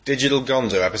Digital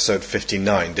Gonzo, episode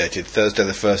 59, dated Thursday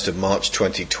the 1st of March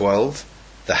 2012.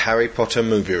 The Harry Potter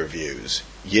Movie Reviews.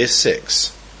 Year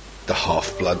 6. The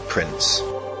Half-Blood Prince.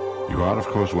 You are, of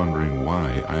course, wondering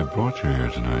why I brought you here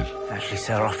tonight. Actually,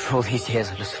 sir, after all these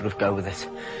years, I just sort of go with it.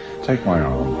 Take my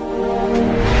arm.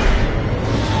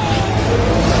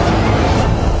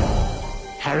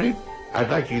 Harry,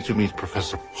 I'd like you to meet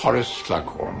Professor Horace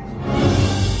Slughorn.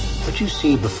 What you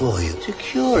see before you is a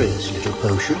curious little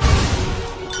potion.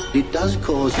 It does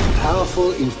cause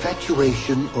powerful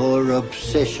infatuation or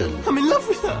obsession. I'm in love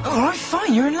with her. All right,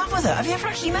 fine, you're in love with her. Have you ever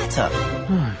actually met her?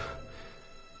 No.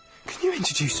 Can you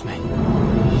introduce me?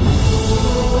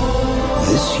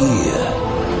 This year,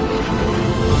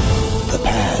 the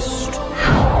past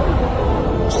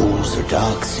holds a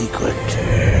dark secret.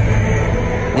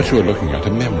 What you are looking at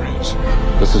are memories.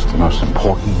 This is the most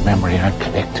important memory I've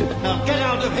collected. Now get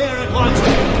out of here at once!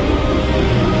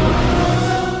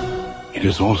 It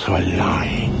is also a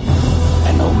lie.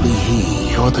 And only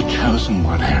he You're the chosen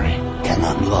one, Harry. can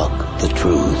unlock the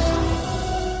truth.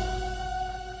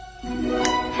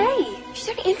 Hey, she's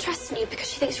only interested in you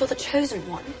because she thinks you're the chosen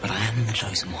one. But I am the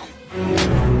chosen one.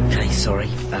 Okay, sorry.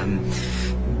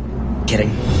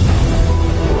 Kidding.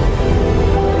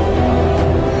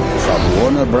 From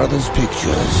Warner Brothers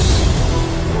Pictures.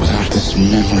 Without this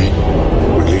memory,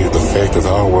 we leave the fate of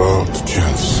our world to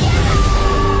chance.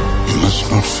 You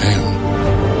must not fail.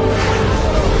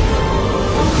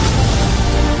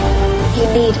 You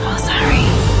need us, Harry.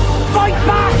 Fight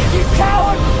back, you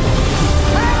coward!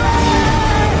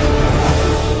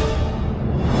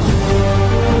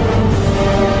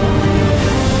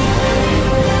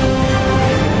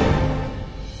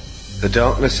 The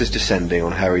darkness is descending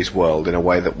on Harry's world in a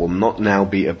way that will not now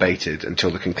be abated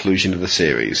until the conclusion of the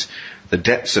series. The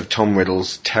depths of Tom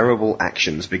Riddle's terrible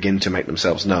actions begin to make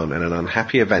themselves known, and an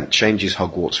unhappy event changes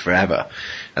Hogwarts forever,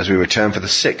 as we return for the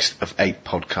 6th of 8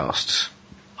 podcasts.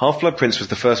 Half-Blood Prince was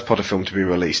the first Potter film to be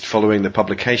released following the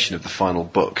publication of the final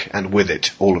book, and with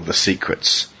it, all of the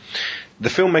secrets. The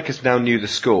filmmakers now knew the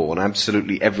score on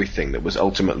absolutely everything that was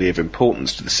ultimately of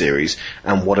importance to the series,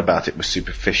 and what about it was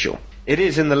superficial. It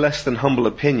is in the less than humble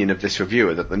opinion of this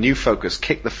reviewer that the new focus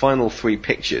kicked the final 3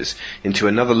 pictures into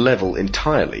another level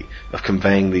entirely of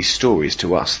conveying these stories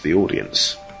to us, the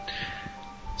audience.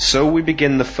 So we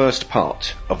begin the first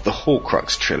part of the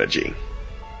Horcrux trilogy.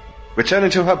 Returning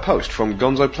to her post from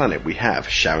Gonzo Planet, we have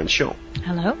Sharon Shaw.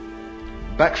 Hello.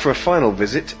 Back for a final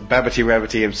visit, Babbity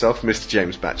Rabbity himself, Mr.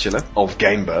 James Batchelor, of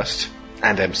Gameburst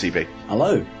and MCV.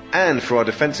 Hello. And for our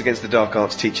Defence Against the Dark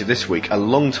Arts teacher this week, a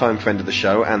long-time friend of the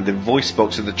show and the voice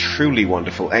box of the truly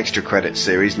wonderful Extra Credits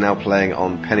series now playing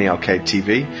on Penny Arcade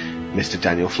TV, Mr.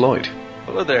 Daniel Floyd.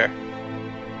 Hello there.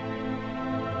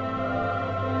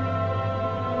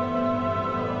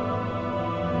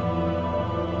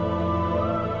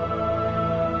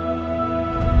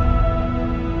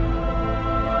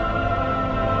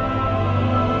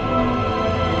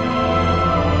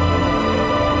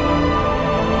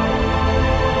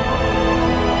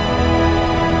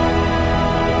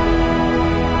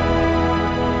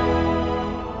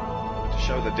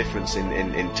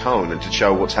 In tone and to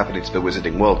show what's happening to the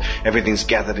wizarding world. Everything's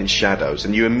gathered in shadows,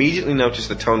 and you immediately notice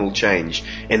the tonal change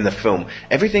in the film.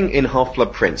 Everything in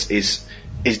Half-Blood Prince is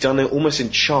done almost in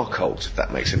charcoal, if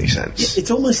that makes any sense.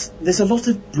 It's almost, there's a lot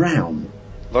of brown.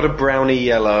 A lot of browny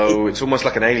yellow. It's almost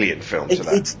like an Alien film to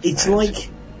that.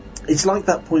 It's like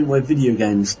that point where video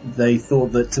games, they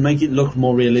thought that to make it look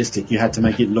more realistic, you had to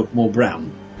make it look more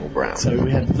brown. More brown. So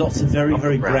we had lots of very,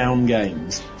 very brown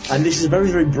games. And this is a very,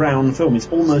 very brown film. It's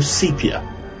almost sepia,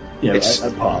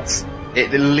 at parts.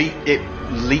 It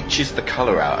leaches the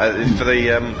colour out. For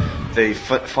the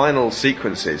final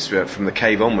sequences from the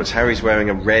cave onwards, Harry's wearing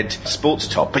a red sports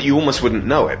top, but you almost wouldn't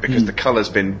know it because the colour's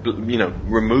been,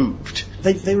 removed.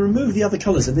 They remove the other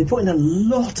colours and they put in a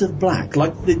lot of black.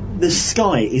 Like the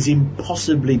sky is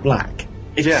impossibly black.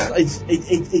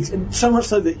 It's so much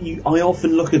so that I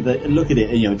often look at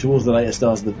it, towards the later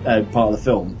stars of the part of the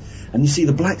film, and you see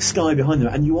the black sky behind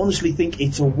them, and you honestly think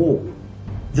it's a wall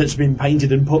that's been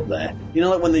painted and put there.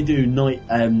 Like when they do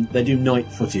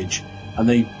night footage, and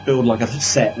they build like a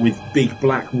set with big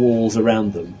black walls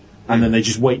around them, and then they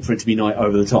just wait for it to be night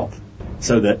over the top,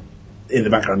 so that in the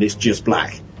background it's just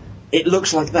black. It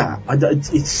looks like that.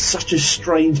 It's such a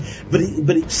strange, but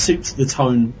it suits the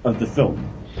tone of the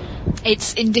film.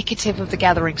 It's indicative of the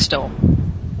Gathering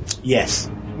Storm. Yes.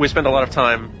 We spend a lot of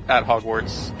time at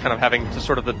Hogwarts kind of having to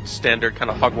sort of the standard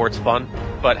kind of Hogwarts fun,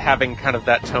 but having kind of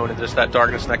that tone and just that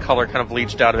darkness and that color kind of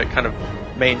bleached out of it kind of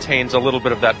maintains a little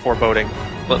bit of that foreboding.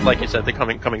 like you said, the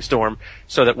coming storm,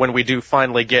 so that when we do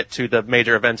finally get to the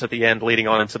major events at the end leading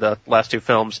on into the last two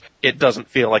films, it doesn't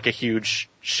feel like a huge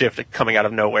shift coming out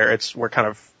of nowhere.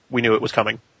 We knew it was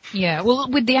coming. Yeah, well,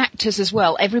 with the actors as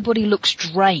well, everybody looks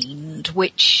drained,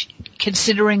 which,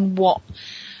 considering not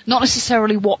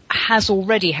necessarily what has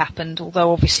already happened,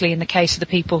 although obviously in the case of the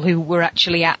people who were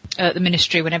actually at the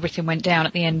Ministry when everything went down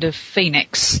at the end of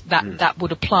Phoenix, that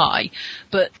would apply.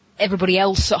 But everybody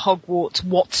else at Hogwarts,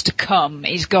 what's to come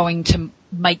is going to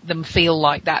make them feel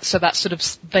like that. So that sort of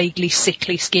vaguely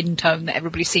sickly skin tone that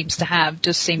everybody seems to have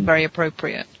does seem very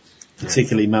appropriate.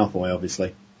 Particularly Malfoy,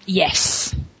 obviously.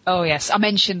 Yes. Oh yes, I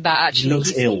mentioned that actually. He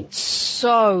looks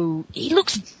ill. He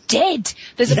looks dead.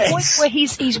 There's a point where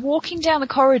he's walking down the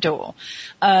corridor,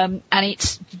 and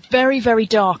it's very, very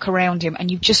dark around him,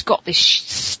 and you've just got this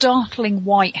startling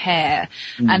white hair,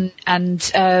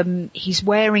 and he's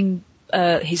wearing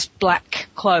his black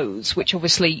clothes, which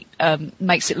obviously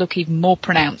makes it look even more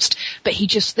pronounced. But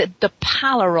the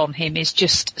pallor on him is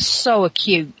just so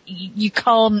acute. You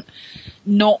can't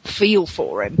not feel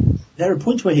for him. There are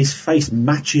points where his face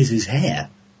matches his hair.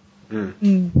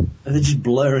 And they just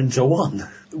blur into one.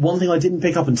 One thing I didn't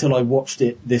pick up until I watched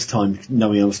it this time,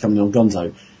 knowing I was coming on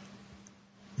Gonzo,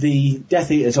 the Death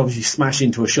Eaters obviously smash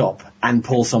into a shop and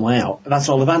pull someone out. That's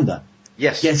Ollivander.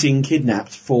 Yes. Getting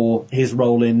kidnapped for his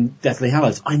role in Deathly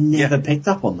Hallows. I never picked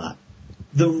up on that.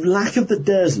 The lack of the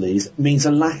Dursleys means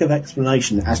a lack of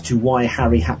explanation as to why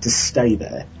Harry had to stay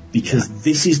there. Because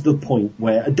this is the point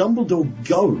where Dumbledore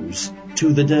goes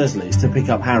to the Dursleys to pick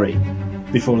up Harry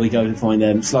before they go to find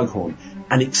Slughorn,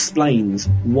 and explains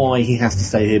why he has to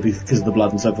stay here because of the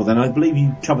blood and so forth. And I believe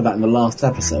you covered that in the last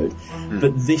episode.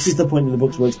 But this is the point in the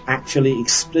books where it's actually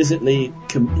explicitly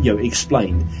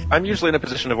explained. I'm usually in a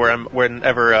position of where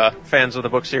whenever fans of the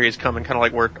book series come and kind of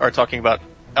like are talking about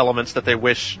elements that they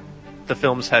wish the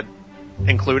films had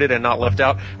included and not left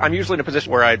out, I'm usually in a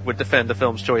position where I would defend the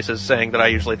film's choices, saying that I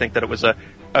usually think that it was a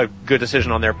good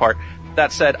decision on their part.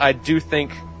 That said, I do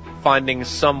think finding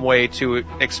some way to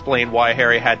explain why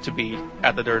Harry had to be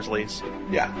at the Dursleys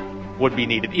would be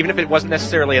needed. Even if it wasn't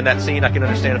necessarily in that scene, I can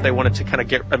understand if they wanted to kind of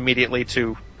get immediately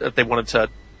to, if they wanted to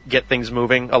get things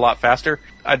moving a lot faster.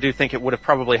 I do think it would have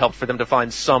probably helped for them to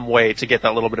find some way to get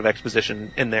that little bit of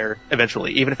exposition in there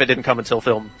eventually, even if it didn't come until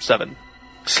film 7.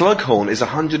 Slughorn is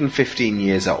 115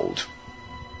 years old.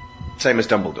 Same as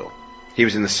Dumbledore. He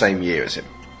was in the same year as him.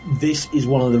 This is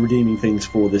one of the redeeming things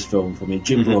for this film for me.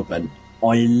 Jim Broadbent.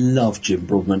 I love Jim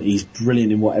Broadbent. He's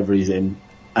brilliant in whatever he's in.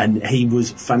 And he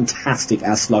was fantastic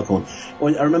as Slughorn.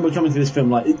 I remember coming through this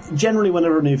film, like, generally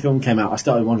whenever a new film came out, I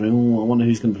started wondering, I wonder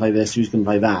who's going to play this, who's going to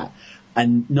play that.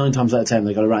 And 9 times out of 10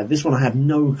 they got it right. This one I had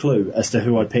no clue as to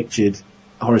who I pictured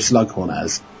Horace Slughorn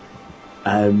as.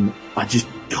 I just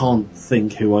can't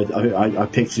think who I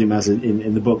pictured him as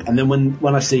in the book. And then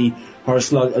when I see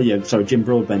Jim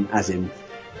Broadbent as him,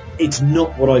 it's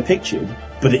not what I pictured,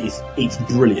 but it's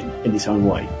brilliant in its own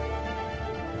way.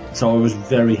 So I was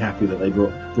very happy that they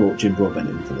brought Jim Broadbent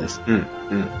in for this.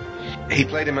 He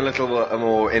played him a little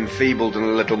more enfeebled and a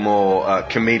little more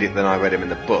comedic than I read him in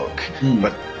the book.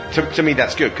 But to me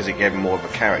that's good because it gave him more of a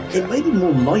character. It made him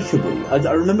more likeable.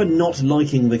 I remember not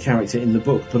liking the character in the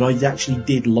book, but I actually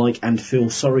did like and feel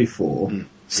sorry for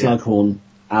Slughorn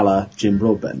a la Jim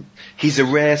Broadbent. He's a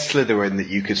rare Slytherin that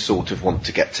you could sort of want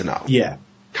to get to know. Yeah.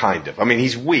 Kind of. I mean,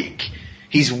 he's weak.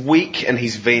 He's weak and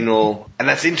he's venal, and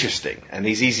that's interesting, and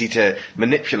he's easy to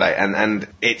manipulate, and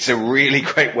it's a really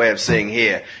great way of seeing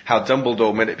here how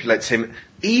Dumbledore manipulates him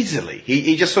easily.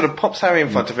 He just sort of pops Harry in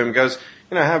front of him and goes,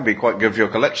 Harry would be quite good for your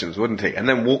collections, wouldn't he? And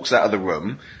then walks out of the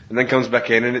room, and then comes back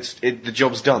in, and the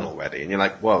job's done already, and you're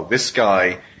like, whoa, this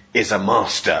guy is a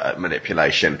master at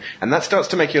manipulation, and that starts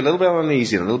to make you a little bit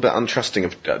uneasy and a little bit untrusting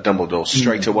of Dumbledore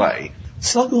straight away.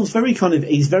 Slughorn's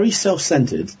he's very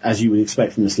self-centered, as you would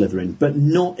expect from a Slytherin, but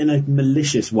not in a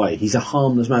malicious way. He's a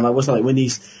harmless man. Like, what's that, like when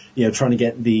he's, trying to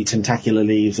get the tentacular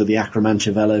leaves or the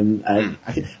Acromantia vellum,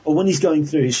 or when he's going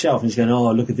through his shelf and he's going,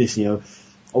 oh, look at this,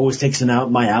 always takes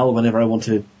my owl whenever I want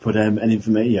to put an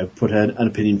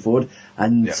opinion forward,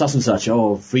 and such and such.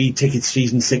 Oh, free tickets,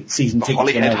 season tickets.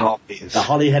 Holyhead Harpies. The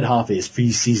Holyhead Harpies,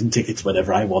 free season tickets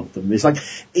whenever I want them. It's like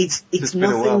it's nothing.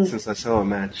 Been a while since I saw a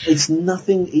match. It's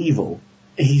nothing evil.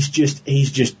 He's just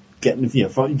getting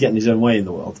his own way in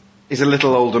the world. He's a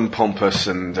little old and pompous,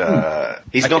 and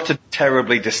he's not a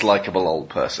terribly dislikable old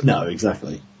person. No,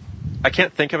 exactly. I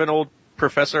can't think of an old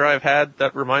professor I've had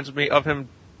that reminds me of him.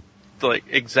 Like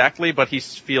exactly, but he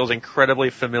feels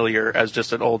incredibly familiar as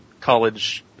just an old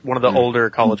college one of the older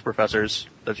college professors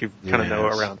that you kind of know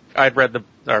around. I'd read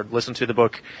or listened to the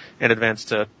book in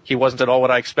advance he wasn't at all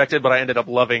what I expected, but I ended up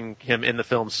loving him in the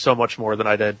film so much more than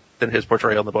I did than his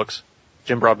portrayal in the books.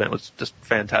 Jim Broadbent was just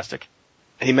fantastic.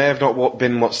 He may have not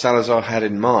been what Salazar had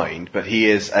in mind, but he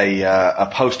is a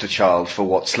poster child for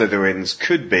what Slytherins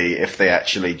could be if they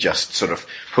actually just sort of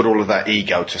put all of that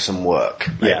ego to some work,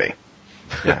 maybe.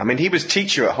 Yeah. I mean, he was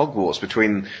teacher at Hogwarts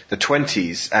between the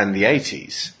 20s and the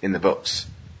 80s in the books.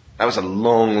 That was a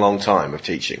long, long time of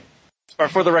teaching.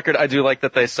 For the record, I do like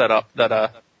that they set up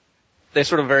that, they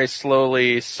sort of very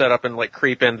slowly set up and like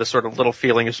creep in the sort of little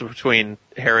feelings between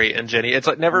Harry and Ginny. It's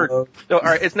like never,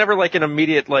 it's never like an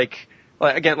immediate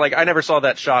again, I never saw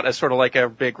that shot as sort of like a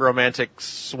big romantic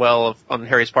swell on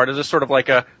Harry's part. It's just sort of like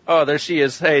oh, there she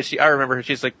is. Hey, I remember her.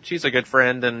 She's a good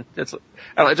friend, and it's, I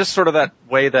don't know, just sort of that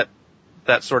way that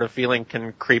sort of feeling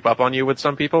can creep up on you with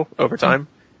some people over time.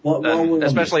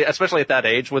 Especially at that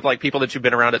age, with like people that you've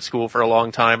been around at school for a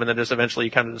long time, and then just eventually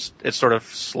you kind of it sort of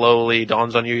slowly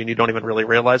dawns on you, and you don't even really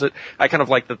realize it. I kind of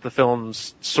like that the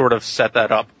films sort of set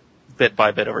that up bit by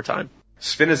bit over time.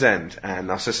 Spinner's End and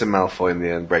Narcissa Malfoy in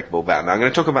the Unbreakable Vow. Now, I'm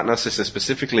going to talk about Narcissa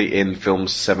specifically in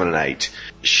films 7 and 8.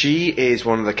 She is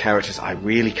one of the characters I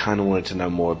really kind of wanted to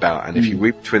know more about, and if you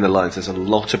read between the lines, there's a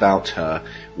lot about her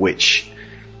which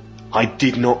I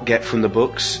did not get from the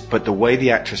books, but the way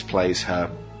the actress plays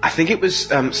her, I think it was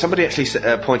somebody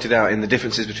actually pointed out in the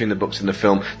differences between the books and the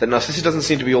film that Narcissa doesn't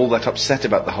seem to be all that upset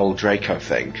about the whole Draco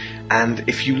thing. And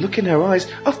if you look in her eyes,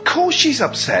 of course she's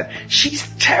upset. She's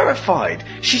terrified.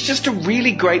 She's just a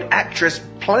really great actress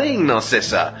playing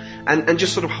Narcissa and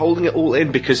just sort of holding it all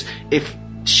in, because if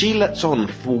she lets on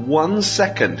for 1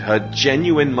 second, her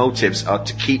genuine motives are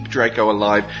to keep Draco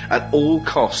alive at all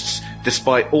costs,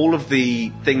 despite all of the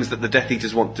things that the Death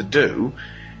Eaters want to do,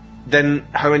 then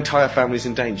her entire family's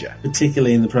in danger.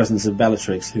 Particularly in the presence of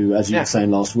Bellatrix, who, as you were saying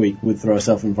last week, would throw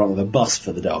herself in front of a bus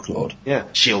for the Dark Lord. Yeah.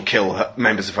 She'll kill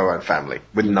members of her own family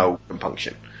with no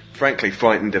compunction. Frankly,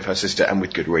 frightened of her sister, and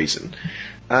with good reason.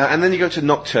 And then you go to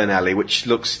Nocturne Alley, which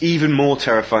looks even more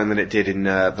terrifying than it did in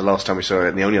the last time we saw it,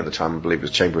 and the only other time, I believe,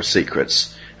 was Chamber of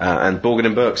Secrets. And Borgin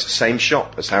and Burke's same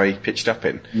shop as Harry pitched up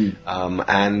in. There's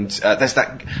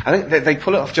that, I think they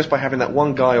pull it off just by having that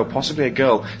one guy, or possibly a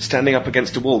girl, standing up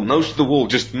against a wall, nose to the wall,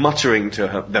 just muttering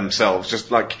to themselves,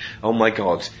 just like, oh my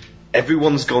god,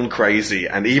 everyone's gone crazy,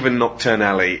 and even Nocturne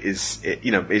Alley is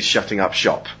shutting up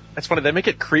shop. That's funny, they make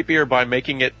it creepier by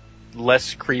making it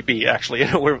less creepy, actually.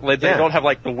 They don't have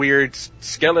like the weird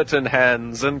skeleton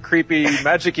hands and creepy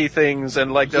magic-y things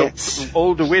and like the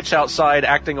old witch outside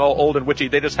acting all old and witchy.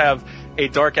 They just have a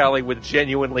dark alley with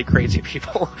genuinely crazy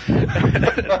people.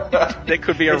 They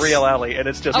could be a real alley, and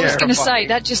it's just I was going to say,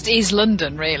 that just is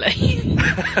London, really.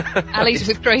 Alleys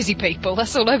with crazy people,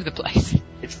 that's all over the place.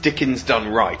 It's Dickens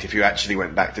done right, if you actually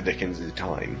went back to Dickens'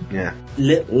 time. Yeah.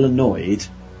 Little annoyed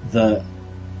that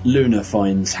Luna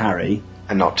finds Harry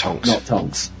and not Tonks. Not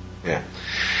Tonks. Yeah.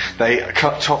 They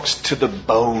cut Tonks to the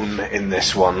bone in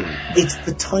this one. It's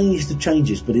the tiniest of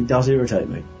changes, but it does irritate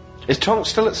me. Is Tonks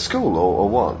still at school, or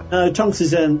what? No, Tonks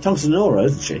is an Auror,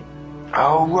 isn't she?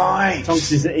 Oh, right. Tonks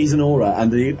he's an Auror,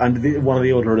 and one of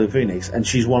the Order of the Phoenix, and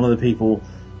she's one of the people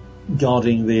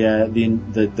guarding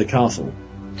the castle.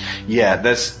 Yeah,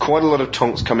 there's quite a lot of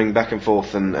Tonks coming back and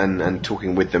forth and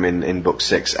talking with them in book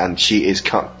 6, and she is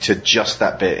cut to just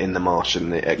that bit in the marsh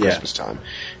at Christmas time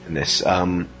in this. I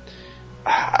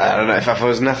don't know, if I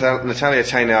was Natalia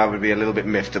Tena, I would be a little bit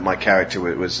miffed that my character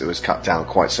was cut down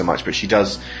quite so much, but she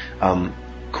does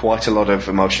quite a lot of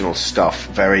emotional stuff,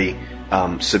 very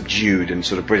subdued and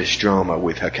sort of British drama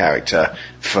with her character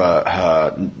for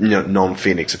her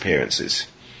non-Phoenix appearances.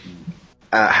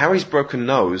 Harry's broken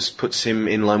nose puts him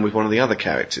in line with one of the other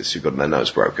characters who got their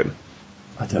nose broken.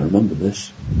 I don't remember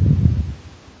this.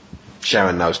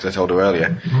 Sharon knows because I told her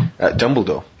earlier.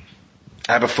 Dumbledore.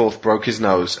 Aberforth broke his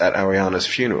nose at Ariana's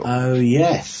funeral. Oh,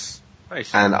 yes.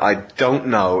 Nice. And I don't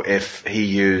know if he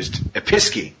used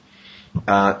Episky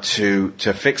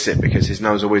to fix it, because his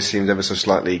nose always seems ever so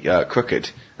slightly crooked,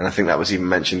 and I think that was even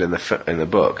mentioned in the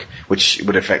book, which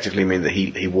would effectively mean that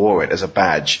he wore it as a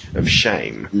badge of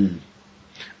shame.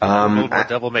 The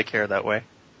devil may care that way.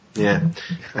 Yeah.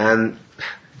 And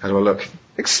how do I look?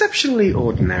 Exceptionally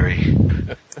ordinary.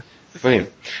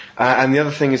 Brilliant. And the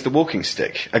other thing is the walking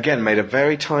stick. Again, made a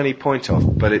very tiny point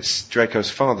of, but it's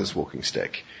Draco's father's walking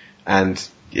stick. And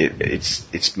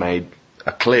it's made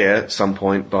clear at some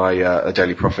point by a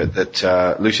Daily Prophet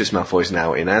that Lucius Malfoy is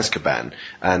now in Azkaban,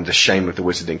 and the shame of the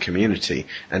wizarding community,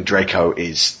 and Draco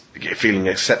is feeling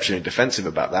exceptionally defensive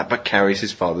about that, but carries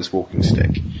his father's walking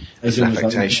stick as an like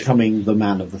affectation. Becoming the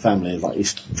man of the family, like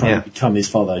he's trying to become his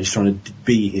father. He's trying to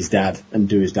be his dad and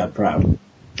do his dad proud.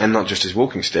 And not just his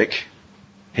walking stick,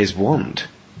 his wand.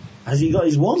 Has he got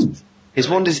his wand? His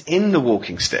wand is in the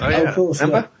walking stick. Oh, yeah. Of course,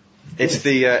 remember? Yeah. It's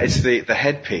the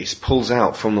headpiece pulls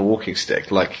out from the walking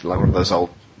stick like one of those old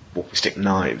walking stick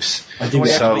knives. I think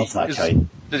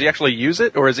Does he actually use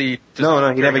it, or is he?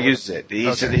 No, he never uses it.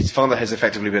 His father has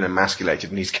effectively been emasculated,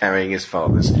 and he's carrying his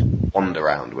father's wand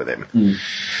around with him.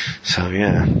 So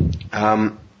yeah.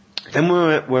 Then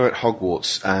we're at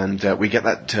Hogwarts, and we get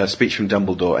that speech from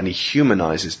Dumbledore, and he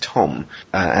humanises Tom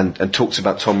and talks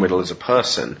about Tom Riddle as a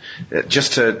person,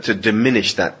 just to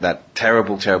diminish that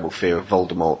terrible, terrible fear of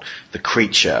Voldemort, the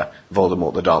creature,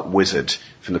 Voldemort, the Dark Wizard,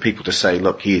 from the people to say,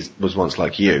 look, he was once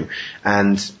like you,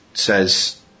 and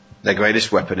says their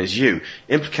greatest weapon is you.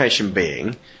 Implication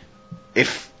being,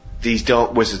 if these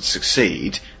Dark Wizards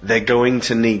succeed, they're going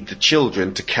to need the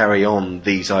children to carry on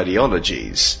these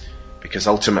ideologies. Because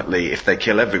ultimately, if they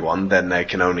kill everyone, then they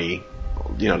can only,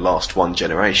 last one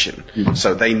generation.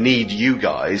 So they need you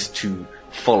guys to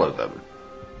follow them.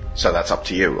 So that's up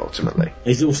to you, ultimately.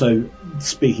 He's also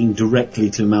speaking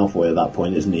directly to Malfoy at that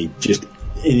point, isn't he? Just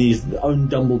in his own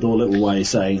Dumbledore little way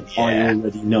saying, I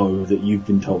already know that you've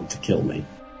been told to kill me.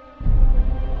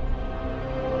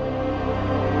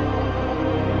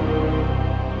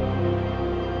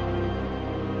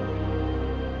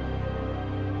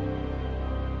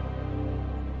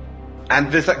 And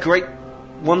there's that great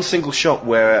one single shot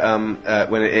where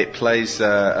when it plays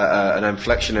an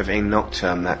inflection of Ein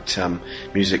Nocturne, that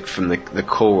music from the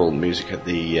choral music at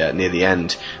the near the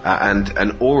end, and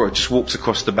an aura just walks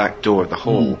across the back door of the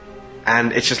hall.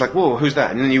 And it's just like, whoa, who's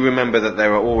that? And then you remember that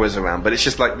there are auras around, but it's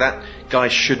just like that guy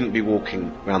shouldn't be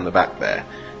walking around the back there.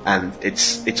 And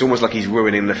it's almost like he's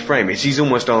ruining the frame. He's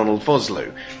almost Arnold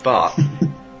Vosloo, but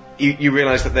you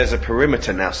realise that there's a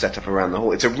perimeter now set up around the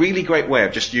hall. It's a really great way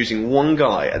of just using one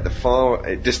guy at the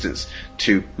far distance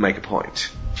to make a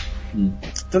point.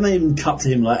 Don't they even cut to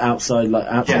him outside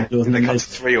the door? And they cut to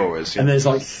 3 auras. Yeah. And there's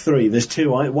 3. There's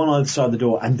 2, one either side of the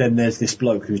door, and then there's this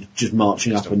bloke who's just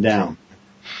marching up and down.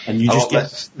 And you just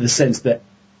get the sense that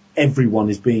everyone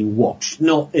is being watched.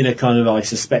 Not in a kind of I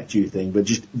suspect you thing, but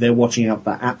just they're watching out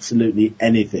for absolutely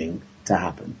anything to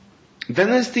happen.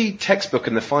 Then there's the textbook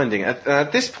and the finding.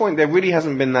 At this point, there really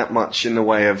hasn't been that much in the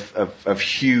way of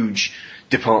huge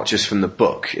departures from the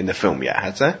book in the film yet,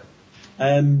 has there?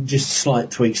 Just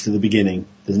slight tweaks to the beginning.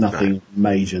 There's nothing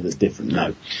major that's different,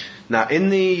 no. Now, in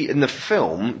the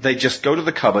film, they just go to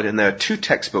the cupboard and there are 2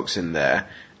 textbooks in there,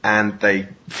 and they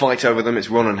fight over them. It's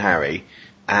Ron and Harry,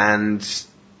 and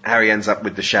Harry ends up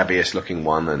with the shabbiest looking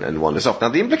one and wanders off. Now,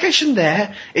 the implication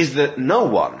there is that no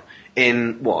one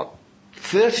in,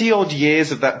 30 odd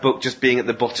years of that book just being at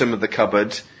the bottom of the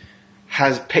cupboard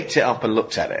has picked it up and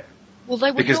looked at it. Well, they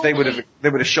would because they would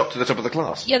have shot to the top of the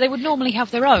class. Yeah, they would normally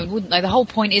have their own, wouldn't they? The whole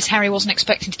point is Harry wasn't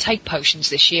expecting to take potions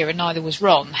this year, and neither was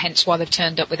Ron. Hence why they've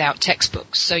turned up without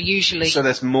textbooks. So usually,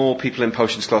 there's more people in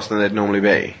potions class than there'd normally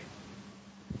be.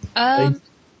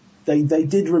 They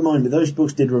did remind me. Those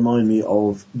books did remind me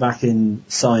of back in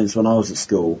science when I was at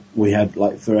school. We had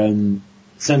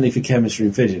certainly for chemistry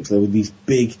and physics, there were these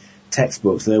big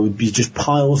textbooks. There would be just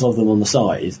piles of them on the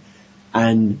side,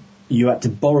 and you had to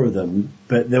borrow them,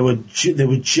 but there were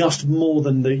just more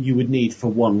than you would need for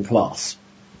one class.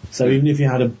 So even if you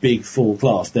had a big full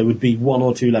class, there would be 1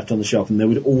 or 2 left on the shelf, and there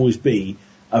would always be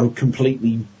a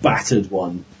completely battered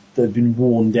one that had been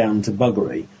worn down to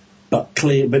buggery, but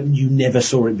you never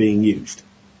saw it being used.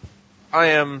 I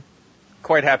am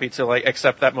quite happy to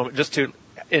accept that moment, just to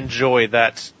enjoy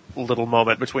that little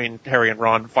moment between Harry and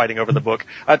Ron fighting over the book.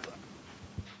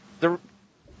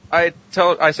 I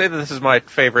say that this is my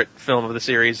favorite film of the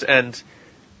series, and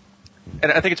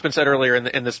I think it's been said earlier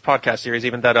in this podcast series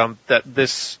even that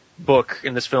this book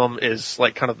in this film is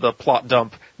kind of the plot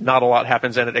dump. Not a lot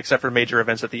happens in it except for major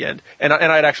events at the end, and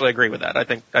I'd actually agree with that. I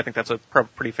think that's a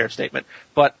pretty fair statement.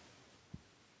 But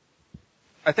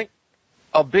I think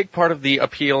a big part of the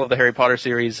appeal of the Harry Potter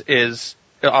series is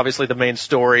obviously the main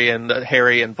story and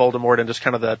Harry and Voldemort and just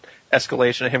kind of the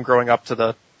escalation of him growing up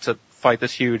to fight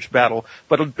this huge battle.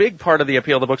 But a big part of the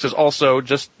appeal of the books is also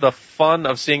just the fun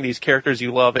of seeing these characters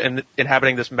you love and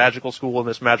inhabiting this magical school in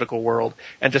this magical world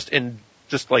and just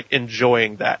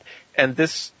enjoying that. And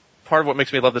this part of what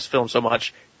makes me love this film so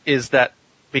much is that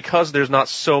because there's not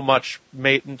so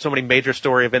many major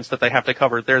story events that they have to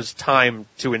cover, there's time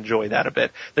to enjoy that a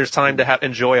bit. There's time to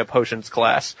enjoy a potions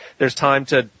class. There's time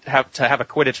to have a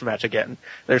Quidditch match again.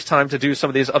 There's time to do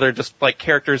some of these other just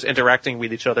characters interacting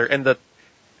with each other and the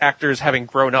actors having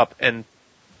grown up and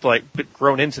like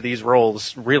grown into these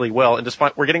roles really well, and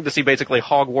despite we're getting to see basically a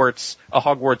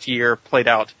Hogwarts year played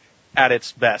out at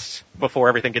its best before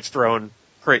everything gets thrown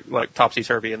like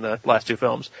topsy-turvy in the last two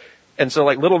films. And so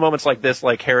like little moments like this,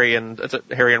 like Harry and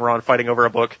Ron fighting over a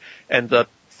book, and the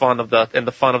fun of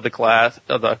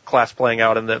the class playing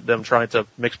out, and them trying to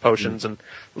mix potions, and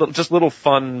just little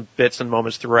fun bits and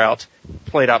moments throughout,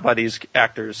 played out by these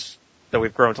actors that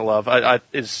we've grown to love,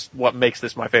 is what makes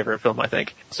this my favorite film, I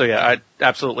think. So yeah, I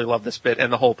absolutely love this bit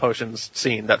and the whole potions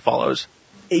scene that follows.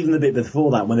 Even the bit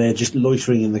before that, when they're just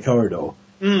loitering in the corridor,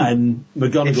 and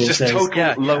McGonagall it's just says...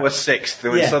 total lower sixth,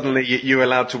 when suddenly you're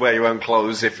allowed to wear your own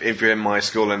clothes if you're in my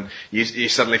school, and you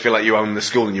suddenly feel like you own the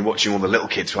school, and you're watching all the little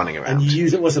kids running around. And you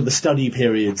use it, the study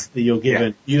periods that you're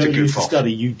given. You don't use to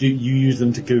study, you use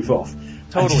them to goof off.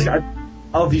 Totally.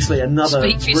 Obviously another...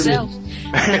 Speak for yourself.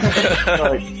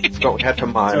 Sorry, forgot we had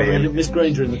Hermione. Sorry, Miss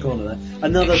Granger in the corner there.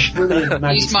 Another brilliant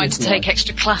Maggie Used mine to Smith take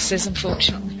extra classes,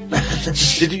 unfortunately.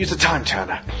 Did you use the time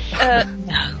turner?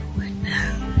 No.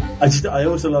 I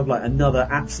also love another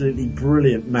absolutely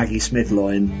brilliant Maggie Smith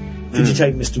line. Could you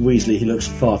take Mr. Weasley? He looks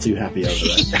far too happy over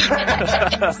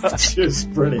there.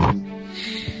 Just brilliant.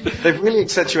 They've really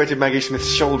accentuated Maggie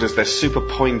Smith's shoulders. They're super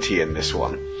pointy in this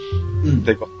one.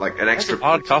 They've got an extra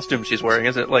odd costume she's wearing,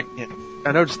 isn't it?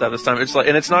 I noticed that this time. It's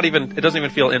and it's not even. It doesn't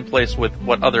even feel in place with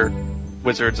what other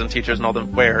wizards and teachers and all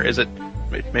them wear. Is it?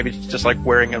 Maybe it's just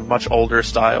wearing a much older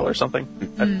style or something.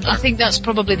 I think that's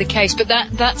probably the case, but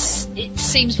that's it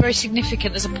seems very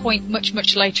significant. There's a point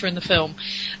much later in the film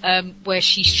where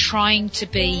she's trying to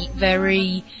be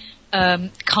very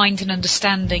kind and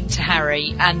understanding to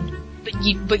Harry,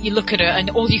 but you look at her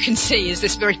and all you can see is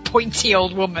this very pointy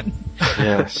old woman.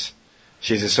 Yes,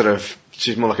 she's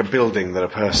she's more like a building than a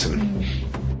person.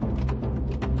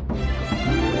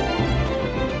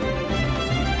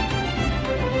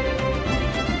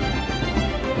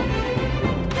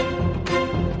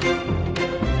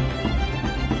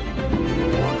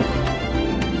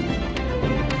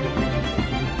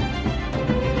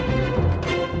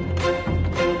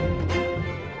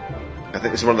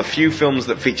 It's one of the few films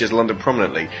that features London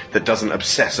prominently that doesn't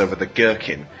obsess over the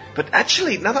gherkin. But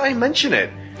actually, now that I mention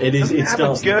it, it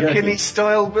starts a gherkin-y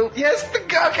style build. Yes, the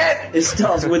gherkin! It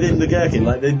starts within the gherkin.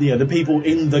 The people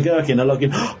in the gherkin are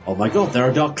looking, oh my god, there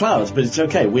are dark clouds, but it's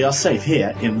okay, we are safe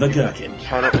here in the gherkin.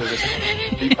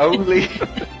 The only...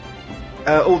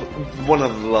 one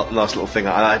other last little thing,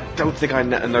 I don't think I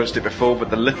noticed it before, but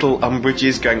the little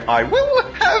Umbridges going, I will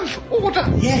have order!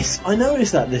 Yes, I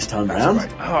noticed that this time round.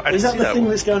 Right. Is that the thing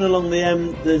that's going along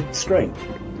the string?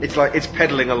 It's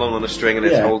pedalling along on a string and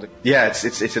it's holding... Yeah,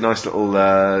 it's a nice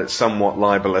little, somewhat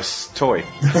libelous toy.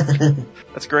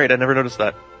 That's great, I never noticed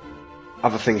that.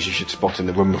 Other things you should spot in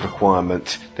the Room of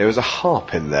Requirement. There was a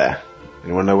harp in there.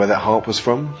 Anyone know where that harp was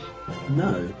from?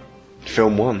 No.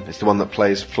 Film 1. It's the one that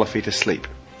plays Fluffy to sleep.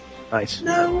 Nice.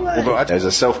 No way. There's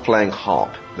a self-playing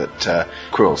harp that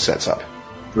Quirrell sets up.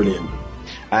 Brilliant.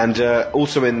 And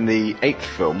also in the 8th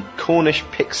film, Cornish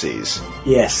Pixies.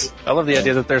 Yes. I love the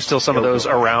idea that there's still some of those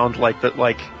around,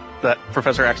 that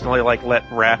Professor accidentally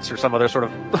let rats or some other sort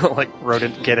of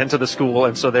rodent get into the school,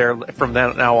 and so from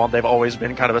then now on they've always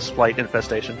been kind of a slight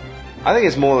infestation. I think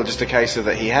it's more just a case of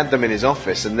that he had them in his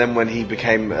office, and then when he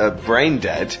became brain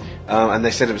dead, and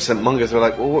they said it was St. Mungo's, they were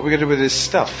like, well, what are we going to do with his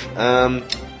stuff?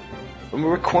 A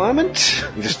requirement?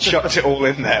 He just chucked it all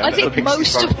in there. I think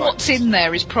most of what's in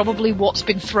there is probably what's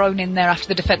been thrown in there after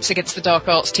the Defence Against the Dark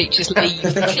Arts teachers leave,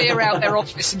 clear out their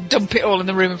office and dump it all in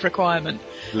the Room of Requirement.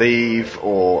 Leave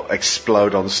or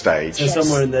explode on stage. So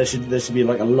somewhere in there there should be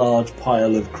a large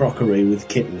pile of crockery with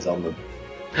kittens on them.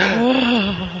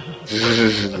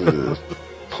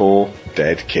 Poor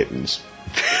dead kittens.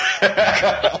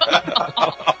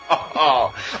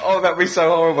 Oh, that'd be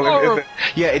so horrible.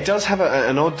 Yeah, it does have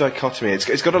an odd dichotomy.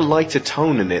 It's got a lighter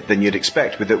tone in it than you'd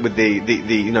expect with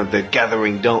the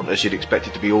gathering darkness. You'd expect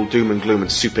it to be all doom and gloom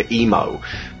and super emo,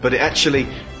 but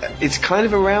it's kind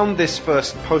of around this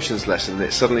first potions lesson that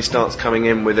it suddenly starts coming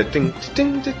in with a ding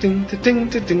ding ding ding ding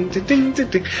ding ding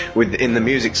ding within the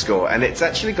music score, and it's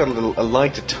actually got a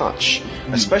lighter touch.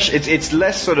 Especially, it's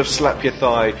less sort of slap your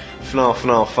thigh,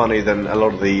 fnar funny than a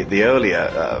lot of the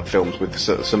earlier films with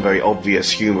some very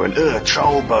obvious humour and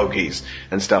troll bogies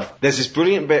and stuff. There's this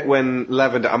brilliant bit when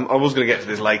Lavender, I was going to get to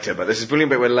this later, but there's this brilliant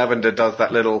bit when Lavender does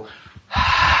that little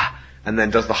and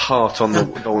then does the heart on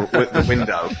the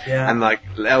window, and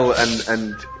L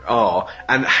and R,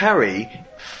 and Harry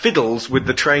fiddles with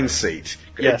the train seat.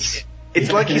 Yes.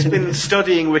 It's like he's been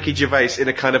studying Ricky Gervais in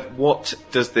a kind of, what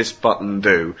does this button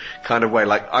do kind of way.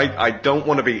 I don't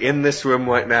want to be in this room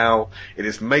right now. It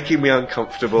is making me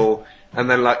uncomfortable. and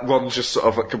then like Ron's just sort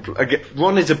of like,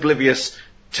 Ron is oblivious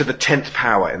to the 10th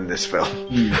power in this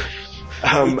film.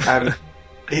 And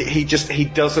he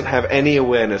doesn't have any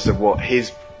awareness of what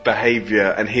his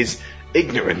behaviour and his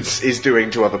ignorance is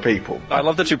doing to other people. I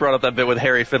love that you brought up that bit with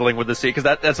Harry fiddling with the sea, because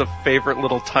that's a favorite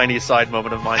little tiny side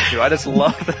moment of mine too. I just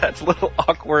love that. It's a little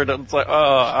awkward, and it's like, oh,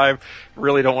 I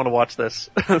really don't want to watch this.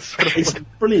 It's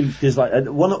brilliant, because like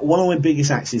one of my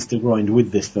biggest axes to grind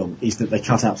with this film is that they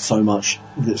cut out so much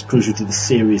that's crucial to the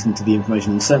series and to the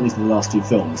information, and certainly to the last two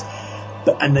films.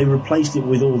 And they replaced it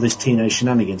with all this teenage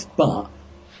shenanigans, but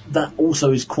that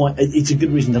also is it's a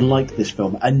good reason to like this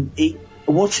film. And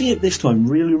watching it this time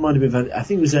really reminded me of, I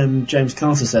think it was James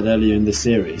Carter said earlier in this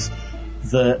series,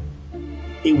 that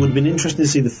it would have been interesting to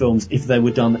see the films if they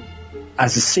were done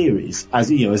as a series, as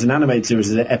an animated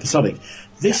series, as episodic.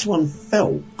 This one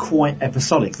felt quite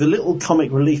episodic. The little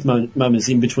comic relief moments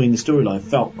in between the storyline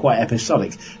felt quite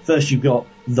episodic. First you got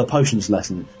the potions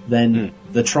lesson, then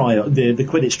the trial, the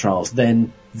Quidditch trials,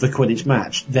 then the Quidditch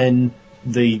match, then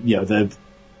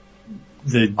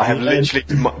I have literally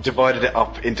divided it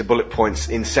up into bullet points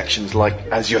in sections, like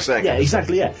as you're saying. Yeah,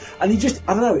 exactly. Yeah, and I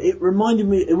don't know. It reminded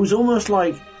me. It was almost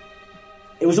like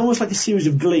a series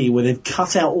of Glee where they've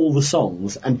cut out all the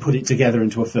songs and put it together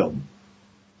into a film.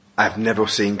 I've never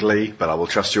seen Glee, but I will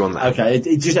trust you on that. Okay,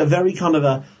 it's just a very kind of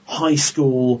a high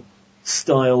school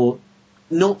style.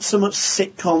 Not so much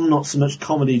sitcom, not so much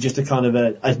comedy, just a kind of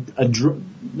a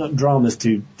drama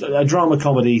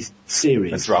comedy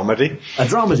series. A dramedy? A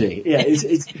dramedy, yeah.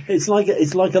 It's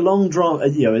like a long drama,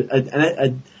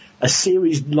 a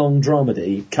series long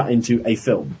dramedy cut into a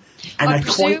film, and I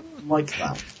quite like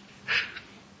that.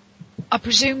 I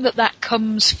presume that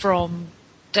comes from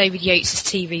David Yates'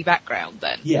 TV background,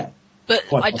 then. Yeah, but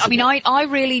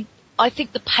I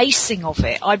think the pacing of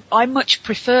it, I much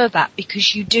prefer that,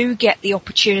 because you do get the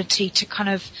opportunity to kind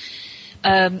of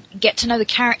get to know the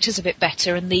characters a bit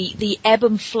better, and the ebb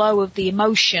and flow of the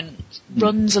emotion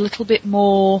runs a little bit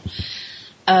more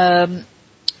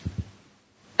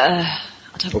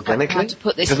I don't know how to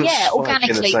put this. Yeah,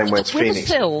 organically. With a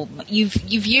film, you've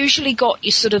usually got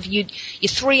your sort of your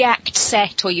 3-act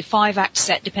set or your 5-act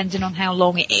set, depending on how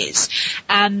long it is,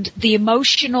 and the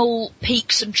emotional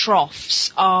peaks and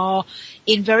troughs are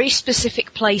in very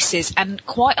specific places, and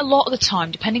quite a lot of the time,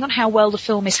 depending on how well the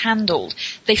film is handled,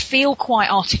 they feel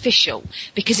quite artificial,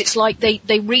 because it's like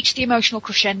they reach the emotional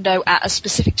crescendo at a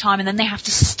specific time, and then they have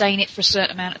to sustain it for a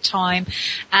certain amount of time.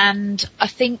 And I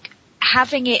think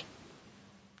having it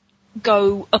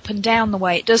go up and down the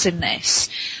way it does in this,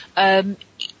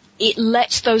 it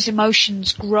lets those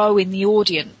emotions grow in the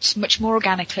audience much more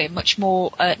organically and much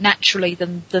more naturally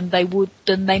than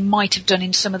they might have done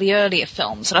in some of the earlier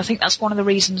films. And I think that's one of the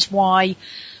reasons why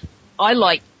I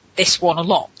like this one a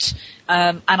lot.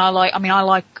 And I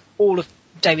like all of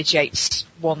David Yates'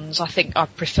 ones. I think I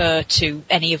prefer to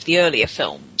any of the earlier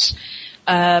films.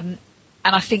 And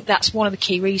I think that's one of the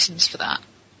key reasons for that.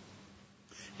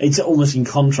 It's almost in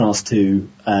contrast to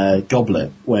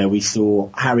Goblet, where we saw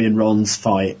Harry and Ron's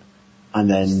fight, and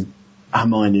then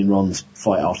Hermione and Ron's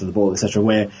fight after the ball, etc.,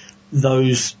 where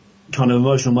those kind of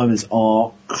emotional moments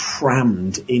are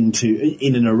crammed in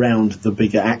and around the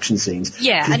bigger action scenes.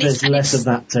 Yeah, and there's less of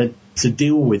that to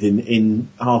deal with in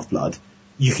Half-Blood.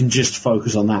 You can just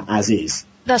focus on that as is.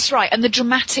 That's right, and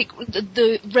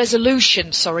the resolution,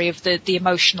 of the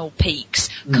emotional peaks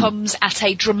comes at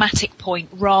a dramatic point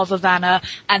rather than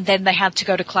and then they had to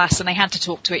go to class and they had to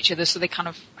talk to each other, so they kind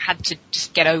of had to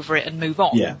just get over it and move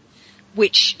on. Yeah.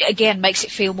 Which, again, makes it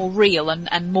feel more real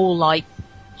and more like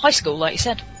high school, like you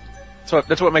said. So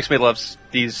that's what makes me love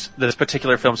this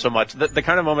particular film so much. The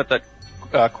kind of moment that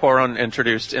Cuarón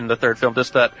introduced in the third film,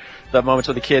 just that moments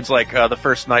with the kids, like the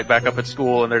first night back up at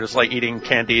school, and they're just like eating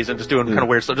candies and just doing kind of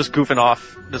weird stuff, just goofing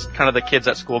off, just kind of the kids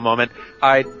at school moment.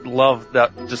 I love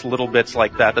that, just little bits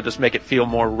like that just make it feel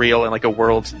more real and like a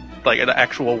world, like an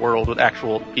actual world with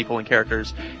actual people and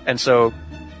characters. And so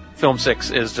film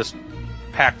 6 is just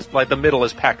packed, like the middle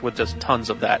is packed with just tons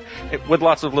of that, with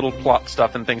lots of little plot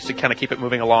stuff and things to kind of keep it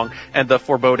moving along, and the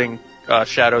foreboding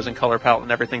shadows and color palette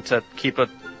and everything to keep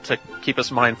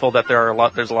us mindful that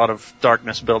there's a lot of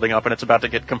darkness building up, and it's about to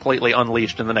get completely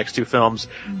unleashed in the next two films.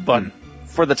 Mm-hmm. But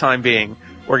for the time being,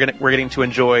 we're getting to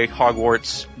enjoy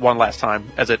Hogwarts one last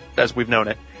time as we've known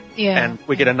it. Yeah. And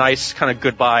we get a nice kind of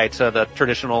goodbye to the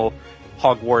traditional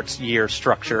Hogwarts year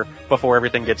structure before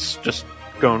everything gets just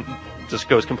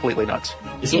goes completely nuts.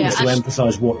 It's almost to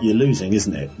emphasise what you're losing,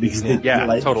 isn't it? Because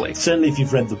totally. Certainly, if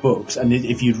you've read the books, and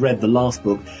if you've read the last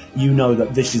book, you know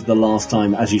that this is the last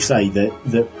time, as you say, that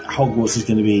Hogwarts is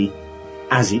going to be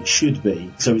as it should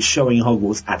be. So it's showing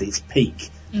Hogwarts at its peak,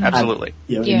 Absolutely.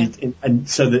 And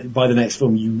so that by the next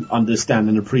film you understand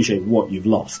and appreciate what you've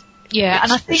lost. Yeah,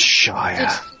 and I think Shire.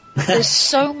 there's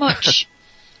so much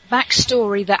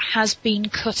backstory that has been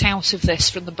cut out of this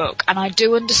from the book, and I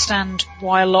do understand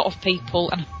why a lot of people,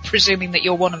 and I'm presuming that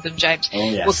you're one of them,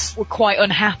 James, were quite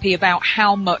unhappy about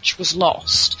how much was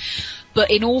lost.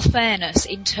 But in all fairness,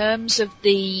 in terms of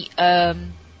the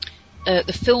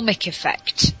filmic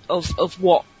effect of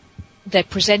what they're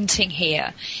presenting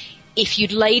here, if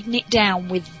you'd laden it down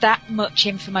with that much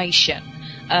information,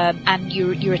 and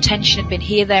your attention had been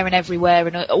here, there and everywhere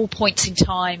and at all points in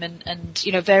time and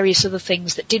various other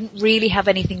things that didn't really have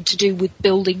anything to do with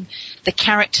building the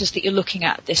characters that you're looking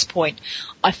at this point,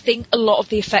 I think a lot of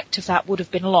the effect of that would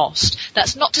have been lost.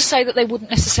 That's not to say that they wouldn't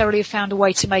necessarily have found a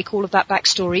way to make all of that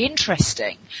backstory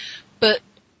interesting, but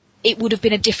it would have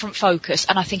been a different focus,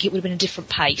 and I think it would have been a different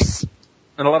pace.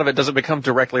 And a lot of it doesn't become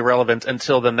directly relevant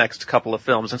until the next couple of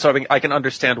films. And so I can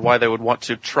understand why they would want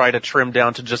to try to trim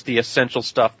down to just the essential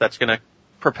stuff that's going to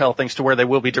propel things to where they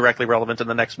will be directly relevant in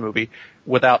the next movie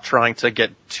without trying to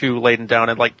get too laden down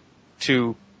and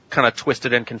too kind of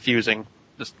twisted and confusing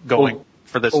just going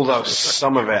for this. Although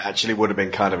some of it actually would have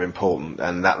been kind of important,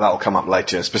 and that'll come up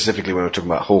later, specifically when we're talking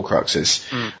about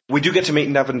Horcruxes. We do get to meet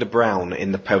Lavender Brown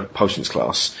in the potions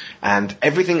class, and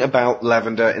everything about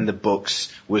Lavender in the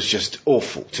books was just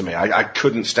awful to me. I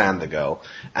couldn't stand the girl,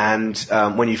 and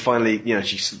when you finally,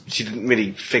 she didn't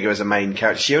really figure as a main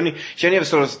character. She only ever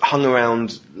sort of hung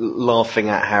around laughing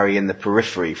at Harry in the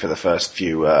periphery for the first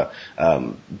few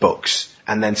books,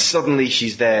 and then suddenly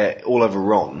she's there all over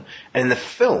Ron. And in the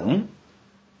film,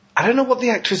 I don't know what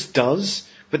the actress does,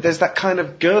 but there's that kind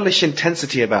of girlish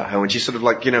intensity about her when she's sort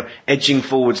of edging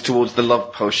forwards towards the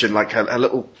love potion, like her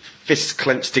little fists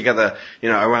clenched together,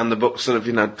 around the book, sort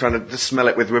of, trying to smell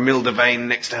it with Romilda Vane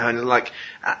next to her. And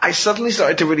I suddenly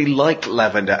started to really like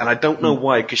Lavender, and I don't know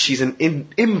why, because she's an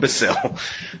imbecile.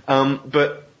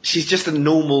 But she's just a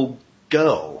normal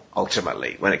girl,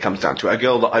 ultimately, when it comes down to it. A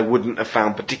girl that I wouldn't have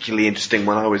found particularly interesting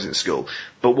when I was in school.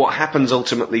 But what happens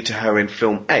ultimately to her in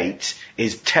film 8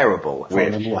 is terrible. I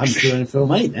remember what happens to her in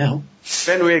film 8 now.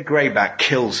 Fenrir Greyback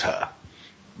kills her.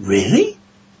 Really?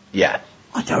 Yeah.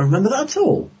 I don't remember that at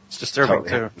all. It's disturbing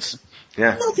too.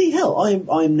 Yeah. Bloody hell!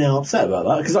 I'm now upset about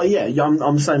that because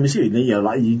I'm the same as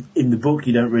you. In the book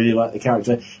you don't really like the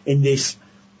character. In this,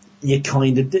 you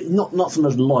kind of not so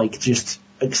much just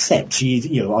accept.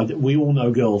 We all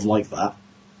know girls like that.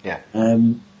 Yeah.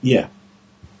 Yeah.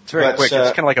 It's very quick.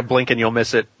 It's kind of like a blink and you'll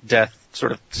miss it death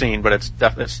sort of scene, but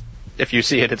it's if you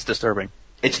see it, it's disturbing.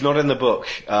 It's not in the book.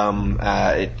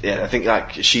 I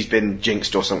think she's been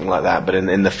jinxed or something like that. But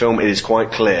in the film, it is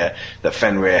quite clear that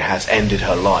Fenrir has ended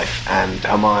her life, and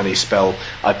Hermione's spell,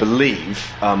 I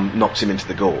believe, knocks him into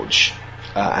the gorge,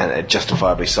 and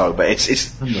justifiably so. But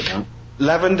it's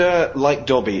Lavender, like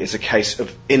Dobby, is a case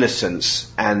of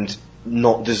innocence and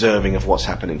not deserving of what's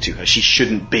happening to her. She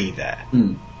shouldn't be there,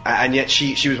 and yet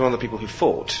she was one of the people who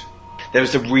fought. There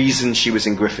was a reason she was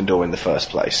in Gryffindor in the first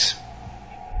place.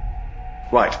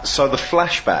 Right, so the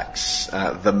flashbacks,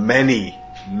 the many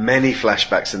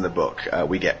flashbacks in the book,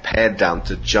 we get pared down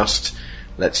to just,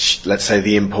 let's say,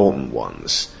 the important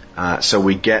ones. So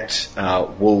we get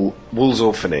Wool's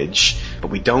Orphanage, but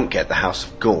we don't get the House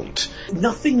of Gaunt.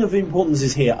 Nothing of importance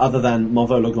is here other than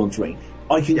Marvolo Gauntry.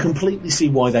 I can completely see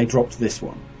why they dropped this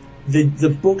one.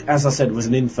 The book, as I said, was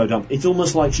an info dump. It's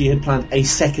almost like she had planned a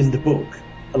second book,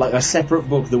 like a separate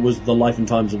book that was The Life and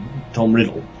Times of Tom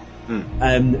Riddle.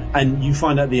 And you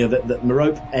find out that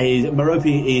Merope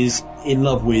is in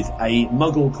love with a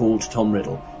muggle called Tom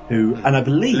Riddle, who, and I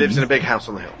believe, lives in a big house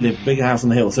on the hill. Big house on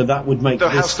the hill. So that would make the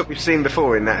house that we've seen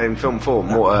before in film form.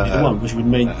 The one which would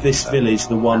make this village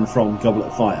the one from Goblet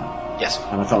of Fire. Yes.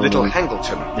 And I can't Little remember.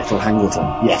 Hangleton. Little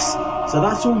Hangleton. Yes. So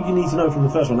that's all you need to know from the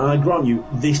first one. And I grant you,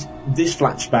 this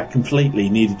flashback completely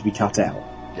needed to be cut out.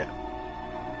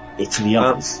 Yeah. It's the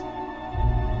others.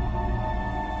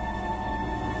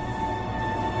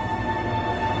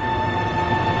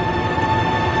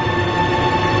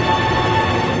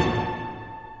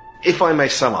 If I may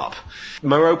sum up,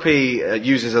 Merope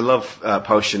uses a love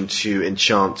potion to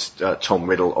enchant Tom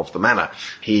Riddle of the manor.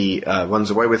 He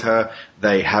runs away with her,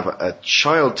 they have a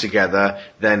child together,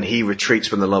 then he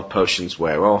retreats when the love potions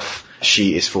wear off.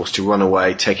 She is forced to run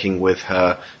away, taking with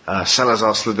her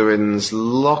Salazar Slytherin's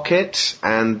locket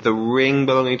and the ring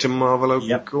belonging to Marvolo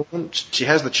Gaunt. She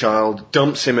has the child,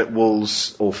 dumps him at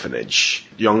Wool's Orphanage.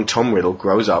 Young Tom Riddle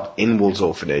grows up in Wool's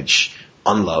Orphanage,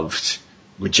 unloved,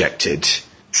 rejected.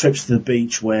 Trips to the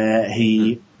beach where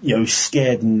he,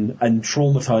 scared and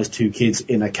traumatized two kids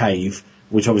in a cave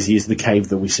which obviously is the cave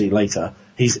that we see later,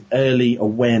 his early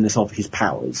awareness of his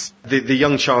powers. The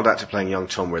young child actor playing young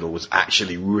Tom Riddle was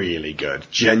actually really good,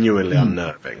 genuinely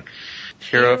unnerving.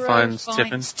 Hero finds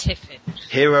Tiffin.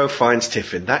 Hero finds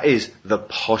Tiffin. That is the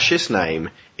poshest name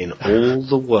in all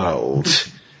the world.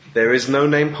 There is no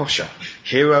name posher.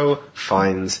 Hero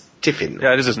finds Tiffin.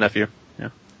 Yeah, it is his nephew.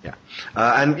 Yeah.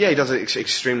 And he does an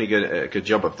extremely good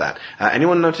job of that.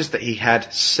 Anyone notice that he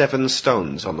had 7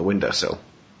 stones on the windowsill?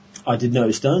 I did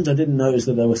notice stones. I didn't notice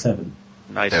that there were 7.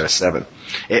 Nice. There are 7.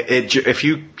 If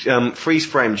you freeze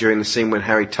frame during the scene when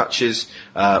Harry touches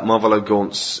Marvolo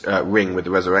Gaunt's ring with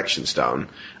the resurrection stone,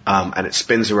 and it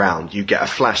spins around, you get a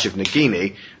flash of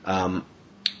Nagini,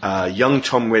 young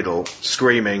Tom Riddle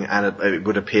screaming, and it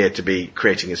would appear to be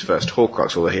creating his first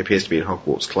Horcrux, although he appears to be in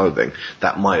Hogwarts clothing.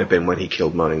 That might have been when he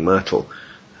killed Moaning Myrtle.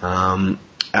 And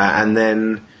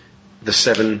then the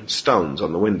 7 stones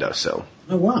on the windowsill.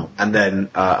 Oh, wow. And then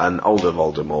an older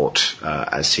Voldemort,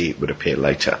 as he would appear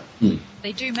later.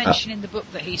 They do mention in the book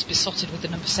that he's besotted with the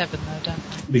number 7, though, don't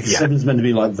they? Because 7's meant to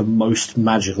be like the most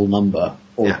magical number,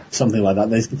 or something like that.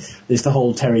 There's the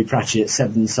whole Terry Pratchett,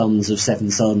 7 sons of 7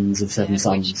 sons of 7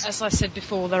 sons. Which, as I said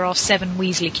before, there are 7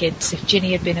 Weasley kids. If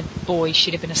Ginny had been a boy,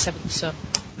 she'd have been a 7th son.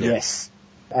 Yes.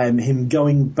 Him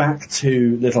going back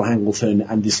to Little Hangleton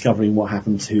and discovering what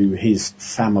happened to his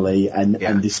family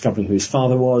and discovering who his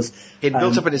father was. He'd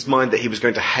built up in his mind that he was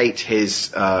going to hate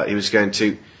his,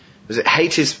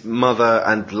 hate his mother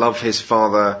and love his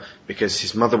father because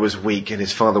his mother was weak and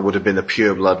his father would have been a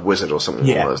pure blood wizard or something.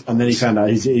 Yeah, and then he found out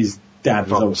his dad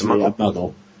was obviously a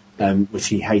muggle, which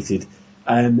he hated.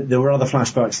 There were other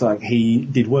flashbacks, like he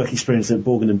did work experience at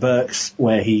Borgin and Burke's,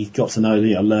 where he got to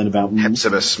learn about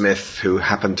Hepzibah Smith, who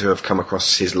happened to have come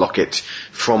across his locket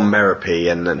from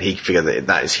Merope, and then he figured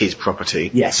that is his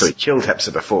property. Yes. So he killed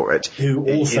Hepzibah for it. Who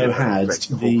also had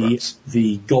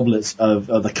the goblets of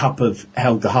the cup of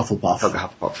Helga Hufflepuff. Helga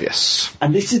Hufflepuff, yes.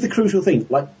 And this is the crucial thing,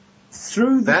 like,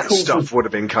 through the that stuff would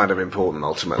have been kind of important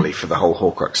ultimately for the whole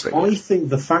Horcrux thing. I think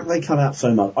the fact they cut out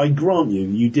so much, I grant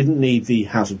you didn't need the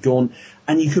House of Gaunt,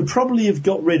 and you could probably have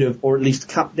got rid of, or at least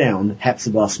cut down,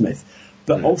 Hepzibah Smith.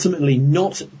 But ultimately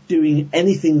not doing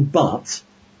anything but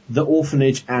the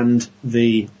orphanage and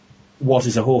the what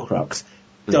is a Horcrux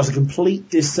does a complete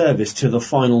disservice to the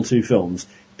final 2 films,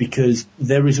 because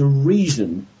there is a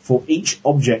reason for each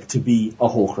object to be a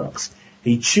Horcrux.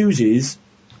 He chooses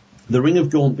the Ring of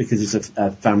Gaunt because it's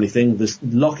a family thing, the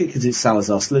locket because it's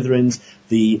Salazar Slytherin's,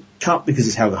 the cup because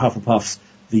it's Helga Hufflepuff's,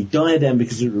 the diadem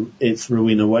because it's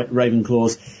Rowena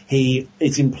Ravenclaw's.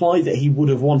 It's implied that he would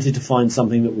have wanted to find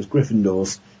something that was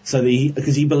Gryffindor's,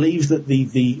 because he believes that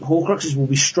the Horcruxes will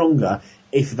be stronger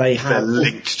if they're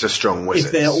linked to strong wizards.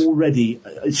 If they're already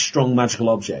strong magical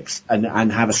objects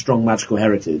and have a strong magical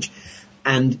heritage.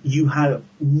 And you have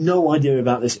no idea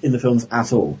about this in the films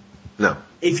at all. No.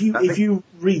 If you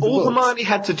read the all books, Hermione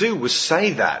had to do was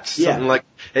say that. Something like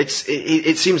it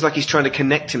seems like he's trying to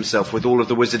connect himself with all of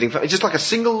the wizarding. It's just like a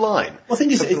single line. Well, the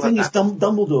thing is,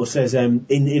 Dumbledore says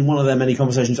in one of their many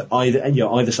conversations,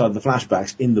 either side of the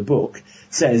flashbacks in the book,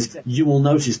 says you will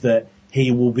notice that he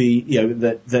will be,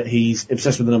 that he's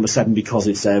obsessed with the number 7 because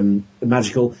it's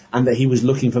magical, and that he was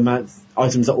looking for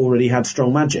items that already had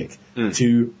strong magic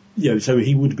to. So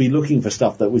he would be looking for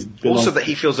stuff that was... Also that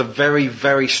he feels a very,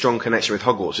 very strong connection with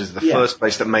Hogwarts is the first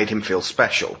place that made him feel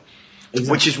special.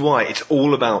 Exactly. Which is why it's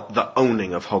all about the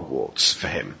owning of Hogwarts for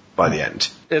him by the end.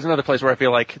 There's another place where I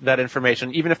feel like that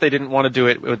information, even if they didn't want to do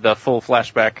it with the full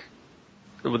flashback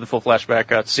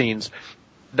scenes,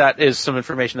 that is some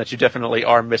information that you definitely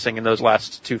are missing in those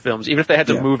last 2 films. Even if they had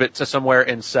to move it to somewhere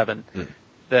in 7,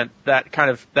 then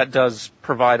that does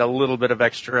provide a little bit of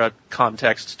extra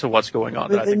context to what's going on.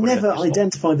 But they never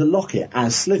identified the locket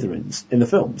as Slytherin's in the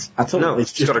films at all. No,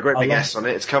 it's got a great big S on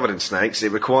it. It's covered in snakes.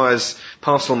 It requires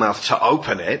Parselmouth to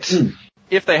open it.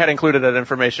 If they had included that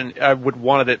information, I would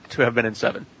wanted it to have been in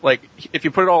 7. Like, if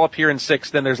you put it all up here in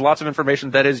 6, then there's lots of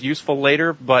information that is useful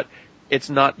later, but it's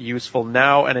not useful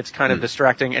now, and it's kind of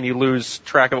distracting, and you lose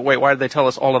track of it. Wait, why did they tell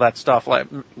us all of that stuff?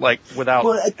 Like without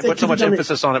put so much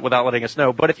emphasis on it without letting us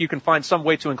know. But if you can find some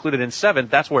way to include it in 7,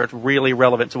 that's where it's really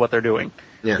relevant to what they're doing.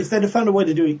 Yeah. If they'd have found a way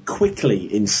to do it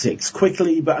quickly in 6,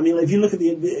 but I mean, if you look at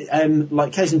the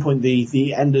case in point,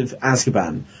 the end of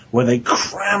Azkaban, where they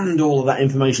crammed all of that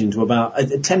information into about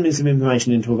 10 minutes of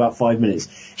information into about 5 minutes.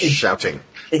 Shouting.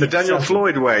 The Daniel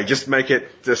Floyd way, just make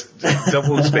it just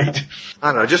double the speed.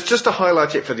 I don't know, just to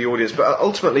highlight it for the audience, but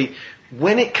ultimately,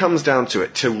 when it comes down to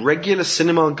it, to regular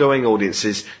cinema-going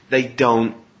audiences, they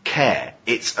don't care.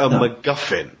 It's a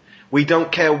MacGuffin. We don't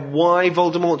care why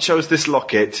Voldemort chose this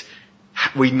locket.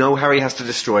 We know Harry has to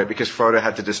destroy it because Frodo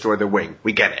had to destroy the ring.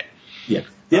 We get it. Yeah.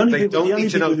 They don't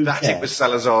need to know that it was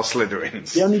Salazar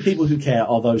Slytherins. The only people who care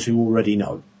are those who already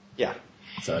know. Yeah.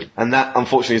 So. And that,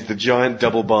 unfortunately, is the giant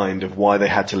double bind of why they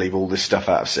had to leave all this stuff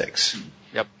out of 6.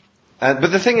 Yep.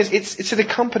 But the thing is, it's an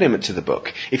accompaniment to the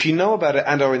book. If you know about it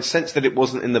and are incensed that it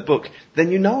wasn't in the book,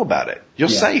 then you know about it. You're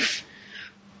safe.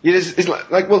 It's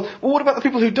like, well, what about the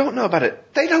people who don't know about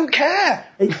it? They don't care.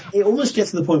 It almost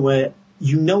gets to the point where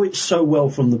you know it so well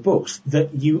from the books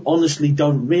that you honestly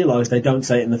don't realise they don't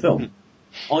say it in the film.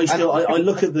 I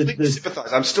look at the...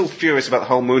 I'm still furious about the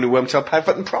whole Moon and Wormtail,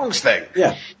 Padfoot and Prongs thing.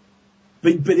 Yeah.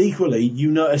 But equally,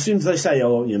 you know, as soon as they say,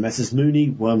 oh, you know, Messrs. Mooney,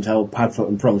 Wormtail, Padfoot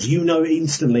and Prongs, you know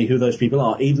instantly who those people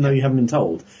are, even though you haven't been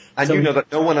told. And so you know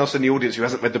that no one else in the audience who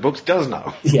hasn't read the books does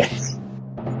know. Yes.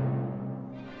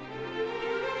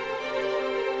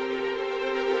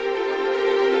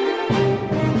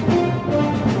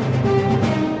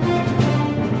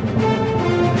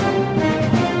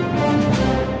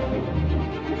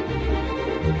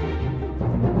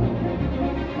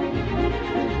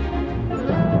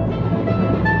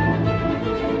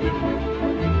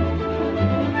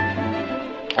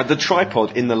 The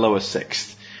tripod in the lower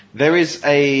sixth. There is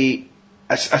a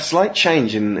slight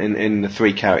change in the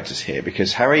 3 characters here,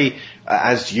 because Harry,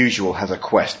 as usual, has a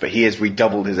quest, but he has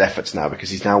redoubled his efforts now because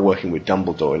he's now working with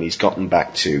Dumbledore, and he's gotten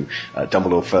back to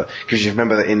Dumbledore because you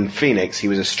remember that in Phoenix he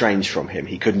was estranged from him.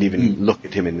 He couldn't even look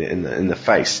at him in the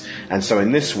face, and so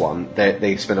in this one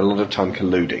they spend a lot of time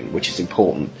colluding, which is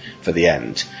important for the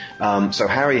end. So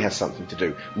Harry has something to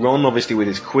do. Ron, obviously, with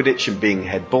his Quidditch and being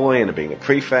head boy and being a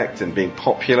prefect and being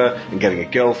popular and getting a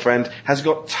girlfriend, has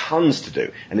got tons to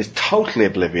do and is totally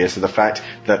oblivious of the fact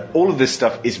that all of this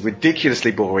stuff is ridiculously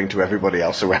boring to everybody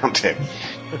else around him.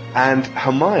 And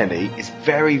Hermione is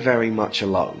very, very much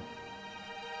alone.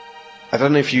 I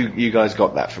don't know if you guys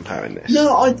got that from her in this.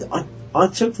 No, I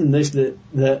took from this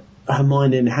that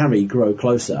Hermione and Harry grow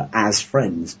closer as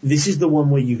friends. This is the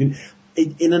one where you can...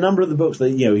 In a number of the books that,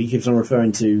 you know, he keeps on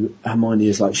referring to Hermione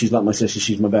as like, she's like my sister,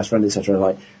 she's my best friend, etc.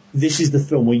 Like, this is the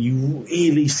film where you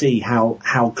really see how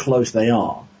close they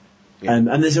are. Yeah.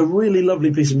 And there's a really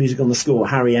lovely piece of music on the score,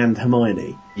 Harry and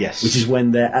Hermione. Yes. Which is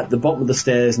when they're at the bottom of the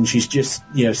stairs and she's just,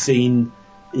 you know, seen,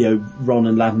 you know, Ron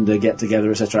and Lavender get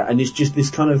together, etc. And it's just this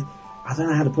kind of, I don't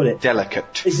know how to put it.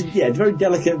 Delicate. It's very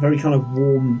delicate, very kind of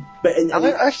warm. But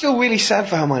I feel really sad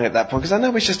for Hermione at that point, because I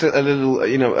know it's just a little,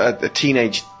 you know, a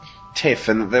teenage tiff,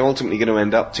 and they're ultimately going to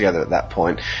end up together at that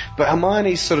point. But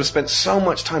Hermione's sort of spent so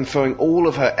much time throwing all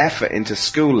of her effort into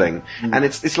schooling, and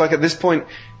it's like at this point,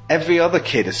 every other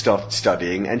kid has started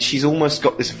studying, and she's almost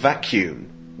got this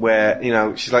vacuum where, you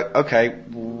know, she's like, okay,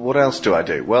 what else do I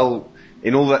do? Well,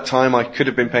 in all that time I could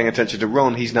have been paying attention to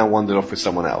Ron, he's now wandered off with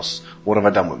someone else. What have I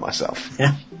done with myself?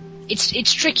 Yeah.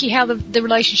 It's tricky how the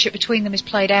relationship between them is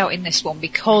played out in this one,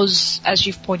 because, as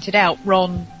you've pointed out,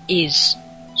 Ron is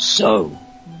so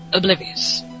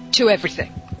oblivious to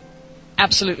everything.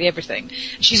 Absolutely everything.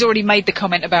 She's already made the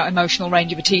comment about emotional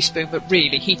range of a teaspoon, but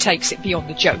really, he takes it beyond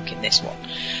the joke in this one.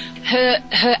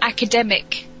 Her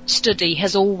academic study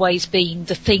has always been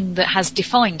the thing that has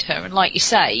defined her, and like you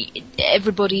say,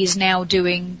 everybody is now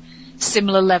doing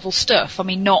similar level stuff. I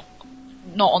mean, not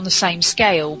on the same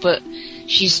scale, but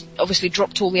she's obviously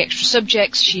dropped all the extra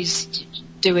subjects, she's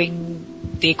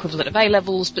doing the equivalent of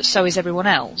A-levels, but so is everyone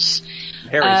else.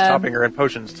 Harry's topping her in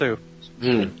potions too.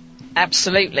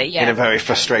 Absolutely, yeah. In a very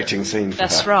frustrating scene for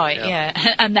That's her. right,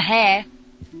 yeah. And the hair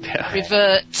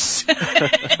reverts.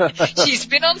 She's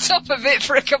been on top of it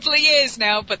for a couple of years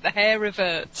now, but the hair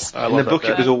reverts. In the book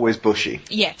it was always bushy.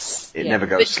 Yes. It never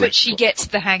goes slick. But she gets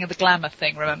the hang of the glamour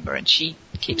thing, remember, and she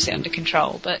keeps it under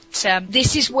control. But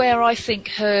this is where I think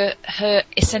her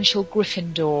essential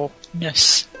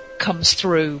Gryffindor-ness comes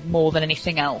through more than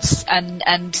anything else.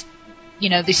 And you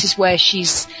know, this is where she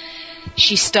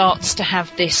starts to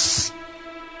have this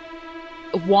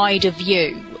wider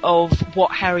view of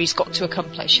what Harry's got to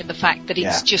accomplish, and the fact that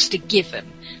it's just a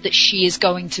given that she is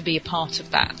going to be a part of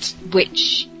that,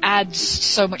 which adds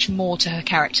so much more to her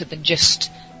character than just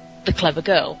the clever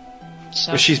girl.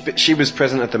 So. Well, she was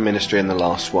present at the ministry in the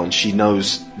last one. She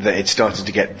knows that it started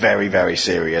to get very, very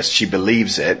serious. She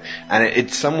believes it, and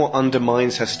it somewhat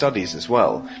undermines her studies as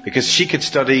well, because she could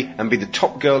study and be the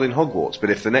top girl in Hogwarts, but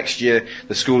if the next year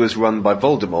the school is run by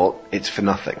Voldemort, it's for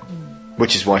nothing.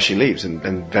 Which is why she leaves,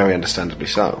 and very understandably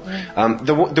so.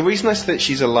 The reason I say that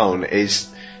she's alone is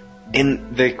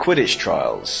in the Quidditch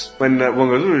trials, when one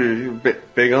goes, "Ooh, you're a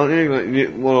bit big, aren't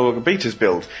you? Well, like a beater's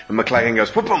build," and McLaggen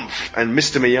goes, "Whoop-umph," and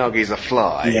Mr. Miyagi's a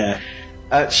fly.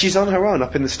 Yeah. She's on her own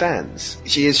up in the stands.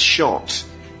 She is shot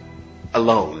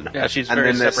alone. Yeah, she's And very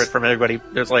then there's- separate from everybody.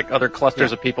 There's like other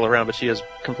clusters of people around, but she is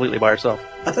completely by herself.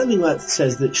 I don't think that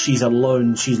says that she's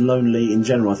alone, she's lonely in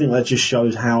general. I think that just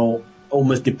shows how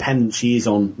almost dependent she is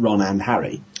on Ron and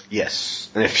Harry. Yes.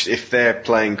 And if they're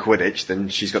playing Quidditch, then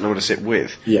she's got no one to sit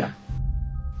with. Yeah.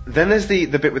 Then there's the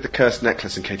bit with the cursed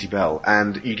necklace and Katie Bell,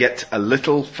 and you get a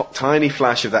little tiny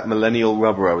flash of that millennial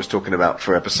rubber I was talking about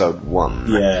for episode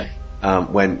 1. Yeah.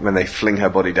 When they fling her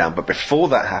body down. But before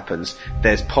that happens,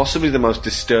 there's possibly the most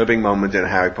disturbing moment in a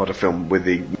Harry Potter film, with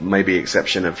the maybe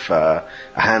exception of a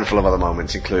handful of other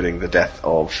moments, including the death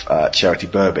of Charity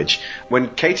Burbage.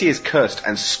 When Katie is cursed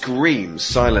and screams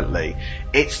silently,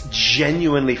 it's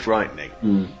genuinely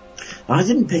frightening. I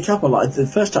didn't pick up a lot. The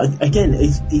first time, again,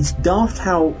 it's daft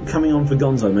how coming on for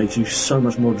Gonzo makes you so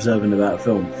much more observant about a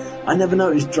film. I never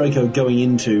noticed Draco going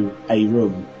into a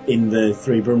room in the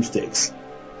Three Broomsticks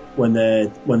when they're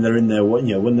in there, when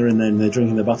they're in there and they're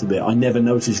drinking the butterbeer. I never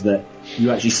noticed that you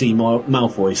actually see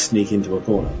Malfoy sneak into a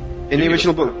corner. In the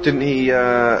original book, didn't he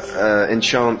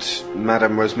enchant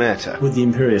Madame Rosmerta? With the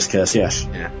Imperious Curse, yes.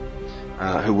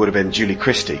 Yeah. Who would have been Julie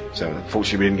Christie, so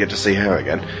unfortunately we didn't get to see her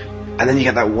again. And then you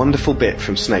get that wonderful bit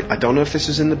from Snape. I don't know if this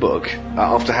is in the book.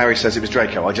 After Harry says it was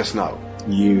Draco, I just know.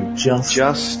 You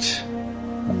just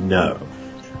know.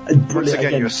 Once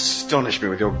again, you astonish me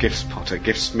with your gifts, Potter.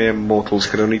 Gifts mere mortals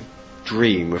could only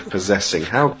dream of possessing.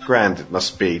 How grand it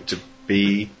must be to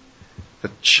be the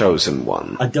chosen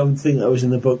one. I don't think that was in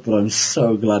the book, but I'm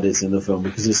so glad it's in the film,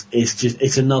 because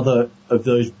it's another of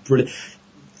those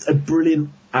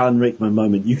brilliant Alan Rickman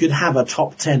moment. You could have a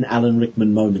top 10 Alan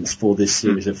Rickman moments for this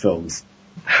series of films.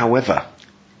 However,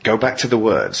 go back to the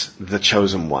words, the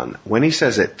chosen one. When he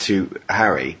says it to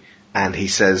Harry, and he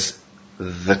says,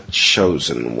 the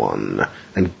chosen one,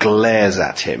 and glares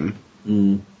at him,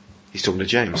 he's talking to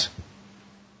James.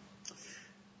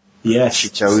 Yes. She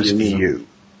chose you.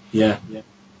 Yeah.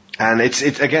 And it's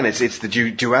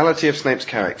the duality of Snape's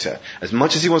character. As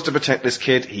much as he wants to protect this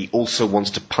kid, he also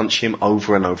wants to punch him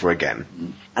over and over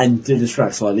again. And to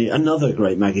distract slightly, another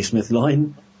great Maggie Smith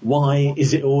line, why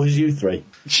is it always you three?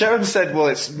 Sharon said, well,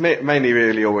 it's mainly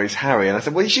really always Harry. And I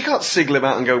said, well, she can't single him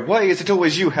out and go, why is it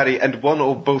always you, Harry, and one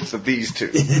or both of these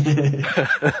two?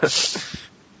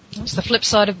 That's the flip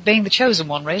side of being the chosen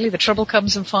one, really. The trouble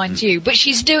comes and finds you. But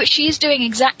she is doing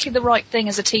exactly the right thing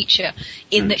as a teacher,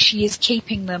 in that she is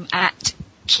keeping them at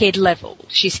kid level.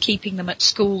 She's keeping them at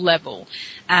school level,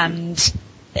 and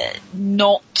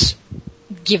not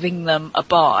giving them a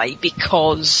bye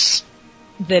because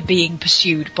they're being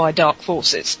pursued by dark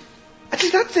forces.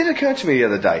 Actually, that did occur to me the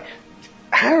other day.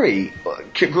 Harry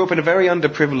grew up in a very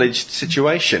underprivileged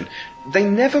situation. They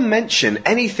never mention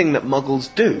anything that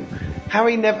Muggles do.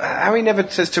 Harry never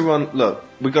says to Ron, look,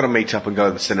 we've got to meet up and go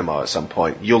to the cinema at some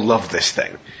point. You'll love this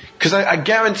thing. Because I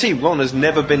guarantee Ron has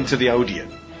never been to the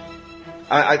Odeon.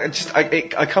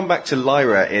 I come back to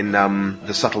Lyra in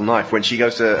The Subtle Knife, when she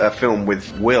goes to a film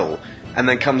with Will and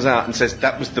then comes out and says,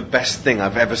 that was the best thing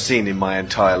I've ever seen in my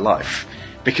entire life.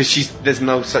 Because there's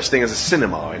no such thing as a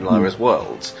cinema in Lyra's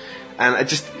world. And it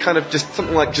just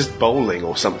something like just bowling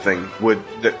or something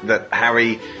that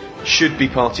Harry should be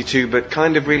party to, but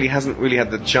kind of really hasn't really had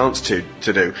the chance to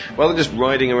do. Rather than just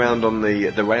riding around on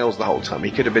the rails the whole time, he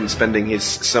could have been spending his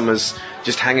summers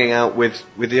just hanging out with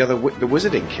the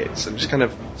wizarding kids. I'm just kind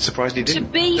of surprised he didn't.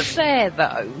 To be fair,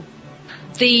 though,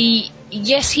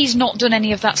 yes, he's not done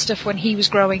any of that stuff when he was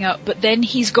growing up, but then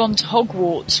he's gone to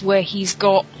Hogwarts, where he's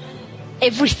got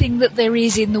everything that there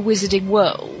is in the wizarding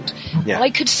world. Yeah.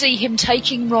 I could see him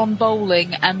taking Ron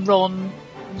bowling and Ron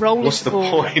rolling What's the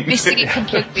ball, point? missing it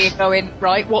completely and going,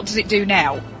 right, what does it do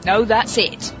now? No, that's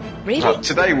it. Really?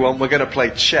 Today, Ron, we're going to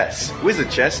play chess. Wizard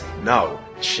chess? No.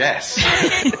 Chess.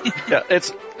 Yeah, I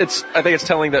think it's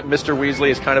telling that Mr.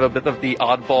 Weasley is kind of a bit of the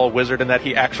oddball wizard in that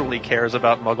he actually cares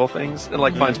about Muggle things and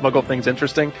finds Muggle things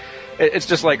interesting. It's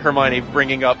just like Hermione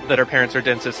bringing up that her parents are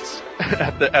dentists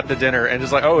at the dinner, and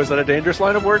is like, oh, is that a dangerous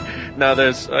line of work? No,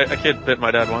 there's a kid bit my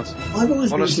dad once.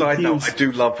 On a side note, I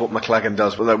do love what McLaggen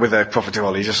does with a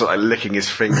profiterole. He's just licking his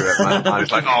finger at my hand.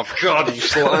 It's like, oh God, you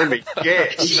slimy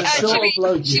bitch.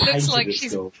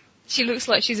 She looks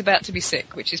like she's about to be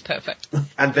sick, which is perfect.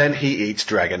 And then he eats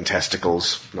dragon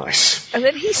testicles. Nice. And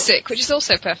then he's sick, which is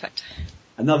also perfect.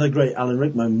 Another great Alan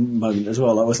Rickman moment as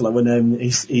well. That was like when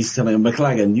he's telling him,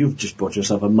 McLaggen, you've just bought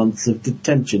yourself a month of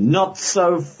detention. Not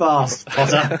so fast,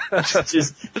 Potter.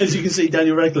 Just, as you can see,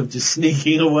 Daniel Radcliffe just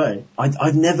sneaking away.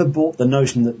 I've never bought the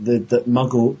notion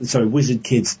that wizard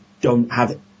kids don't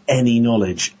have any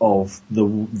knowledge of the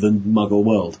Muggle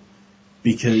world.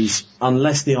 Because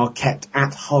unless they are kept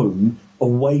at home,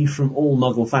 away from all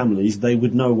Muggle families, they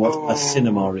would know what a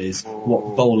cinema is,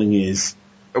 what bowling is,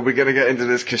 are we going to get into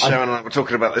this? Because Sharon and I were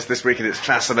talking about this week, and it's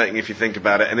fascinating if you think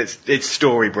about it, and it's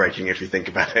story breaking if you think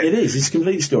about it. It is. It's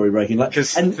completely story breaking.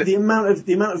 The amount of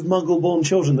Muggle-born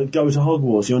children that go to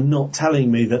Hogwarts, you're not telling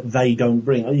me that they don't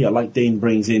bring. Like Dean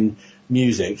brings in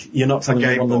music. You're not telling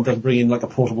me one of them doesn't bring in like a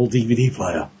portable DVD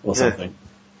player or something.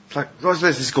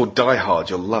 This is called Die Hard.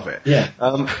 You'll love it. Yeah.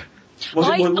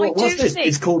 What's this?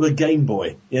 It's called a Game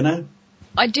Boy. You know.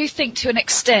 I do think, to an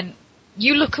extent,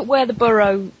 you look at where the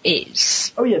Burrow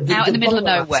is. Oh, yeah, out in the middle of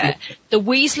nowhere. The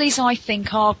Weasleys, I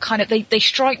think, are kind of, they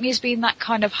strike me as being that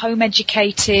kind of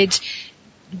home-educated,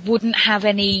 wouldn't have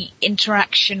any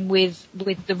interaction with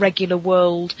the regular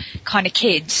world kind of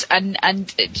kids. And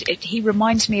he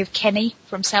reminds me of Kenny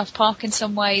from South Park in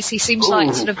some ways. He seems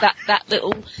like sort of that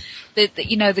little,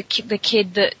 the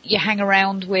kid that you hang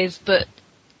around with, but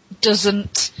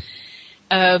doesn't,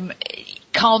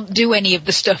 can't do any of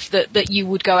the stuff that you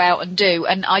would go out and do.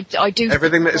 And I do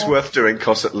everything that is worth doing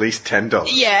costs at least $10.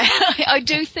 Yeah, I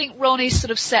do think Ron is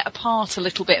sort of set apart a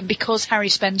little bit, and because Harry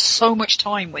spends so much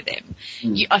time with him,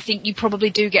 I think you probably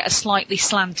do get a slightly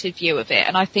slanted view of it,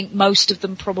 and I think most of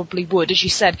them probably would. As you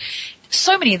said,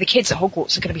 so many of the kids at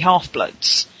Hogwarts are going to be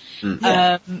half-bloods.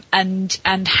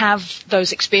 And have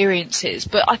those experiences.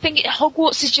 But I think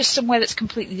Hogwarts is just somewhere that's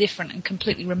completely different and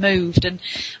completely removed. And,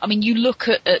 I mean, you look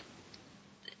at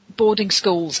boarding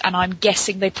schools, and I'm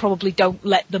guessing they probably don't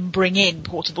let them bring in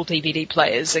portable DVD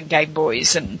players and Game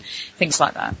Boys and things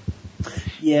like that.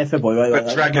 Yeah, fair boy.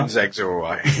 But Dragon's Eggs are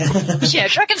alright. Yeah,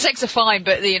 Dragon's Eggs are fine,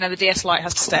 but, the DS Lite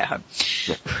has to stay at home.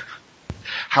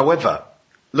 However,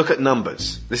 look at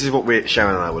numbers. This is what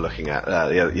Sharon and I were looking at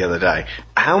the other day.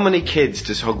 How many kids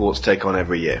does Hogwarts take on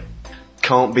every year?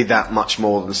 Can't be that much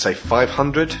more than, say,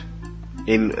 500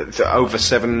 in over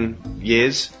 7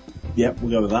 years? Yep,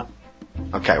 we'll go with that.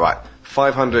 Okay, right.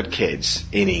 500 kids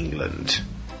in England,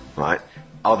 right?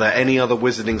 Are there any other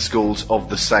wizarding schools of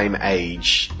the same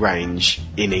age range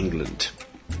in England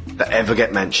that ever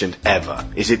get mentioned, ever?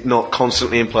 Is it not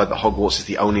constantly implied that Hogwarts is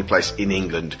the only place in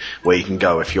England where you can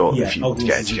go if you want to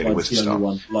get educated with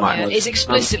stuff? It's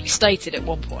explicitly stated at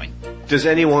one point. Does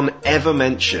anyone ever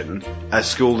mention a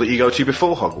school that you go to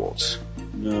before Hogwarts?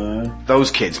 No. Those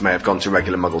kids may have gone to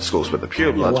regular Muggle schools, but the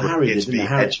purebloods were kids being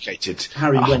educated.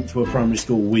 Harry went to a primary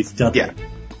school with Dudley.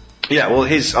 Yeah, well,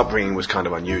 his upbringing was kind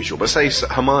of unusual. But say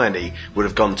Hermione would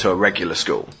have gone to a regular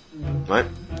school, right?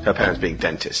 Her parents being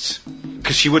dentists.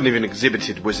 Because she wouldn't have even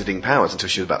exhibited wizarding powers until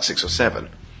she was about 6 or 7.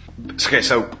 Okay,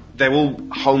 so they're all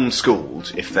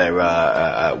homeschooled if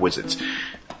they're wizards.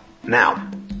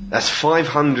 Now, that's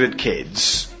 500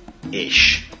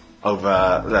 kids-ish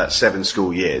over 7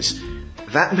 school years.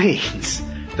 That means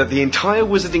that the entire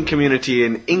wizarding community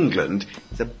in England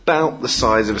is about the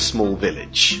size of a small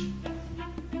village.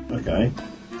 Okay.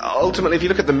 Ultimately, if you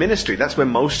look at the Ministry, that's where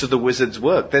most of the wizards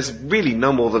work. There's really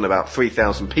no more than about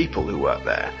 3,000 people who work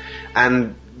there.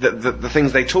 And the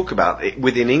things they talk about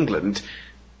within England,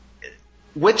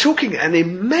 we're talking an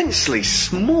immensely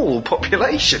small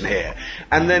population here.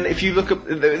 And then if you look at,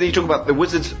 you talk about the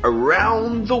wizards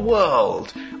around the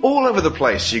world, all over the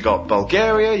place. You got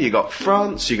Bulgaria, you got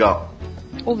France, you got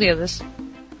all the others.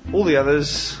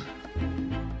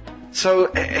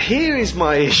 So here is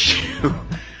my issue.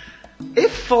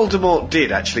 If Voldemort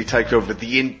did actually take over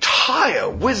the entire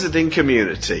wizarding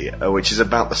community, which is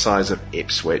about the size of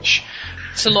Ipswich...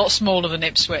 It's a lot smaller than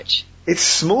Ipswich. It's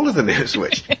smaller than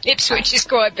Ipswich. Ipswich is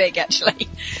quite big, actually.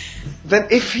 Then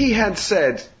if he had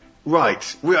said,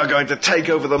 right, we are going to take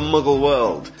over the Muggle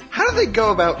world, how do they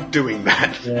go about doing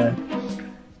that? Yeah.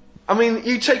 I mean,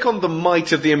 you take on the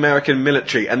might of the American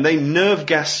military and they nerve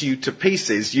gas you to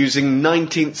pieces using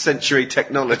 19th century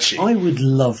technology. I would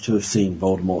love to have seen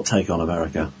Voldemort take on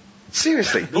America.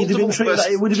 Seriously.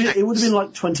 It would have been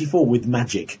like 24 with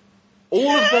magic. All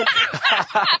of them...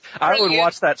 I would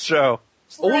watch that show.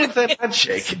 All of their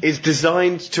magic is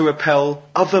designed to repel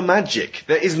other magic.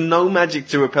 There is no magic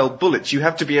to repel bullets. You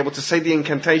have to be able to say the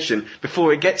incantation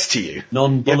before it gets to you.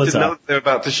 Non-bulliter. You have to know that they're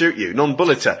about to shoot you.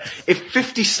 Non-bulliter. If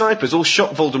 50 snipers all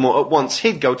shot Voldemort at once,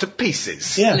 he'd go to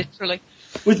pieces. Yeah. Literally.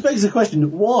 Which begs the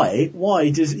question, why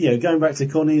does, going back to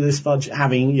Cornelius Fudge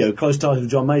having, close ties with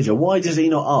John Major, why does he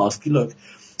not ask, look...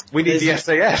 We need the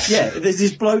SAS. Yeah, there's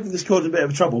this bloke that's caused a bit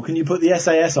of trouble. Can you put the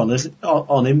SAS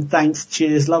on him? Thanks,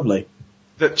 cheers, lovely.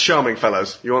 The charming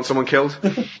fellows. You want someone killed?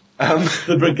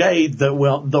 The brigade that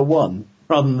won,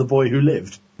 rather than the boy who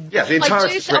lived. Yeah, the entire...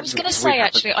 I was going to say,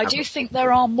 actually, I do think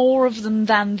there are more of them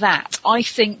than that. I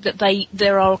think that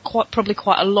there are probably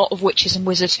quite a lot of witches and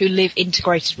wizards who live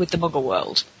integrated with the Muggle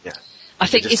world. Yeah. I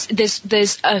think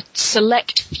there's a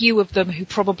select few of them who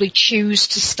probably choose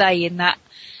to stay in that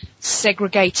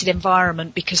segregated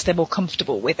environment because they're more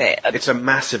comfortable with it. It's a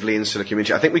massively insular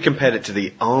community. I think we compared it to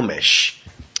the Amish.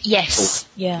 Yes.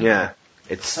 Yeah. Yeah.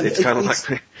 It's kind of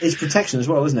like... It's protection as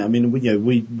well, isn't it? I mean,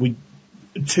 we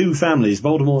two families,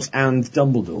 Voldemort's and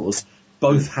Dumbledore's,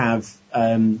 both have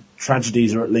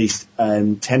tragedies or at least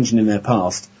tension in their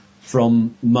past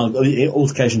from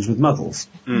altercations with Muggles.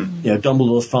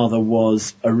 Dumbledore's father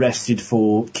was arrested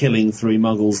for killing 3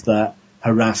 Muggles that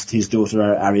harassed his daughter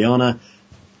Ariana.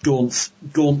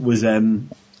 Gaunt was,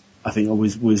 I think,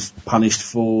 was punished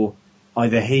for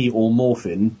either he or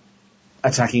Morphin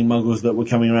attacking Muggles that were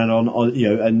coming around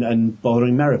and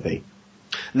bothering Merope.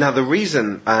 Now, the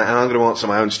reason, and I'm going to answer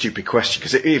my own stupid question,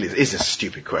 because it really is a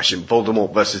stupid question,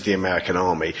 Voldemort versus the American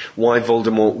army, why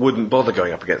Voldemort wouldn't bother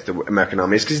going up against the American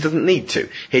army is because he doesn't need to.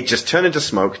 He'd just turn into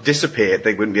smoke, disappear,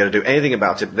 they wouldn't be able to do anything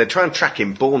about it. They'd try and track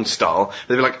him, Bourne style,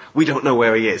 they'd be like, we don't know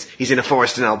where he is. He's in a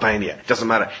forest in Albania. Doesn't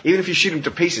matter. Even if you shoot him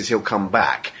to pieces, he'll come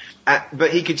back.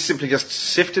 But he could simply just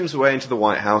sift his way into the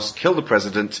White House, kill the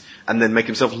president, and then make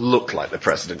himself look like the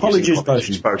president.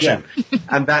 Polyjuice potion. Yeah.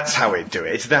 And that's how he'd do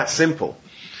it. It's that simple.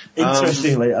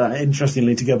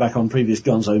 Interestingly, to go back on previous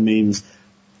Gonzo memes,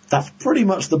 that's pretty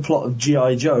much the plot of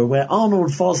G.I. Joe, where Arnold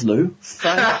Vosloo,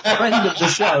 friend of the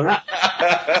show...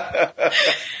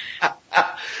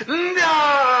 No!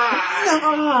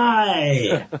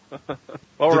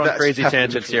 While we're on crazy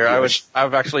tangents here,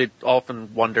 I've actually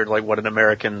often wondered what an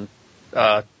American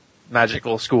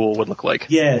magical school would look like.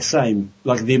 Yeah, same.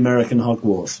 Like the American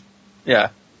Hogwarts. Yeah.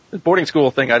 The boarding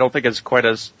school thing I don't think is quite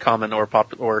as common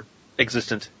or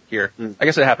existent here. I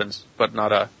guess it happens, but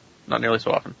not nearly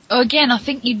so often. Again, I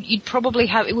think you'd probably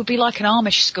have, it would be like an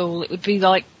Amish school. It would be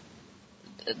like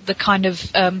the kind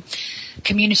of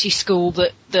community school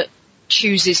that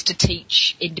chooses to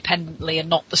teach independently and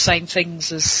not the same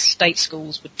things as state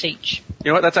schools would teach.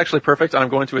 You know what? That's actually perfect. I'm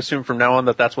going to assume from now on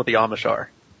that that's what the Amish are.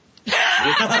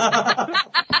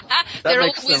 That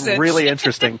makes them really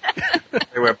interesting.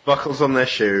 They wear buckles on their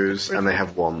shoes and they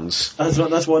have wands.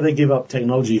 That's why they give up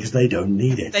technology, because they don't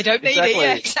need it. They don't need it,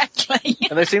 yeah, exactly.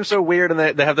 And they seem so weird, and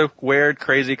they have the weird,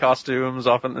 crazy costumes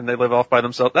often, and they live off by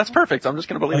themselves. That's perfect. I'm just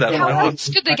going to believe that. How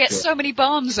else could they get so many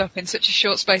barns up in such a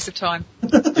short space of time?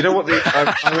 You know what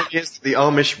the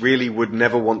Amish really would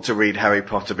never want to read Harry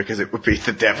Potter because it would be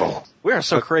the devil. We are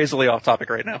so crazily off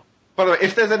topic right now. By the way,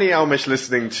 if there's any Amish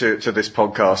listening to this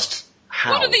podcast,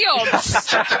 how? What are the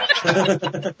odds?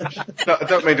 No, I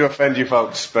don't mean to offend you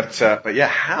folks, but yeah,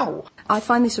 how? I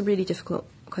find this a really difficult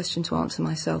question to answer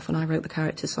myself, and I wrote the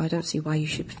character, so I don't see why you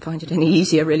should find it any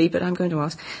easier, really, but I'm going to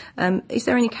ask. Is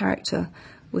there any character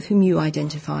with whom you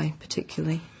identify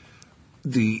particularly?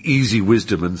 The easy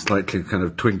wisdom and slightly kind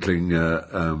of twinkling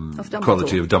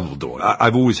quality of Dumbledore.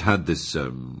 I've always had this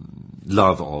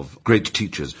love of great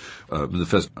teachers. The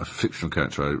first fictional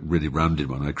character I really rounded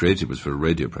one I created was for a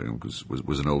radio program,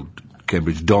 was an old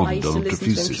Cambridge Don, Donald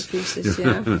Trefusis.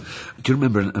 Yeah. Do you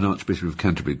remember an Archbishop of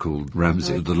Canterbury called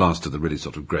Ramsay, the last of the really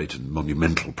sort of great and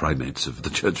monumental primates of the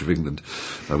Church of England,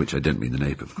 by which I don't mean the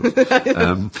Nape, of course.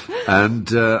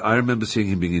 I remember seeing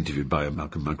him being interviewed by a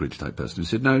Malcolm Muggeridge type person who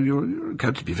said, "No, you're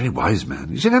accounted to be a very wise man."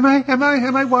 He said, Am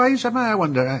I wise? I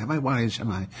wonder, am I wise? Am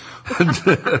I? And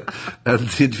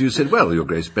the interviewer said, "Well, Your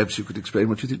Grace, perhaps you could explain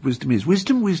what you think wisdom is."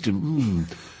 Wisdom. Wisdom.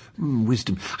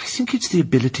 I think it's the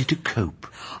ability to cope,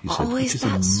 he said, which is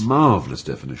a marvellous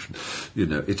definition. You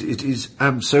know, it is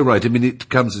so right. I mean, it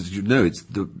comes, as you know, it's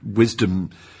the wisdom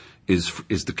is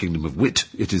the kingdom of wit.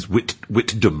 It is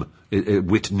witdom.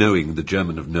 Wit knowing, the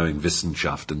German of knowing,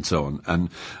 Wissenschaft, and so on. And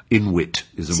in wit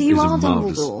is a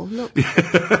marvellous... Look.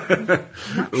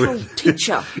 Natural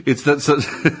teacher. It's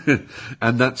that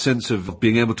and that sense of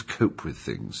being able to cope with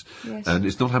things. Yes. And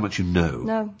it's not how much you know.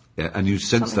 No. Yeah, and you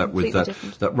sense Something that with completely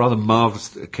that rather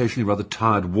marvellous, occasionally rather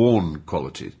tired, worn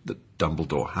quality that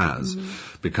Dumbledore has,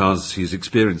 because he's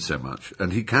experienced so much,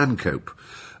 and he can cope,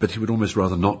 but he would almost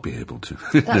rather not be able to.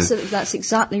 That's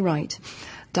exactly right.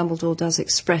 Dumbledore does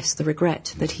express the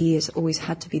regret that he has always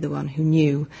had to be the one who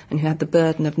knew and who had the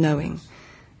burden of knowing.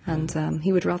 And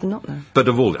he would rather not know. But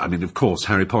of all, I mean, of course,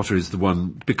 Harry Potter is the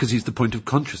one, because he's the point of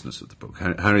consciousness of the book.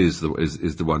 Harry is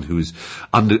the one who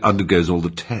undergoes all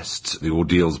the tests, the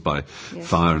ordeals by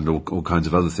fire and all kinds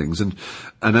of other things. And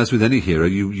as with any hero,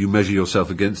 you measure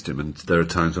yourself against him. And there are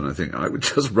times when I think, I would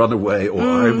just run away, or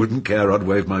I wouldn't care, I'd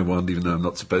wave my wand even though I'm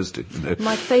not supposed to. You know?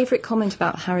 My favourite comment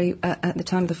about Harry at the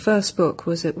time of the first book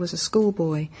was it was a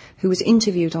schoolboy who was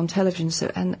interviewed on television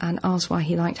and asked why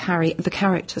he liked Harry, the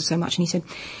character, so much. And he said,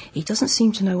 "He doesn't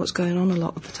seem to know what's going on a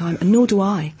lot of the time, and nor do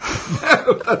I."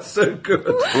 That's so good.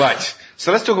 Right,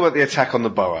 so let's talk about the attack on the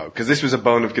Burrow, because this was a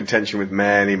bone of contention with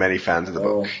many, many fans of the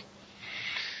book.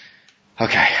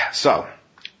 Okay, so,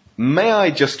 may I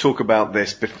just talk about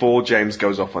this before James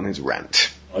goes off on his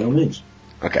rant? By all means.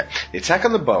 Okay, the attack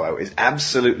on the burrow is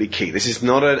absolutely key. This is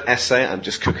not an essay, I'm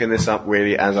just cooking this up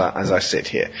really as I sit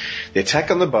here. The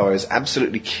attack on the burrow is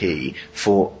absolutely key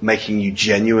for making you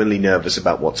genuinely nervous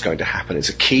about what's going to happen. It's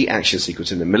a key action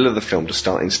sequence in the middle of the film to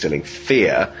start instilling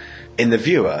fear in the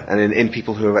viewer and in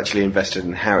people who are actually invested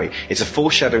in Harry. It's a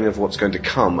foreshadowing of what's going to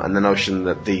come, and the notion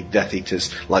that the Death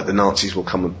Eaters, like the Nazis, will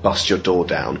come and bust your door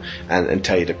down and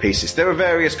tear you to pieces. There are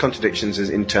various contradictions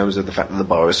in terms of the fact that the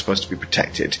burrow is supposed to be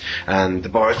protected, and the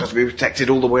burrow is supposed to be protected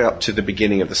all the way up to the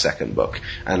beginning of the second book.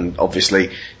 And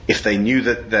obviously, if they knew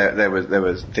that there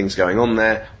were things going on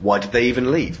there, why did they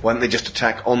even leave? Why didn't they just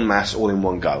attack en masse all in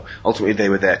one go? Ultimately, they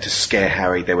were there to scare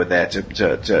Harry. They were there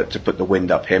to put the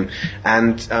wind up him,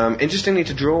 and interestingly,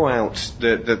 to draw out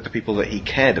the people that he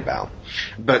cared about.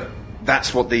 But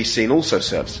that's what the scene also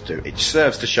serves to do. It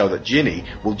serves to show that Ginny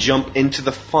will jump into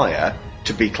the fire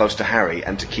to be close to Harry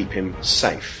and to keep him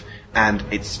safe. And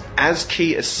it's as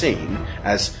key a scene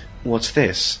as, what's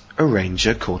this? A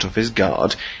ranger caught off his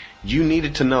guard. You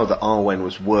needed to know that Arwen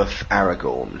was worth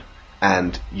Aragorn,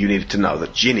 and you needed to know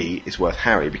that Ginny is worth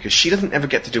Harry, because she doesn't ever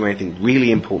get to do anything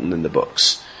really important in the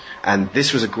books. And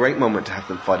this was a great moment to have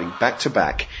them fighting back to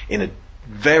back in a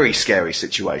very scary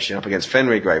situation up against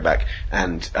Fenrir Greyback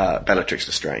and Bellatrix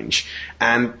Lestrange.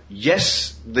 And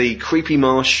yes, the creepy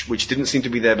marsh, which didn't seem to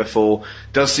be there before,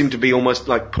 does seem to be almost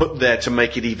like put there to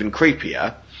make it even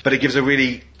creepier, but it gives a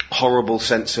really horrible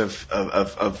sense of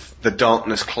the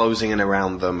darkness closing in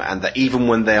around them, and that even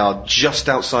when they are just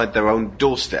outside their own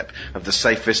doorstep of the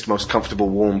safest, most comfortable,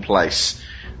 warm place,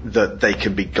 that they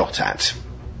can be got at.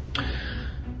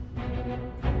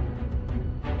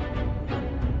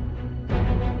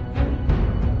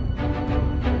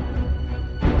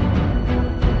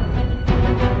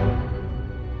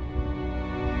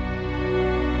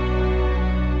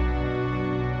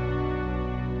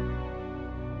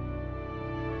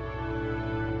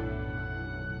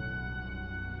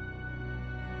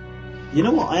 You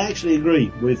know what? I actually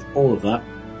agree with all of that.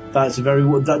 That's a very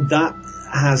that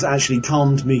has actually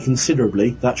calmed me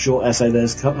considerably. That short essay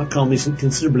there's calmed me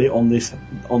considerably on this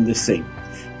scene.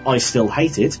 I still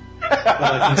hate it, but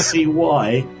I can see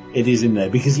why it is in there,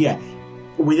 because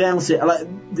without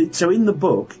it, so in the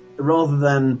book, rather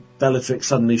than Bellatrix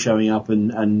suddenly showing up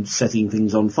and setting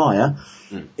things on fire,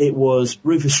 it was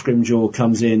Rufus Scrimgeour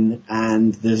comes in,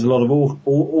 and there's a lot of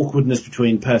awkwardness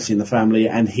between Percy and the family,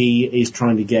 and he is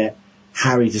trying to get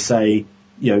Harry to say,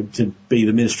 to be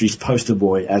the Ministry's poster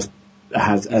boy, as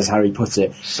Harry puts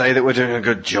it. Say that we're doing a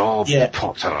good job,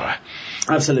 Potter.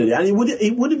 Absolutely. And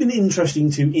it would have been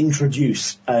interesting to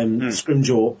introduce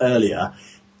Scrimgeour earlier,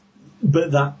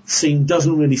 but that scene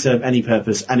doesn't really serve any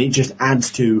purpose, and it just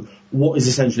adds to what is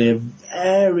essentially a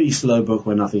very slow book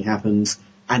where nothing happens,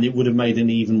 and it would have made an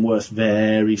even worse,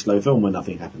 very slow film where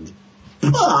nothing happened.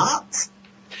 But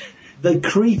the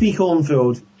creepy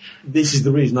cornfield, this is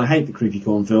the reason I hate the creepy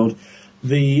cornfield.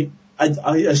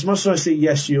 As much as I see,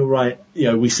 yes, you're right,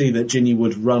 we see that Ginny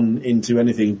would run into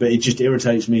anything, but it just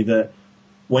irritates me that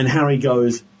when Harry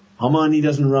goes, Hermione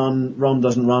doesn't run, Ron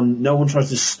doesn't run, no one tries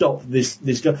to stop this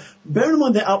guy. Bear in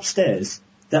mind they're upstairs,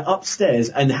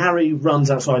 and Harry runs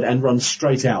outside and runs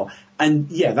straight out. And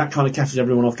that kind of catches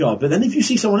everyone off guard. But then if you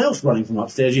see someone else running from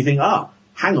upstairs, you think,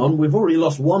 hang on, we've already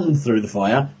lost one through the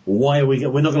fire. Why are we're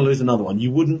not going to lose another one? You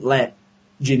wouldn't let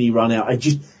Ginny run out.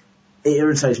 It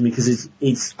irritates me because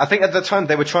it's... I think at the time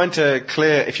they were trying to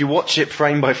clear, if you watch it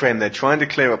frame by frame, they're trying to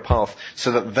clear a path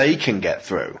so that they can get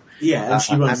through. Yeah, and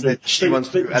she runs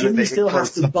through. But Ginny still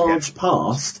has to barge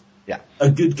past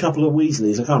a good couple of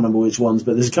Weasleys. I can't remember which ones,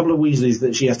 but there's a couple of Weasleys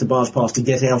that she has to barge past to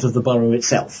get out of the burrow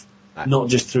itself, not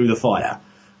just through the fire.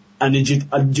 And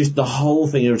just the whole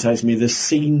thing irritates me. The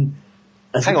scene...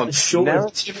 Hang on,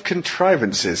 narrative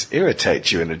contrivances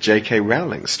irritate you in a J.K.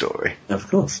 Rowling story? Of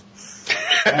course.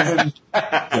 I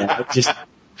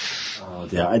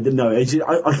don't know.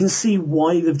 I can see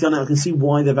why they've done it. I can see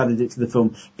why they've added it to the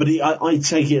film. But I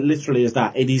take it literally as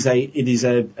that. It is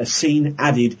a scene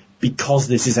added because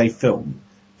this is a film.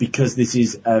 Because this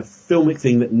is a filmic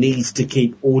thing that needs to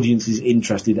keep audiences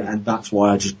interested, and that's why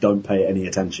I just don't pay any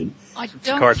attention. I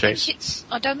don't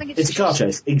think it's a car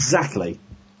chase. Exactly.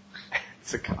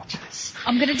 It's a car chase.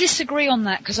 I'm going to disagree on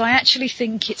that, because I actually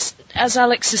think it's, as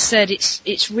Alex has said,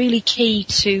 it's really key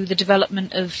to the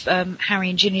development of Harry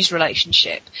and Ginny's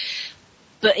relationship.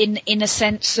 But in a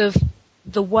sense of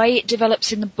the way it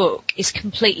develops in the book is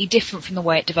completely different from the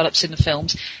way it develops in the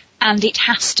films, and it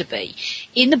has to be.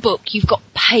 In the book, you've got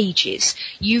pages,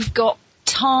 you've got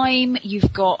time,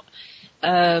 you've got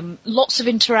lots of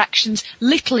interactions,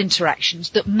 little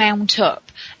interactions that mount up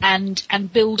and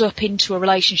build up into a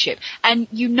relationship. And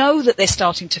you know that they're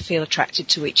starting to feel attracted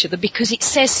to each other because it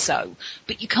says so.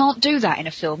 But you can't do that in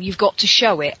a film. You've got to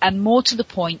show it. And more to the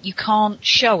point, you can't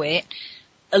show it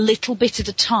a little bit at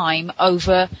a time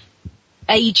over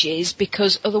ages,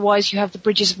 because otherwise you have the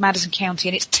Bridges of Madison County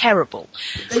and it's terrible.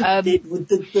 They did with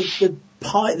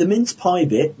the mince pie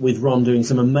bit with Ron doing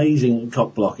some amazing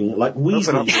cock blocking, like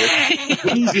Weasley.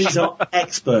 Weasleys are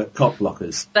expert cock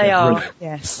blockers. They are, brilliant.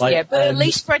 yes. Like, yeah, but at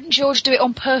least Fred and George do it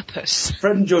on purpose.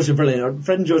 Fred and George are brilliant.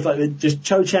 Fred and George, like, just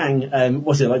Cho Chang,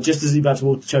 just as he's about to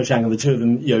walk to Cho Chang, and the two of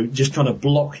them, just trying to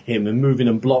block him and move in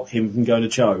and block him from going to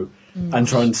Cho, and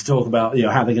trying to talk about,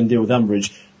 how they're going to deal with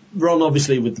Umbridge. Ron,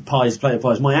 obviously, with the pies, plate of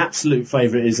pies. My absolute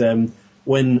favourite is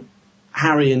when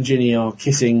Harry and Ginny are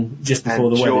kissing just before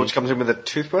the wedding. George comes in with a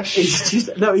toothbrush? He's just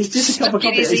a cup of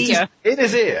coffee. In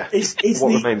his ear?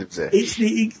 What remains of his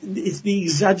ear? It's the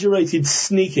exaggerated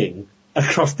sneaking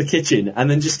across the kitchen and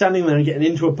then just standing there and getting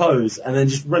into a pose and then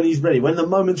just when he's ready, when the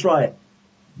moment's right.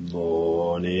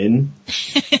 Morning.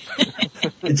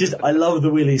 I love the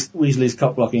Weasley's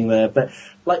cock blocking there, but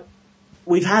like,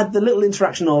 we've had the little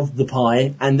interaction of the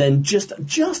pie, and then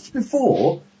just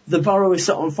before the burrow is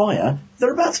set on fire,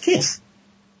 they're about to kiss.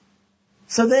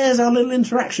 So there's our little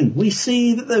interaction. We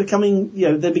see that they're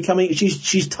becoming,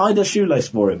 she's tied a shoelace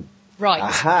for him. Right.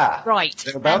 Aha. Right.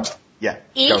 They're about? Yeah.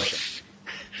 If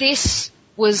this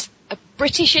was a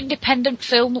British independent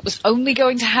film that was only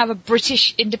going to have a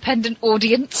British independent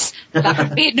audience, that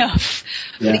would be enough.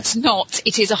 Yeah. But it's not.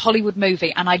 It is a Hollywood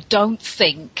movie, and I don't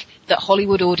think that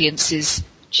Hollywood audiences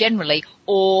generally,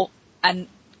 and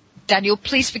Daniel,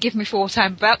 please forgive me for what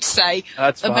I'm about to say,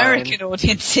 That's American fine.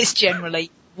 audiences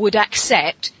generally would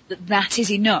accept that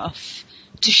is enough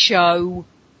to show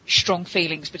strong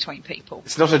feelings between people.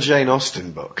 It's not a Jane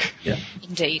Austen book. Yeah.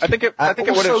 Indeed. I think it would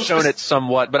have also shown it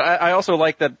somewhat, but I also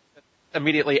like that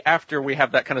immediately after we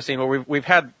have that kind of scene where we've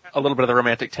had a little bit of the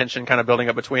romantic tension kind of building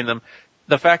up between them,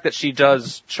 the fact that she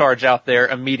does charge out there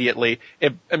immediately,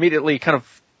 it immediately kind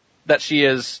of, that she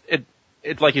is, it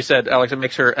like you said, Alex, it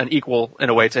makes her an equal in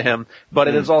a way to him, but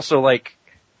it is also like,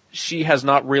 she has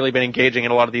not really been engaging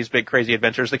in a lot of these big crazy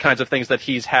adventures, the kinds of things that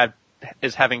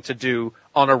is having to do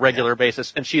on a regular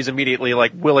basis, and she's immediately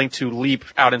like willing to leap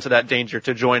out into that danger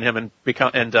to join him and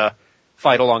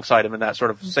fight alongside him in that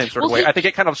sort of same sort of way. I think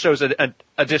it kind of shows an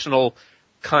additional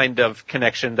kind of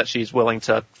connection that she's willing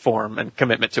to form and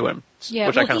commitment to him. Yeah,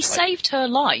 which well, I kind he of like. saved her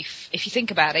life, if you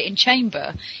think about it, in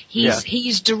Chamber.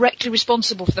 He's directly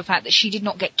responsible for the fact that she did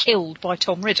not get killed by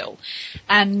Tom Riddle.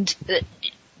 And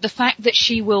the fact that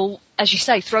she will, as you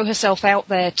say, throw herself out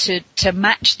there to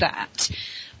match that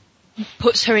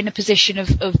puts her in a position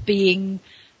of being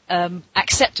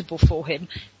acceptable for him.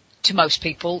 To most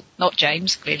people, not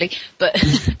James, clearly, but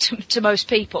to most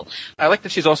people. I like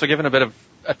that she's also given a bit of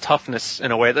a toughness in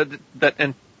a way that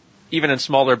and even in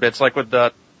smaller bits, like with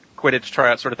the Quidditch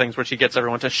tryout sort of things, where she gets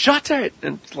everyone to shut it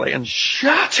and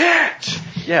shut it.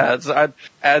 Yeah,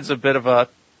 adds a bit of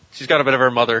she's got a bit of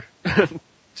her mother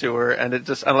to her, and it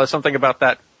just, unless something about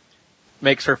that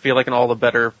makes her feel like an all the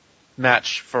better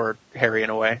match for Harry in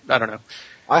a way. I don't know.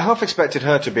 I half expected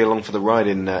her to be along for the ride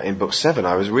in book 7.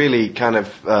 I was really kind of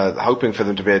hoping for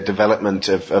them to be a development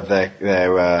of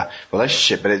their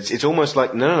relationship, but it's almost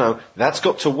like no, that's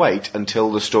got to wait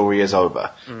until the story is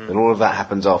over, and all of that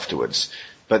happens afterwards.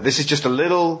 But this is just a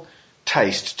little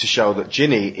taste to show that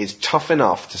Ginny is tough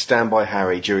enough to stand by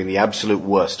Harry during the absolute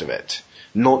worst of it.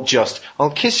 Not just, I'll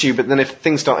kiss you, but then if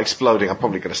things start exploding, I'm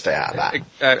probably going to stay out of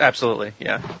that. Absolutely,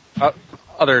 yeah.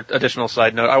 Other additional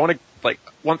side note,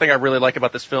 one thing I really like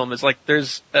about this film is,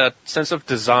 there's a sense of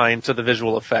design to the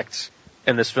visual effects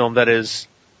in this film that is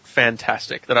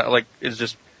fantastic, that is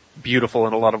just beautiful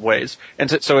in a lot of ways.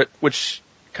 And which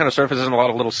kind of surfaces in a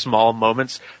lot of little small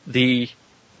moments. The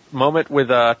moment with,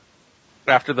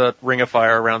 after the ring of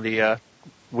fire around the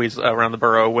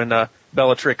burrow, when,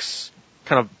 Bellatrix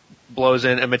kind of blows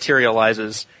in and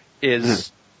materializes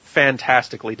is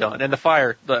fantastically done. And the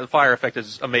fire effect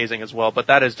is amazing as well, but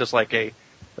that is just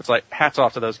it's like hats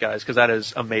off to those guys, because that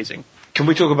is amazing. Can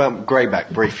we talk about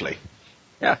Greyback briefly?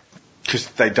 Yeah. Because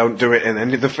they don't do it in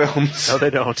any of the films. No,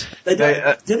 they don't. Do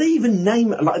they even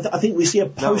name it? I think we see a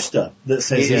poster that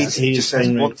says he just says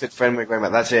wanted Fenrir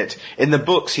Greyback. That's it. In the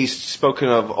books, he's spoken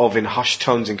of in hushed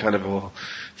tones in kind of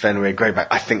Fenrir Greyback.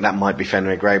 I think that might be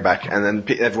Fenrir Greyback, and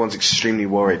then everyone's extremely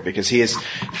worried because he is.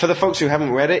 For the folks who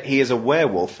haven't read it, he is a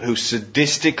werewolf who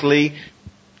sadistically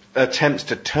attempts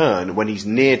to turn when he's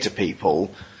near to people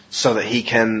so that he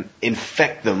can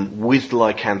infect them with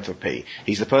lycanthropy.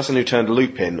 He's the person who turned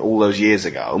Lupin all those years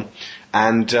ago,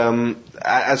 and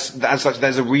as such,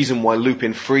 there's a reason why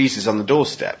Lupin freezes on the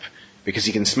doorstep, because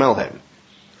he can smell him.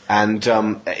 And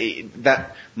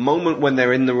that moment when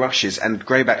they're in the rushes and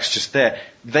Greyback's just there,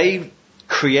 they've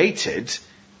created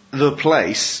the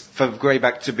place for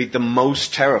Greyback to be the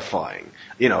most terrifying.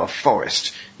 You know, a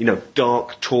forest, you know,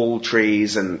 dark, tall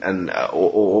trees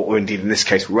or indeed in this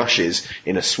case rushes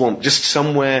in a swamp, just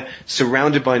somewhere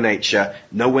surrounded by nature,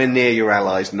 nowhere near your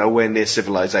allies, nowhere near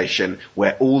civilization,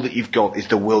 where all that you've got is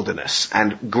the wilderness.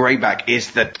 And Greyback is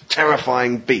the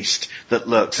terrifying beast that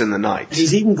lurks in the night.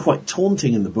 He's even quite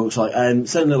taunting in the books, like,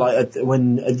 certainly like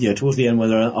when, towards the end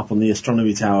when they're up on the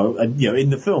astronomy tower,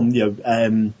 in the film,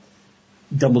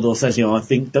 Dumbledore says, I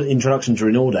think the introductions are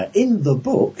in order. In the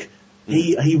book,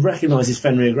 he recognises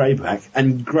Fenrir Greyback,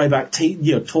 and Greyback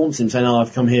taunts him, saying,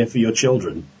 I've come here for your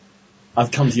children.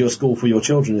 I've come to your school for your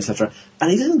children, etc. And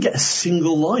he doesn't get a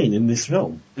single line in this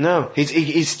film. No,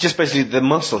 he's just basically the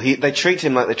muscle. They treat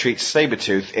him like they treat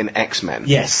Sabretooth in X-Men.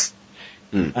 Yes.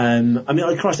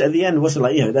 Christ, at the end, what's it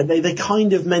like, they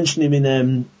kind of mention him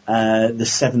in the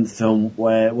seventh film,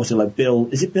 where, what's it like, Bill,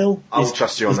 is it Bill? I'll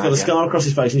trust you on that, He's got a scar across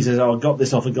his face, and he says, I got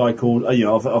this off a guy called,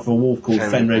 off a wolf called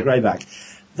Fenrir Greyback.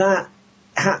 That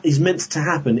is meant to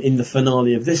happen in the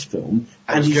finale of this film.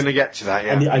 I was going to get to that,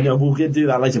 yeah. And I know we'll do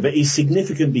that later, but he's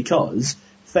significant because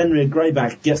Fenrir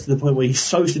Greyback gets to the point where he's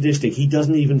so sadistic, he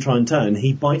doesn't even try and turn.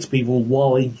 He bites people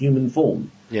while in human form.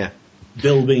 Yeah.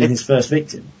 Bill being his first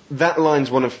victim. That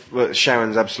line's one of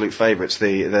Sharon's absolute favourites,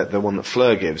 the one that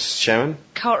Fleur gives. Sharon?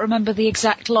 Can't remember the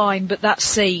exact line, but that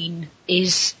scene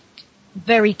is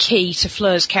very key to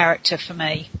Fleur's character for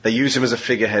me. They use him as a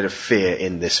figurehead of fear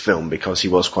in this film because he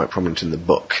was quite prominent in the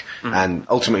book. And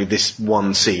ultimately this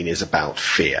one scene is about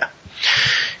fear.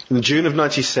 In June of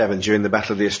 97, during the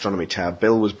Battle of the Astronomy Tower,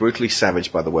 Bill was brutally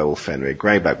savaged by the werewolf Fenrir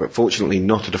Greyback, but fortunately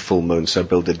not at a full moon, so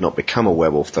Bill did not become a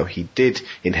werewolf, though he did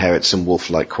inherit some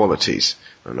wolf-like qualities.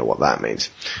 I don't know what that means.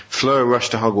 Fleur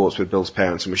rushed to Hogwarts with Bill's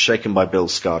parents and was shaken by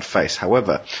Bill's scarred face.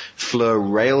 However, Fleur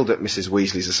railed at Mrs.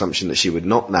 Weasley's assumption that she would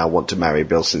not now want to marry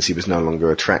Bill since he was no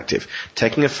longer attractive.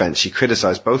 Taking offence, she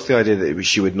criticised both the idea that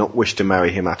she would not wish to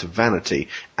marry him out of vanity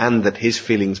and that his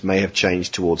feelings may have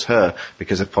changed towards her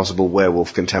because of possible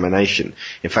werewolf contamination.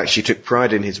 In fact, she took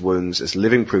pride in his wounds as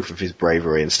living proof of his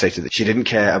bravery and stated that she didn't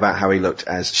care about how he looked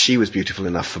as she was beautiful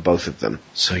enough for both of them.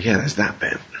 So yeah, there's that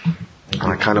bit.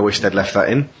 I kind of wish they'd left that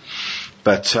in.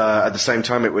 But at the same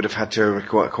time, it would have had to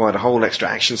require a whole extra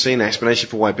action scene, an explanation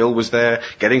for why Bill was there,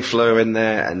 getting Fleur in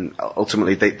there, and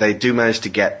ultimately they do manage to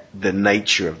get the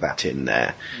nature of that in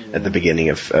there at the beginning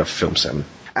of film 7.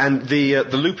 And the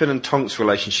Lupin and Tonks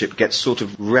relationship gets sort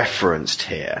of referenced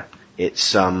here.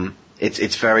 It's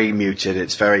very muted.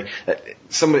 It's very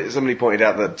somebody pointed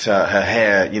out that her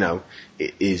hair,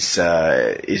 is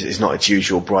not its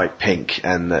usual bright pink,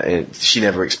 and she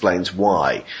never explains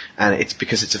why. And it's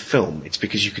because it's a film. It's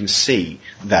because you can see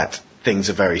that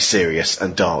things are very serious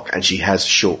and dark, and she has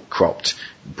short cropped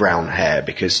brown hair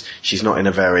because she's not in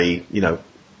a very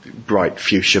bright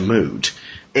fuchsia mood.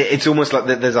 It's almost like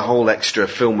there's a whole extra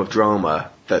film of drama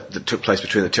that took place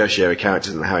between the tertiary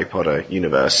characters in the Harry Potter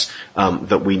universe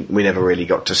that we never really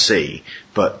got to see,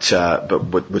 but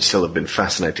would still have been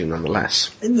fascinating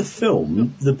nonetheless. In the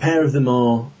film, the pair of them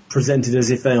are presented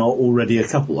as if they are already a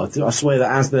couple. I swear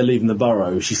that as they're leaving the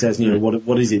burrow, she says,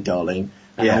 what is it, darling?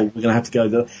 And we're going to have to go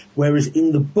there. Whereas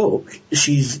in the book,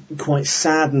 she's quite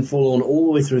sad and forlorn all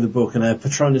the way through the book, and her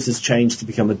Patronus has changed to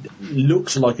become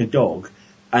looks like a dog.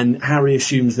 And Harry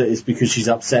assumes that it's because she's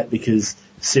upset because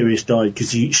Sirius died,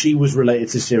 because she was related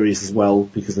to Sirius as well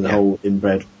because of the whole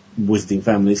inbred wizarding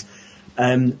families.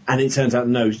 And it turns out,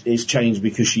 no, it's changed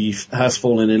because she has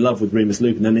fallen in love with Remus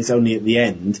Lupin, and it's only at the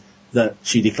end that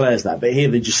she declares that. But here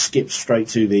they just skip straight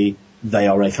to they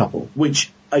are a couple,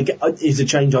 which is a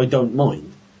change I don't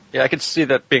mind. Yeah, I could see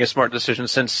that being a smart decision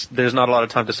since there's not a lot of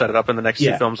time to set it up in the next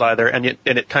two films either, and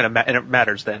it kind of it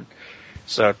matters then.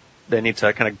 So they need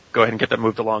to kind of go ahead and get that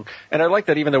moved along. And I like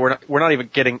that even though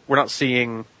we're not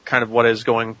seeing kind of what is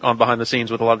going on behind the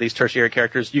scenes with a lot of these tertiary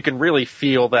characters, you can really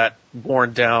feel that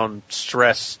worn down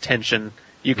stress, tension.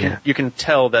 You can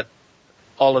tell that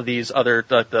all of these other,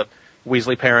 the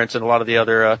Weasley parents and a lot of the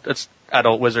other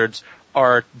adult wizards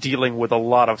are dealing with a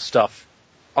lot of stuff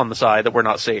on the side that we're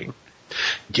not seeing.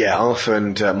 Yeah, Arthur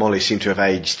and Molly seem to have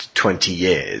aged 20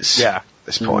 years at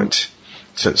this point.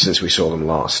 Since we saw them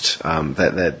last,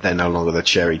 they're no longer the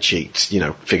cherry-cheeked,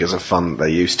 figures of fun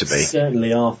they used to be.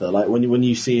 Certainly Arthur, like when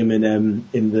you see him in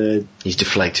the... He's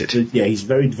deflated. He's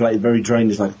very deflated, very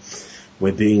drained. He's like,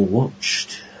 we're being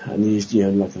watched. And he's,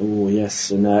 like, oh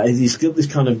yes, and he's got this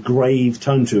kind of grave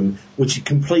tone to him, which is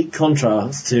complete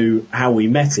contrast to how we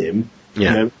met him.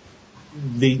 Yeah.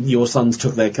 Your sons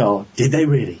took their car. Did they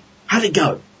really? How'd it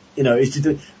go? It's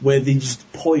just where they're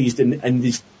just poised and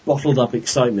this bottled up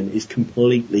excitement is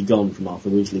completely gone from Arthur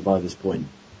Weasley by this point.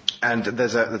 And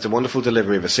there's a wonderful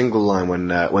delivery of a single line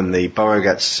when the burrow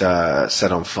gets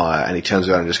set on fire, and he turns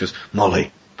around and just goes,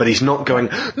 Molly. But he's not going,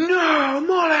 no,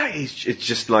 Molly! It's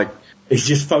just like... It's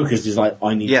just focused. He's like,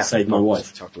 I need to save my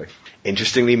wife. Totally.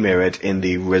 Interestingly mirrored in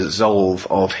the resolve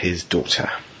of his daughter.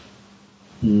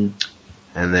 Mm.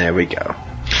 And there we go.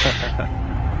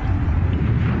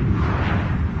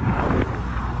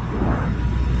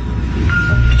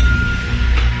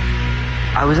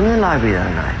 I was in the library the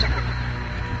other night,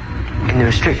 in the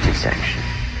restricted section,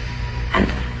 and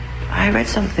I read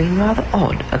something rather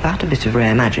odd about a bit of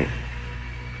rare magic.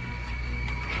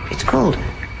 It's called,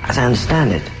 as I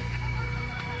understand it,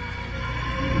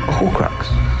 a Horcrux.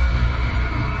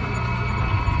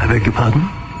 I beg your pardon?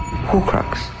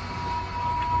 Horcrux.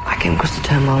 I came across the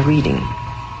term while reading,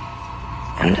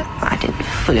 and I didn't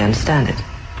fully understand it.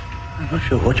 I'm not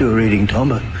sure what you were reading, Tom,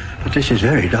 but this is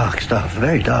very dark stuff,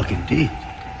 very dark indeed.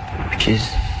 Which is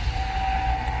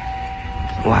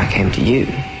why I came to you.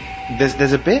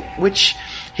 There's a bit which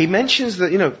he mentions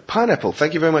that, pineapple,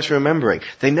 thank you very much for remembering.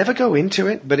 They never go into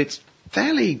it, but it's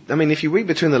fairly, if you read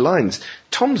between the lines,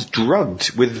 Tom's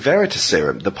drugged with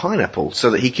Veritaserum, the pineapple,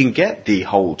 so that he can get the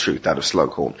whole truth out of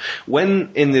Slughorn.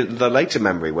 When, in the later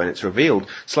memory, when it's revealed,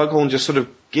 Slughorn just sort of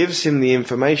gives him the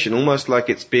information, almost like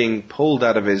it's being pulled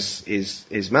out of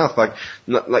his mouth,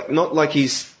 not like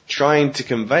he's trying to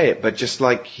convey it, but just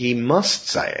like he must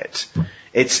say it.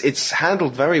 It's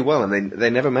handled very well, and they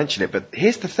never mention it. But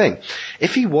here's the thing.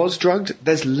 If he was drugged,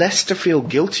 there's less to feel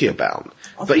guilty about.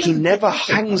 But he never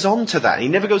hangs on to that. He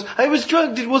never goes, I was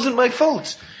drugged, it wasn't my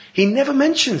fault. He never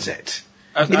mentions it.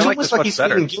 It's almost like he's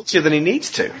feeling guiltier than he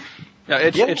needs to. Yeah,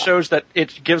 it shows that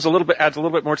it gives adds a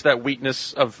little bit more to that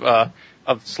weakness of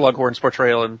Slughorn's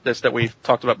portrayal in this that we've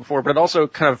talked about before, but it also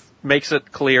kind of makes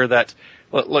it clear that,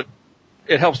 look,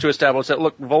 it helps to establish that,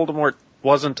 look, Voldemort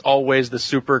wasn't always the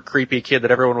super creepy kid that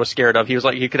everyone was scared of. He was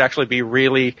he could actually be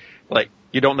really,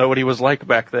 you don't know what he was like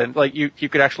back then. You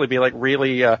could actually be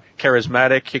really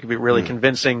charismatic. He could be really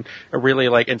convincing, or really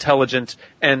intelligent,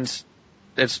 and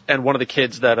one of the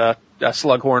kids that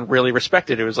Slughorn really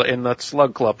respected. It was in the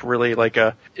Slug Club. Really,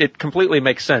 it completely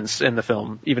makes sense in the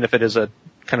film, even if it is a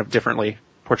kind of differently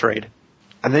portrayed.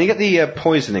 And then you get the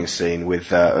poisoning scene with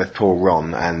poor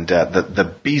Ron and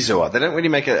the Bezoar. They don't really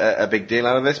make a big deal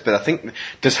out of this, but I think,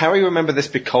 does Harry remember this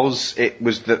because it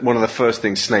was one of the first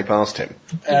things Snape asked him?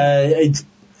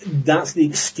 That's the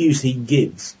excuse he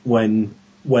gives when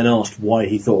asked why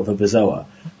he thought of a Bezoar,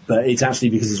 but it's actually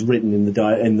because it's written in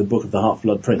the book of the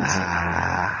Half-Blood Prince.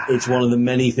 It's one of the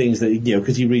many things that,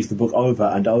 because he reads the book over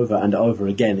and over and over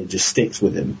again, it just sticks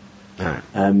with him. Right.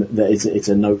 That it's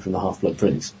a note from the Half-Blood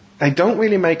Prince. They don't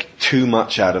really make too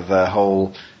much out of the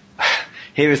whole,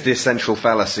 here is the essential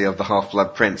fallacy of the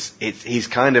Half-Blood Prince. He's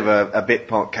kind of a bit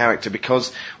part character,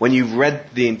 because when you've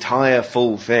read the entire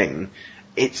full thing,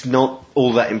 it's not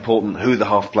all that important who the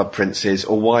Half-Blood Prince is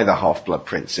or why the Half-Blood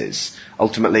Prince is.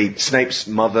 Ultimately, Snape's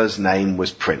mother's name was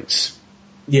Prince.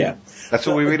 Yeah. That's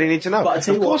all we really need to know. Of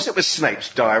course it was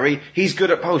Snape's diary. He's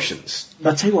good at potions.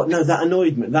 But I tell you what, no, that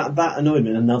annoyed me. That annoyed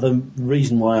me. Another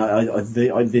reason why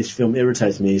this film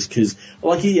irritates me is because,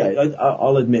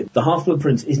 I'll admit, the Half-Blood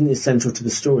Prince isn't essential to the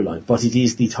storyline, but it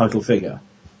is the title figure.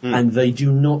 And they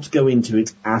do not go into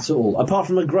it at all. Apart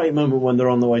from a great moment when they're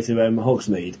on the way to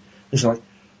Hogsmeade. It's like,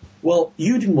 well,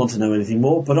 you didn't want to know anything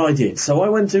more, but I did. So I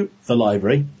went to the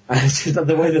library. And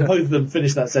the way that both of them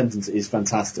finish that sentence is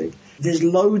fantastic. There's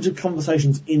loads of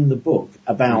conversations in the book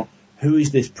about who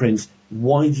is this prince,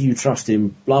 why do you trust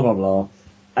him, blah, blah, blah.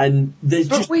 And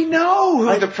But we know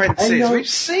who the prince is. We've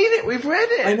seen it. We've read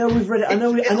it. I know we've read it.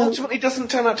 It ultimately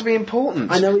doesn't turn out to be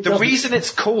important. I know it the reason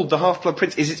it's called the Half-Blood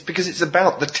Prince is it's because it's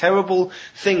about the terrible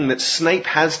thing that Snape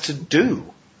has to do.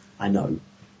 I know.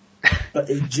 But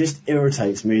it just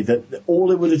irritates me that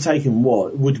all it would have taken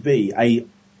would be a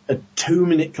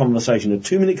 2-minute conversation. A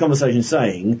 2-minute conversation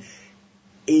saying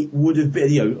it would have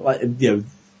been,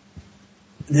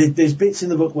 there's bits in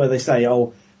the book where they say,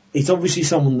 it's obviously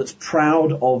someone that's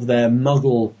proud of their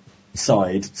Muggle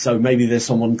side, so maybe there's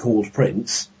someone called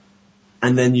Prince,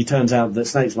 and then it turns out that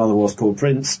Snape's mother was called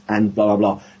Prince, and blah, blah,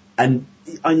 blah. And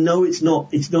I know it's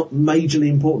not majorly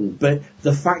important, but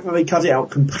the fact that they cut it out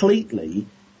completely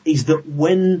is that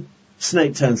when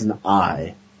Snape turns and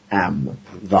I am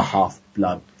the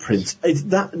Half-Blood Prince,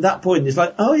 that point is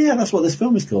like, oh yeah, that's what this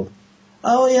film is called.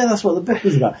 Oh yeah, that's what the book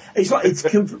was about. It's like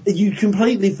you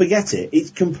completely forget it. It's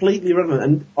completely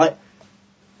irrelevant, and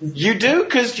You do?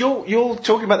 Because you're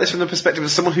talking about this from the perspective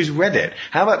of someone who's read it.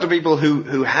 How about the people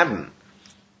who haven't?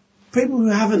 People who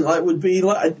haven't, would be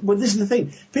like... Well, this is the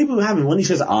thing. People who haven't, when he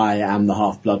says, I am the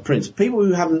Half-Blood Prince, people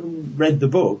who haven't read the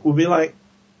book will be like,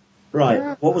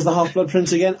 right, what was the Half-Blood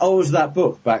Prince again? Oh, it was that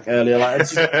book back earlier.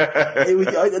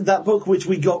 That book which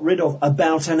we got rid of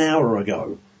about an hour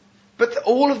ago. But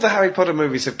all of the Harry Potter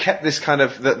movies have kept this kind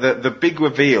of, the big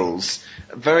reveals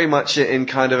very much in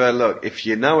kind of a, look, if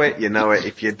you know it, you know it.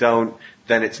 If you don't,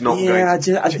 then it's not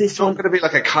going to be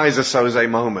like a Kaiser Soze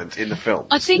moment in the film.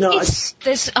 I think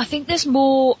I think there's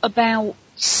more about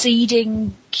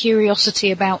seeding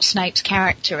curiosity about Snape's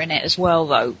character in it as well,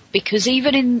 though, because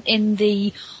even in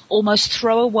the almost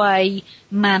throwaway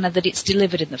manner that it's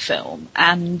delivered in the film,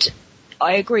 and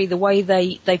I agree, the way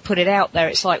they put it out there,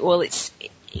 it's like, well,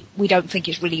 we don't think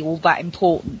it's really all that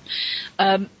important.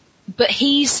 But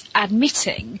he's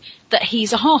admitting that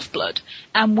he's a half-blood,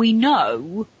 and we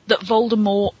know that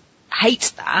Voldemort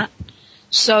hates that,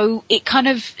 so it kind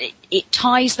of, it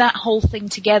ties that whole thing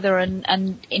together,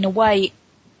 and in a way it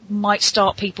might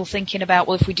start people thinking about,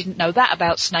 well, if we didn't know that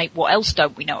about Snape, what else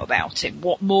don't we know about him?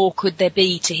 What more could there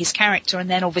be to his character? And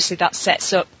then obviously that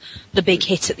sets up the big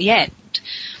hit at the end.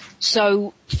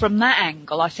 So from that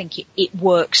angle, I think it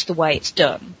works the way it's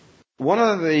done. One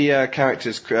of the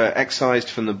characters excised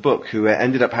from the book, who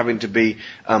ended up having to be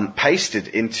pasted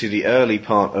into the early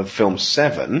part of film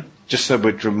 7, just so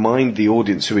we'd remind the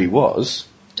audience who he was.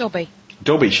 Dobby.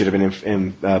 Dobby should have been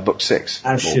in book 6.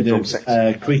 As should have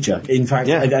Kreacher. In fact,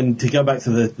 and to go back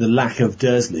to the lack of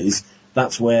Dursleys,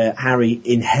 that's where Harry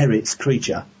inherits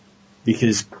Kreacher,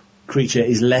 because Kreacher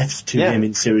is left to him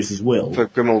in Sirius's will. For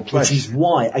Grimmauld Place. Which is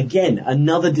why, again,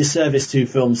 another disservice to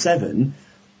film 7.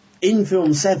 In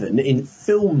film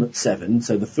 7,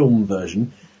 so the film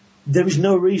version, there is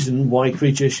no reason why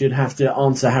Kreacher should have to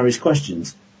answer Harry's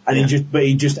questions. And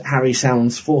Harry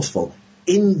sounds forceful.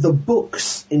 In the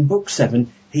books, in book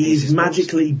 7, he is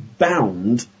magically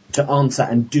bound to answer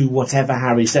and do whatever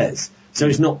Harry says. So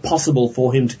it's not possible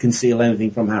for him to conceal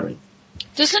anything from Harry.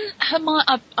 Doesn't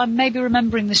Hermione, I may be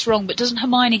remembering this wrong, but doesn't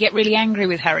Hermione get really angry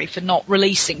with Harry for not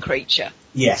releasing Kreacher?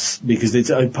 Yes, because it's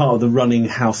a part of the running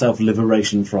House Elf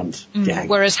Liberation Front gang.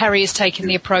 Whereas Harry has taken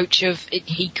the approach of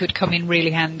he could come in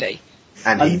really handy.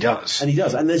 And he does. And he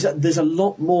does. And there's a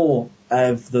lot more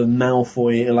of the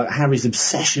Malfoy, like Harry's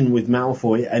obsession with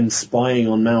Malfoy and spying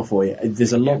on Malfoy.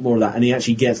 There's a lot more of that. And he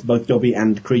actually gets both Dobby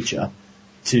and Kreacher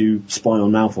to spy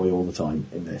on Malfoy all the time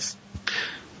in this.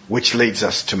 Which leads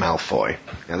us to Malfoy.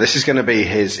 Now this is going to be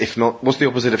his, if not, what's the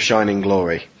opposite of shining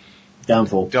glory?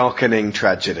 Downfall. Darkening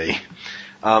tragedy.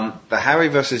 The Harry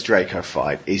versus Draco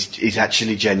fight is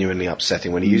actually genuinely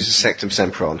upsetting. When he uses Sectum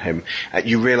Sempra on him,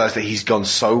 you realise that he's gone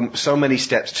so many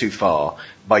steps too far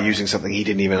by using something he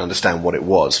didn't even understand what it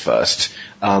was first.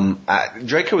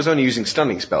 Draco was only using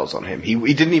stunning spells on him. He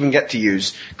didn't even get to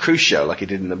use Crucio like he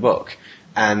did in the book.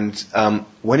 And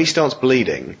when he starts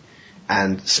bleeding,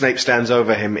 and Snape stands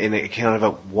over him in a kind of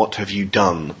a "what have you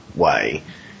done" way.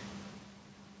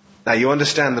 Now, you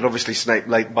understand that obviously Snape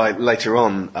later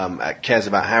on cares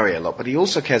about Harry a lot, but he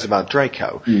also cares about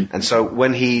Draco. And so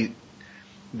when he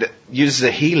uses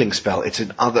a healing spell, it's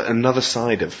another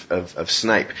side of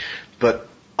Snape. But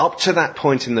up to that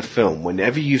point in the film,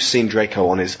 whenever you've seen Draco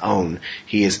on his own,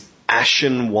 he is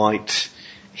ashen white,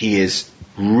 he is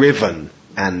riven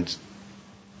and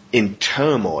in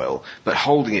turmoil, but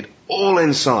holding it all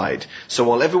inside. So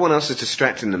while everyone else is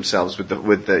distracting themselves with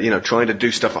the trying to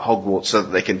do stuff at Hogwarts so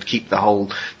that they can keep the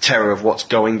whole terror of what's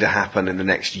going to happen in the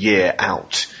next year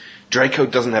out, Draco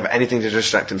doesn't have anything to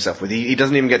distract himself with. He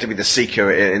doesn't even get to be the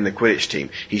seeker in the Quidditch team.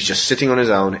 He's just sitting on his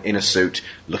own in a suit,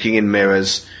 looking in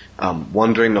mirrors,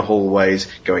 wandering the hallways,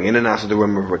 going in and out of the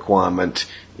room of requirement,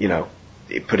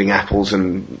 putting apples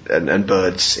and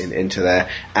birds into there,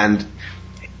 and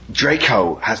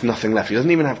Draco has nothing left. He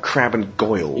doesn't even have Crabbe and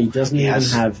Goyle. He doesn't even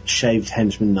have shaved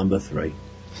henchman number 3.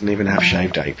 Doesn't even have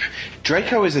shaved ape.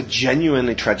 Draco is a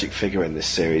genuinely tragic figure in this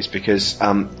series because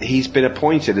he's been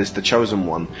appointed as the chosen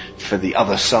one for the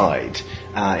other side.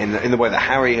 In the way that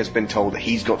Harry has been told that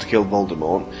he's got to kill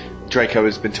Voldemort, Draco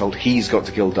has been told he's got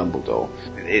to kill Dumbledore.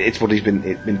 It's what he's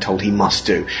been told he must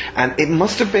do. And it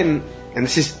must have been, and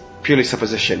this is purely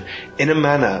supposition, in a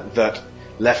manner that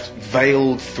left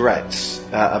veiled threats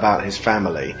about his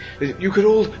family. You could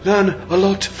all learn a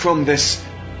lot from this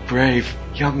brave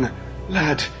young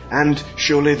lad, and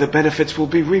surely the benefits will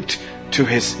be reaped to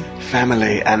his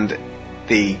family, and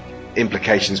the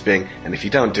implications being, and if you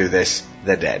don't do this,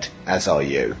 they're dead, as are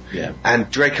you. Yeah.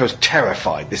 And Draco's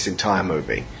terrified this entire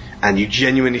movie. And you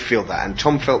genuinely feel that. And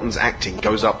Tom Felton's acting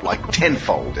goes up like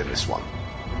tenfold in this one.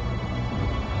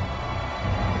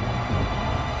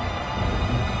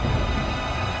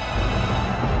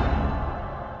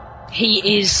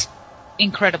 He is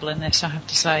incredible in this, I have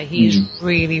to say. He is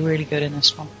really, really good in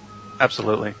this one.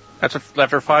 Absolutely.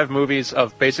 After 5 movies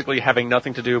of basically having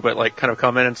nothing to do but like kind of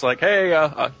come in and it's like, hey,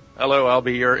 hello, I'll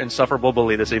be your insufferable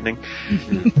bully this evening.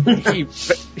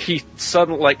 he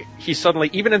suddenly,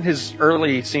 even in his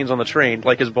early scenes on the train,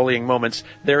 like his bullying moments,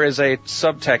 there is a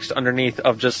subtext underneath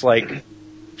of just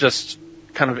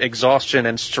kind of exhaustion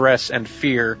and stress and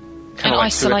fear. And like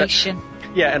isolation.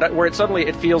 Yeah, and where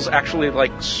it feels actually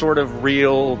like sort of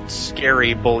real,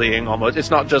 scary bullying almost. It's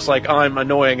not just like, I'm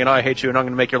annoying and I hate you and I'm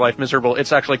going to make your life miserable.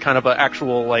 It's actually kind of an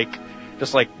actual, like,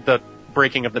 just like the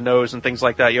breaking of the nose and things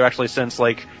like that. You actually sense,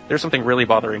 like, there's something really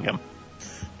bothering him.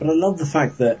 But I love the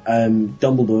fact that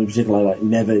Dumbledore in particular, like,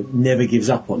 never gives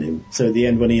up on him. So at the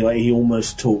end when he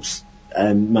almost talks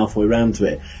Malfoy round to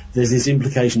it, there's this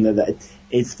implication that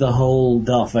it's the whole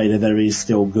Darth Vader, there is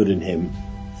still good in him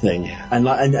thing, and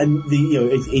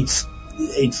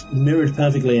it's mirrored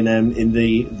perfectly in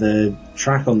the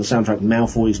track on the soundtrack,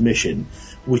 Malfoy's Mission,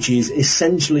 which is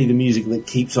essentially the music that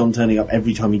keeps on turning up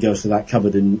every time he goes to that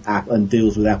cupboard and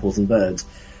deals with apples and birds.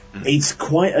 It's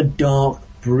quite a dark,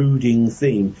 brooding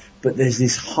theme, but there's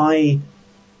this high,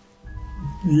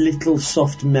 little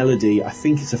soft melody. I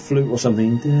think it's a flute or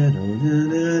something,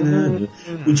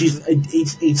 which is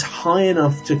it's high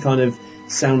enough to kind of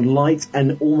sound light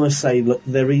and almost say, look,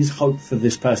 there is hope for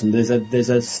this person. There's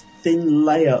a thin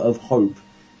layer of hope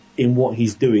in what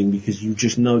he's doing, because you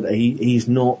just know that he's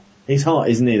not, his heart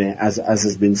isn't in it, as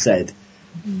has been said,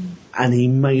 and he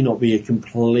may not be a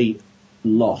complete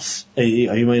loss. He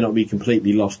may not be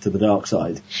completely lost to the dark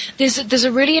side. There's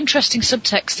a really interesting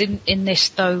subtext in this,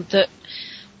 though, that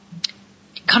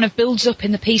kind of builds up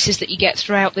in the pieces that you get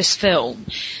throughout this film.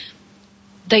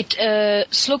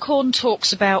 Slughorn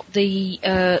talks about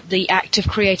the act of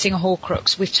creating a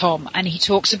Horcrux with Tom, and he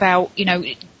talks about,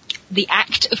 the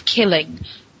act of killing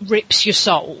rips your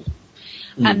soul,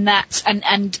 and that's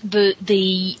and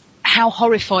the how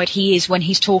horrified he is when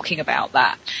he's talking about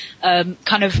that,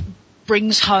 kind of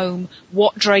brings home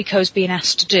what Draco's being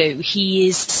asked to do. He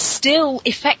is still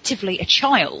effectively a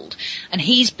child, and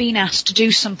he's been asked to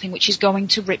do something which is going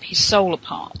to rip his soul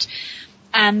apart,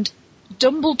 and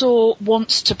Dumbledore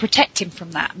wants to protect him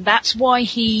from that. That's why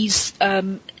he's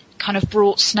kind of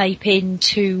brought Snape in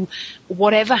to,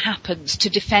 whatever happens, to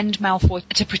defend Malfoy,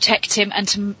 to protect him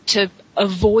and to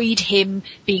avoid him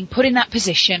being put in that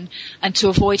position and to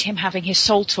avoid him having his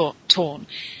soul torn.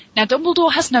 Now,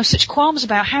 Dumbledore has no such qualms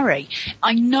about Harry.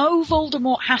 I know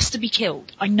Voldemort has to be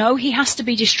killed. I know he has to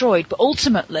be destroyed, but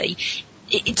ultimately,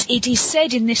 it is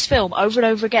said in this film over and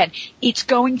over again, it's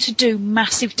going to do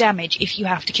massive damage if you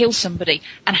have to kill somebody,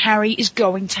 and Harry is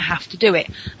going to have to do it.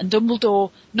 And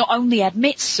Dumbledore not only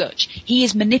admits such, he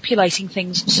is manipulating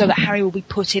things so that Harry will be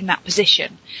put in that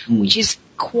position, which is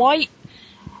quite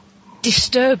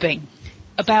disturbing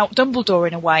about Dumbledore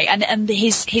in a way, and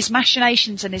his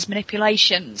machinations and his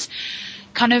manipulations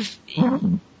kind of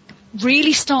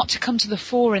really start to come to the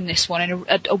fore in this one in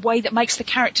a way that makes the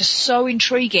character so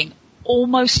intriguing.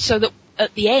 Almost so that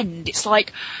at the end, it's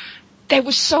like there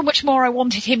was so much more I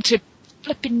wanted him to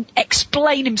flipping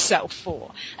explain himself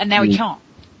for, and now he can't.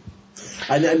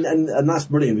 And that's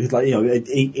brilliant, because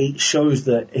it shows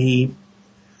that he,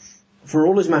 for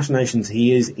all his machinations,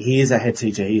 he is a head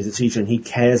teacher. He is a teacher, and he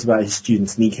cares about his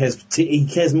students, and he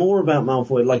cares more about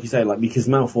Malfoy, like you say, because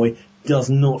Malfoy does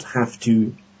not have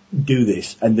to do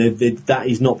this, and that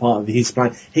is not part of his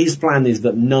plan. His plan is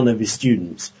that none of his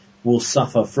students will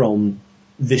suffer from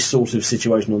this sort of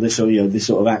situation or this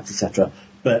sort of act, etc.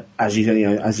 But as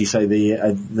you say,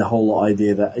 the whole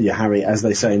idea that Harry, as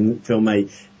they say in film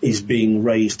 8, is being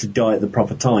raised to die at the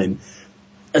proper time.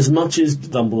 As much as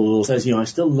Dumbledore says, I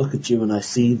still look at you and I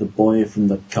see the boy from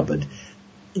the cupboard,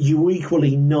 you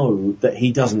equally know that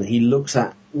he doesn't. He looks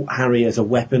at Harry as a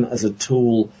weapon, as a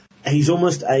tool. He's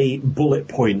almost a bullet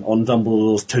point on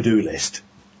Dumbledore's to-do list.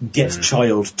 Gets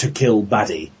child to kill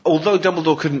baddie. Although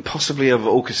Dumbledore couldn't possibly have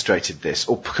orchestrated this,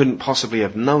 or couldn't possibly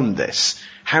have known this,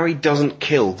 Harry doesn't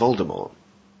kill Voldemort.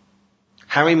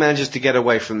 Harry manages to get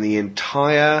away from the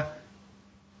entire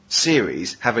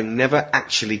series having never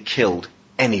actually killed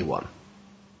anyone.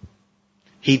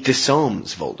 He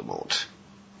disarms Voldemort.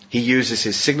 he uses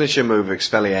his signature move,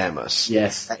 Expelliarmus.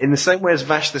 Yes. In the same way as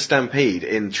Vash the Stampede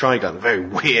in Trigun, a very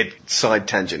weird side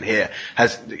tangent here,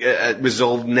 has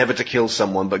resolved never to kill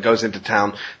someone, but goes into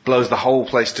town, blows the whole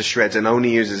place to shreds, and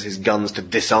only uses his guns to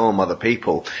disarm other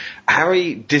people.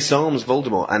 Harry disarms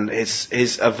Voldemort, and his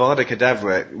Avada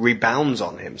Kedavra rebounds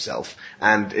on himself.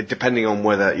 And depending on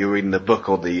whether you're reading the book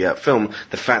or the film,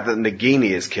 the fact that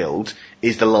Nagini is killed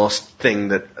is the last thing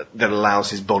that allows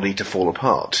his body to fall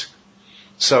apart.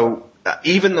 So,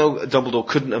 even though Dumbledore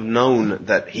couldn't have known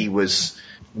that he was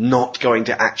not going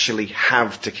to actually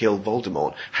have to kill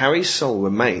Voldemort, Harry's soul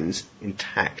remains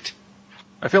intact.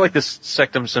 I feel like this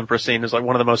Sectum Sempra scene is like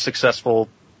one of the most successful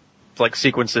like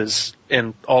sequences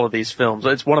in all of these films.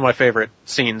 It's one of my favorite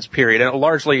scenes, period. And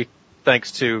largely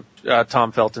thanks to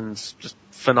Tom Felton's just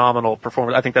phenomenal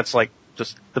performance. I think that's like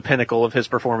just the pinnacle of his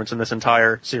performance in this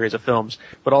entire series of films.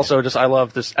 But also just I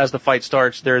love this, as the fight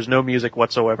starts, there is no music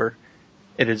whatsoever.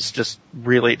 It is just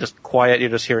really just quiet. You're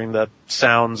just hearing the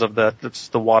sounds of the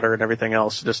water and everything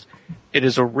else.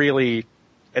 It's a really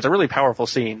powerful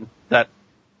scene that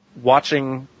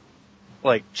watching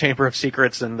like Chamber of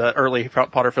Secrets and the early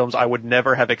Potter films, I would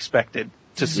never have expected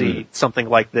to see something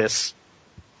like this.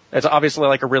 It's obviously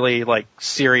like a really like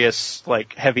serious,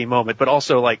 like heavy moment, but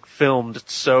also like filmed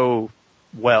so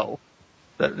well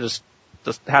that just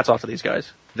hats off to these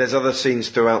guys. There's other scenes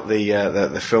throughout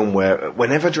the film where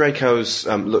whenever Draco's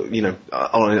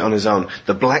on his own,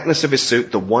 the blackness of his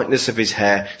suit, the whiteness of his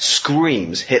hair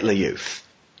screams Hitler Youth.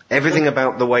 Everything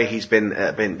about the way he's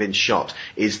been shot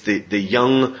is the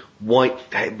young white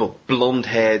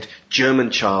blonde-haired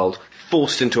German child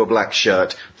forced into a black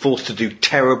shirt, forced to do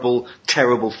terrible,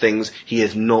 terrible things. He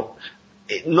is not.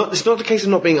 It's not the case of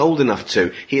not being old enough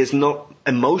to. He is not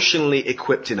emotionally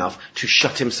equipped enough to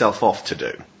shut himself off to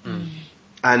do.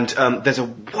 And there's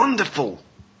a wonderful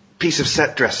piece of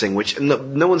set dressing which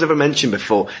no one's ever mentioned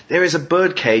before. There is a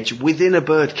bird cage within a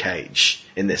bird cage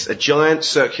in this. A giant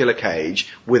circular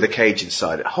cage with a cage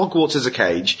inside it. Hogwarts is a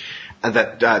cage and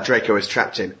that Draco is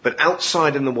trapped in. But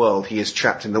outside in the world, he is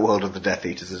trapped in the world of the Death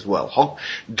Eaters as well.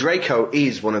 Draco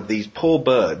is one of these poor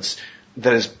birds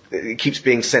that keeps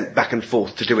being sent back and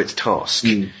forth to do its task.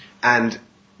 And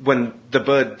when the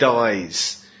bird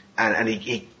dies and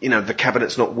he the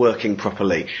cabinet's not working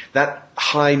properly, that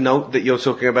high note that you're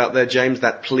talking about there, James,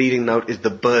 that pleading note is the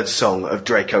bird song of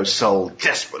Draco's soul,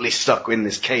 desperately stuck in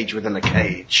this cage within a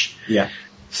cage. Yeah.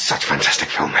 Such fantastic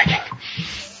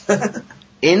filmmaking.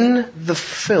 In the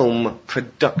film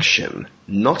production,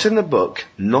 not in the book,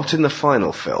 not in the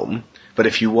final film, but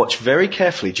if you watch very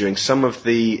carefully during some of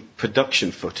the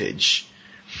production footage,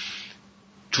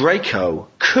 Draco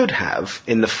could have,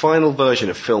 in the final version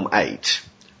of film 8,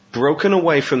 broken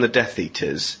away from the Death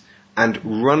Eaters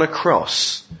and run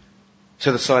across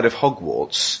to the side of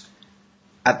Hogwarts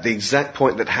at the exact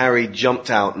point that Harry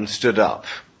jumped out and stood up,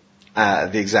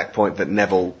 the exact point that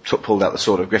Neville pulled out the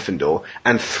sword of Gryffindor,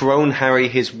 and thrown Harry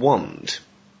his wand.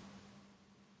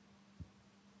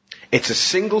 It's a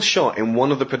single shot in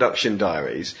one of the production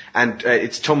diaries, and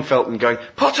it's Tom Felton going,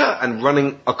 "Potter!" and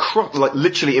running across, like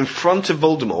literally in front of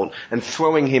Voldemort, and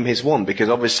throwing him his wand, because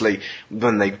obviously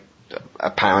when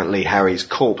apparently Harry's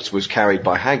corpse was carried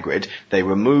by Hagrid, they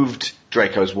removed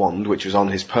Draco's wand, which was on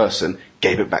his person,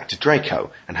 gave it back to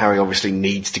Draco, and Harry obviously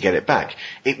needs to get it back.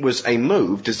 It was a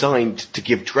move designed to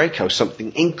give Draco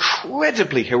something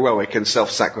incredibly heroic and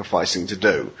self-sacrificing to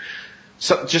do.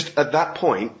 So just at that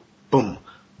point, boom,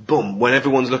 boom, when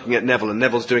everyone's looking at Neville and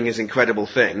Neville's doing his incredible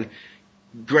thing,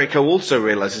 Draco also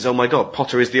realizes, oh my god,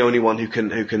 Potter is the only one who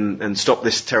can stop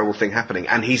this terrible thing happening,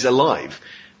 and he's alive.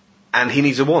 And he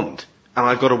needs a wand. And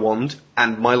I've got a wand,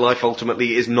 and my life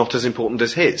ultimately is not as important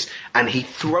as his. And he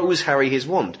throws Harry his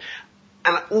wand.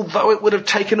 And although it would have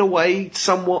taken away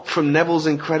somewhat from Neville's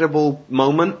incredible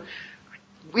moment,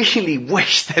 I really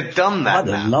wish they'd done that.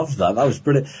 I'd have loved that. That was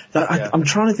brilliant. I'm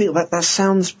trying to think, that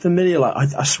sounds familiar.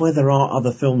 Like I swear there are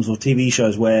other films or TV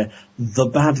shows where the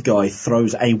bad guy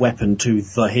throws a weapon to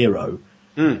the hero.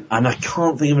 And I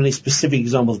can't think of any specific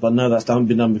examples, but I know that's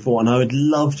been done before, and I would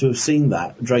love to have seen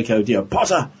that. Draco,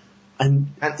 Potter! And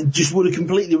just would have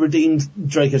completely redeemed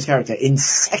Draco's character in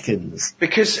seconds.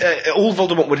 Because all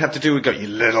Voldemort would have to do would go, you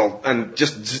little, and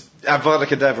just Avada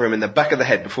Kedavra him in the back of the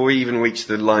head before he even reached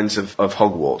the lines of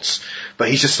Hogwarts. But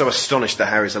he's just so astonished that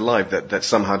Harry's alive that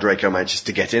somehow Draco manages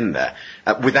to get in there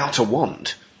without a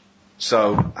wand.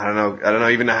 So, I don't know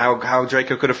even how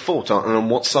Draco could have fought and on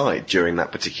what side during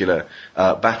that particular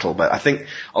battle. But I think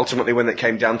ultimately when it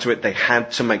came down to it, they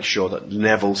had to make sure that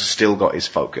Neville still got his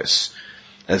focus.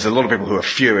 There's a lot of people who are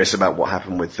furious about what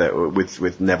happened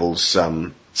with Neville's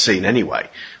scene anyway,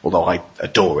 although I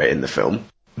adore it in the film.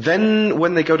 Then,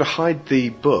 when they go to hide the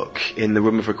book in the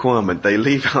Room of Requirement, they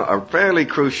leave out a fairly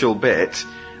crucial bit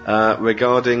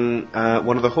regarding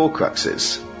one of the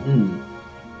Horcruxes.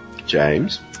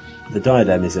 James? The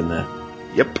diadem is in there.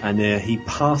 Yep. And he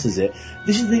passes it.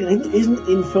 This is the thing, isn't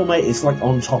in film 8, it's like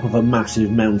on top of a massive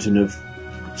mountain of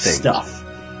stuff.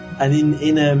 And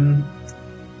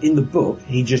in the book,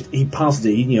 he passes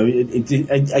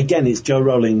it, again, it's Joe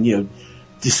Rowling,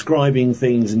 describing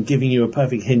things and giving you a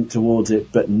perfect hint towards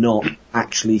it, but not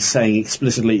actually saying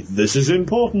explicitly, this is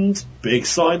important, big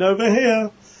sign over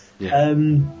here. Yeah. I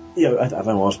don't know,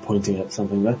 I was pointing at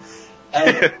something there.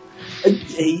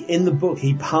 In the book,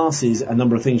 he passes a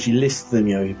number of things. He lists them.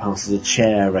 He passes a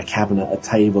chair, a cabinet, a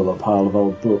table, a pile of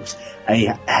old books,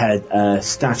 a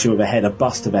statue of a head, a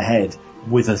bust of a head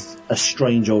with a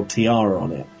strange old tiara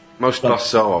on it. Most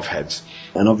busts are of heads.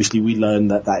 And obviously, we learn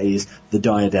that is the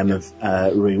diadem of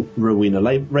Rowena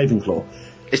Ravenclaw.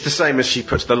 It's the same as she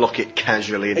puts the locket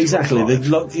casually into exactly, book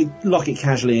 5. the locket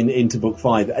casually into book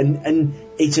 5, and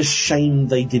it's a shame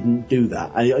they didn't do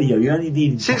that. You only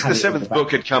needed since to have the 7th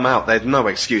book had come out, there's no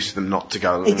excuse for them not to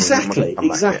go. Exactly.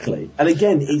 And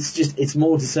again, it's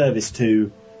more disservice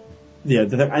to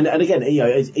and again,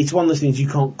 it's one of those things you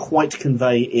can't quite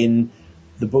convey in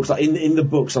the books. Like in the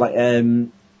books, like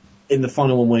in the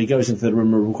final one where he goes into the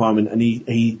Room of Requirement and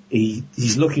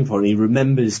he's looking for it, and he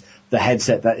remembers the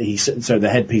headset that the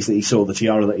headpiece that he saw, the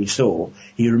tiara that he saw,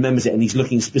 he remembers it, and he's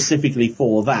looking specifically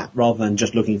for that rather than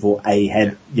just looking for a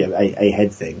head, a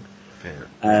head thing.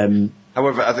 Yeah.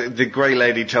 However, I think the Grey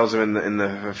Lady tells him in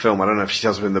the film, I don't know if she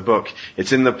tells him in the book,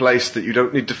 it's in the place that you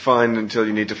don't need to find until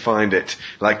you need to find it.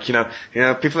 Like,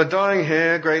 people are dying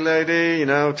here, Grey Lady,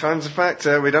 time's a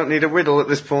factor, we don't need a riddle at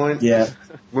this point. Yeah.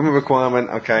 Room of Requirement,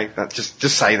 okay, just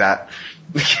say that.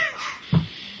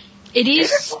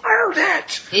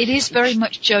 It is very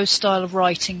much Jo's style of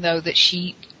writing, though, that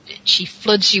she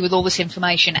floods you with all this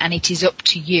information, and it is up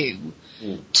to you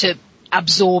to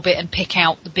absorb it and pick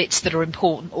out the bits that are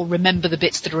important, or remember the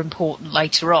bits that are important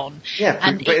later on.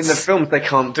 Yeah, but in the films they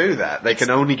can't do that. They can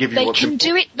only give you what's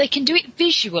important. They can do it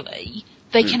visually.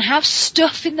 They can have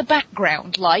stuff in the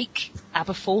background, like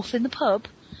Aberforth in the pub.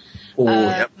 Or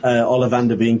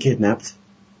Ollivander being kidnapped.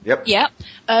 Yep. Yeah,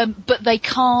 but they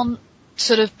can't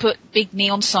sort of put big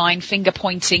neon sign, finger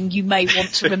pointing, you may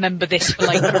want to remember this for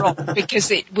later on,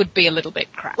 because it would be a little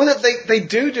bit crap. Well, they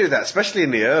do that, especially in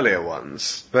the earlier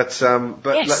ones, but yes, like,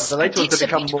 the later ones they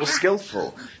become more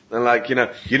skillful. They're like,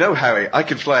 Harry, I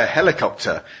can fly a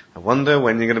helicopter. I wonder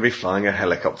when you're going to be flying a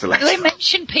helicopter later. Do they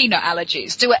mention peanut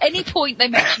allergies? Do at any point they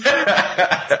mention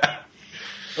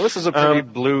Well, this is a pretty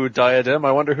blue diadem.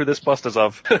 I wonder who this bust is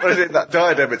of. What is it, that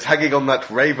diadem? It's hanging on that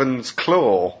raven's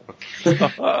claw.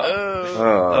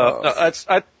 I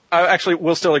actually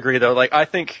will still agree, though. Like, I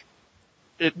think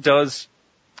it does.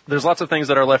 There's lots of things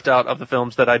that are left out of the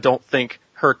films that I don't think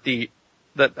hurt them.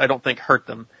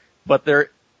 But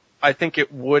I think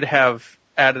it would have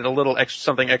added a little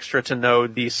something extra to know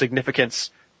the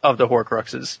significance of the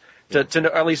Horcruxes.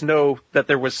 To at least know that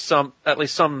there was at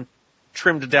least some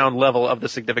trimmed down level of the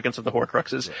significance of the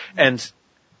Horcruxes. And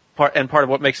part of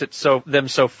what makes it them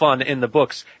so fun in the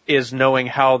books is knowing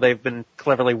how they've been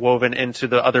cleverly woven into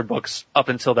the other books up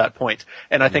until that point.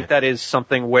 And I think that is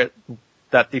something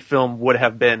that the film would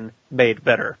have been made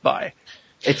better by.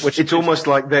 It's almost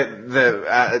like they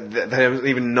don't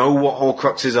even know what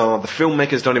Horcruxes are. The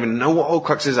filmmakers don't even know what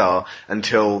Horcruxes are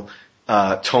until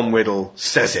Tom Riddle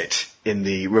says it in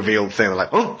the revealed thing. They're like,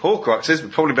 oh, Horcruxes, we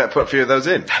probably better put a few of those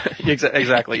in.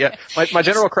 Exactly, yeah. My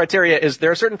general criteria is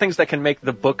there are certain things that can make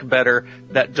the book better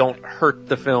that don't hurt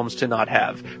the films to not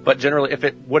have. But generally, if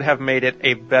it would have made it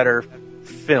a better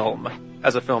film,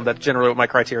 as a film, that's generally what my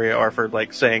criteria are for,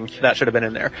 like, saying that should have been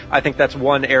in there. I think that's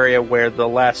one area where the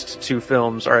last two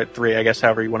films, or three, I guess,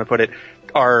 however you want to put it,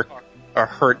 are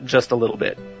hurt just a little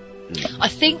bit. I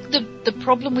think the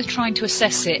problem with trying to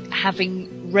assess it,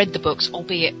 having read the books,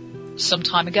 albeit some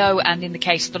time ago, and in the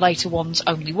case of the later ones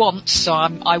only once, so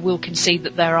I will concede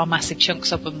that there are massive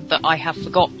chunks of them that I have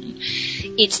forgotten.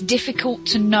 It's difficult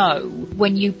to know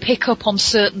when you pick up on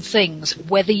certain things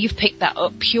whether you've picked that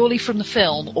up purely from the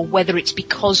film or whether it's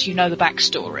because you know the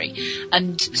backstory.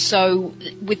 And so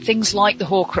with things like the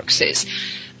Horcruxes,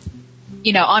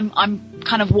 I'm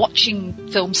kind of watching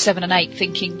films 7 and 8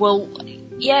 thinking, well,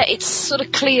 yeah, it's sort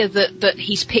of clear that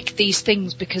he's picked these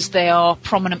things because they are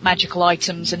prominent magical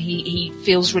items and he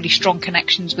feels really strong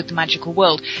connections with the magical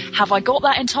world. Have I got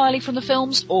that entirely from the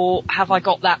films, or have I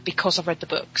got that because I've read the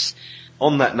books?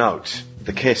 On that note,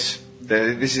 the kiss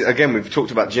This is, again, we've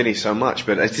talked about Ginny so much,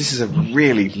 but this is a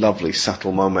really lovely,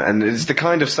 subtle moment, and it's the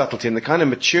kind of subtlety and the kind of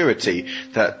maturity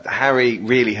that Harry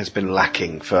really has been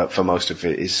lacking for most of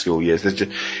his school years.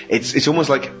 It's almost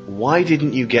like, why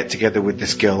didn't you get together with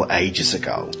this girl ages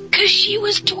ago? Because she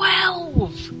was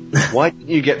 12. Why didn't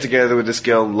you get together with this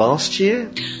girl last year?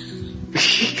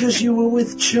 Because you were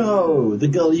with Cho, the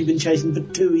girl you've been chasing for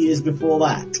 2 years before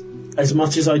that. As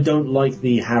much as I don't like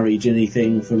the Harry-Ginny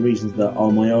thing for reasons that are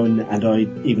my own, and I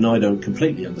don't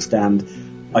completely understand,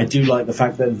 I do like the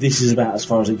fact that this is about as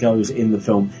far as it goes in the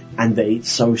film, and that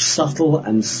it's so subtle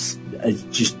and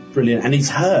just brilliant. And it's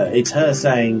her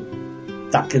saying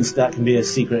that can be a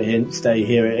secret hint. Stay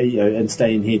here, and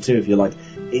stay in here too if you like.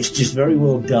 It's just very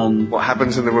well done. What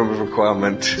happens in the room of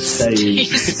requirement?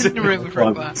 Stays in the room of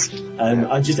requirement.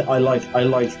 I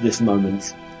like this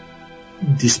moment,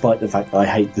 despite the fact that I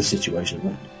hate the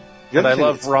situation. And I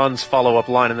love Ron's follow-up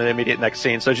line in the immediate next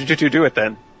scene. So did you two do it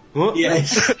then? What?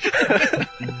 Yes.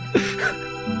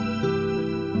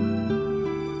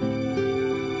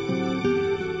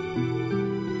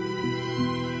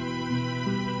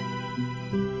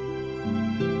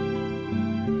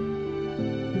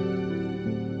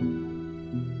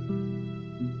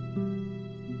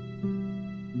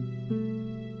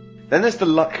 Then there's the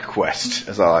luck quest,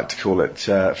 as I like to call it.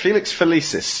 Felix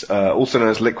Felicis, also known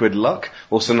as Liquid Luck,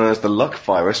 also known as the Luck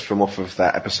Virus from off of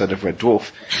that episode of Red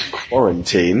Dwarf,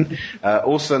 Quarantine,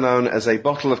 also known as a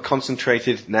bottle of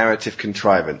concentrated narrative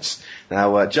contrivance.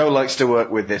 Now, Joe likes to work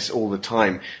with this all the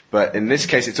time, but in this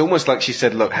case it's almost like she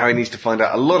said, look, Harry needs to find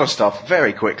out a lot of stuff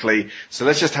very quickly, so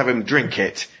let's just have him drink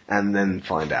it and then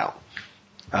find out.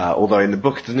 Although in the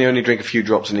book, doesn't he only drink a few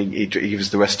drops and he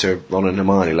gives the rest to Ron and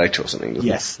Hermione later or something, doesn't he?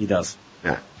 Yes, he does.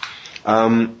 Yeah.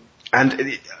 And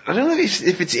I don't know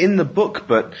if it's in the book,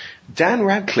 but Dan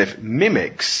Radcliffe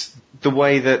mimics the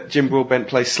way that Jim Broadbent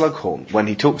plays Slughorn when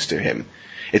he talks to him.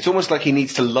 It's almost like he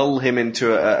needs to lull him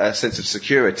into a sense of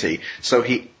security, so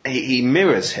he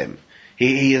mirrors him.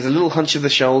 He has a little hunch of the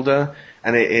shoulder,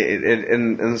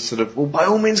 and sort of, well, by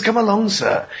all means, come along,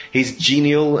 sir. He's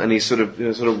genial and he's sort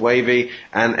of wavy,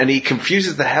 and he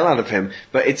confuses the hell out of him,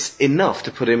 but it's enough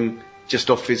to put him just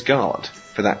off his guard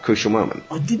for that crucial moment.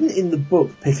 I didn't in the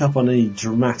book pick up on any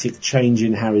dramatic change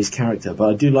in Harry's character, but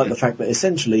I do like the fact that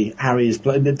essentially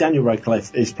Daniel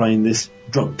Radcliffe is playing this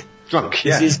drunk.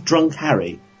 Yeah. This is drunk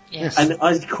Harry. Yes. And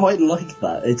I quite like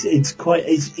that.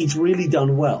 It's really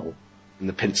done well. And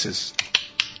the pincers.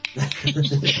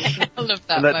 I love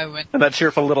that moment. And that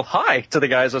cheerful little hi to the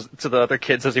guys, to the other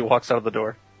kids as he walks out of the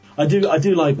door. I do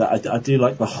like that. I do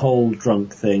like the whole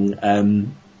drunk thing.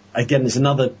 Again, it's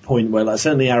another point where, like,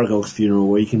 certainly Aragog's funeral,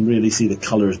 where you can really see the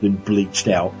colour has been bleached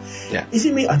out. Yeah. Is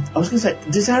it me? I was going to say,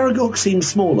 does Aragog seem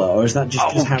smaller, or is that just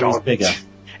because Harry's bigger?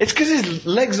 It's because his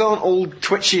legs aren't all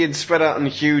twitchy and spread out and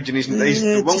huge, and he's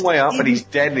the wrong way up, and he's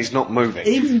dead, and he's not moving.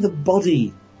 Even the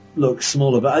body looks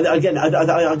smaller, but I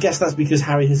guess that's because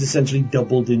Harry has essentially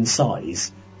doubled in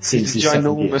size since his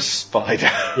ginormous spider.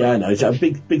 Yeah, I know, it's a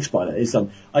big spider. It's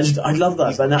I love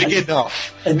that. But big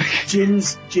enough. And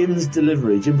Jim's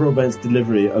delivery, Jim Broadbent's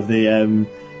delivery of the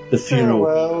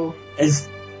funeral is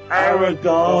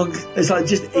Aragog. It's like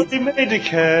just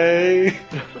Medicaid.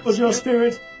 But your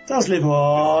spirit does live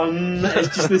on.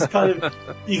 It's just this kind of,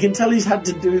 you can tell he's had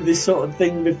to do this sort of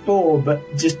thing before,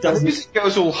 but just doesn't. It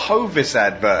goes all Hovis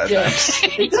advert. Yes,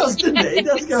 it does, doesn't it? It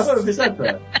does go Hovis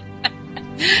advert.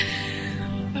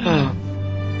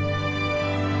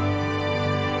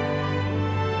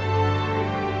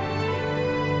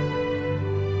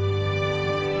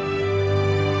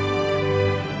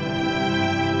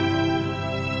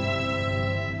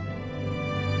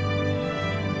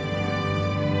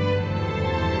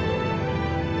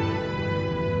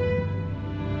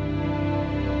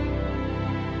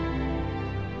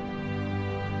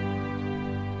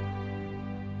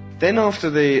 Then after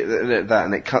that,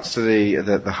 and it cuts to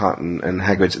the hut and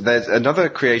Hagrid's, there's another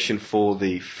creation for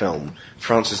the film,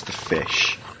 Francis the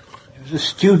Fish. It was a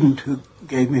student who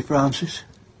gave me Francis.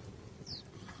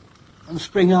 One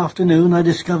spring afternoon I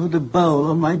discovered a bowl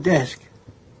on my desk.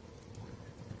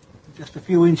 With just a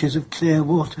few inches of clear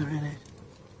water in it.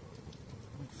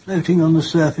 Floating on the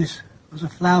surface was a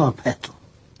flower petal.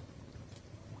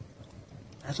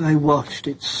 As I watched,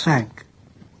 it sank.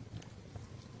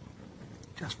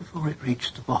 Just before it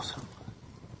reached the bottom,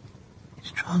 it's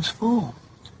transformed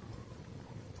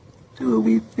to a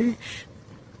wee fish.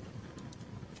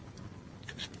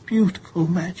 It was beautiful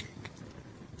magic,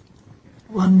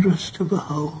 wondrous to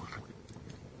behold.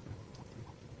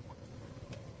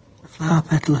 The flower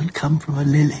petal had come from a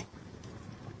lily.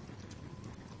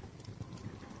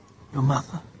 Your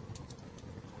mother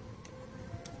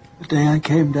The day I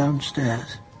came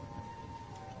downstairs.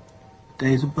 The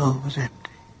day the bowl was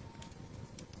empty.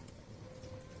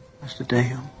 That's the day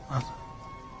your mother.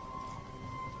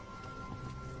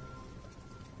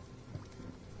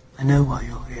 I know why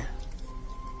you're here.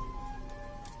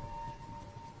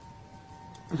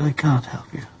 But I can't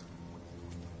help you.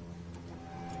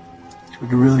 It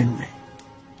would ruin me.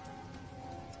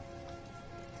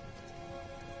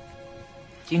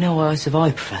 Do you know why I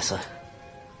survived, Professor?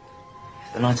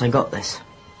 The night I got this.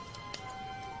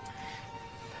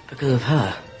 Because of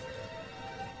her.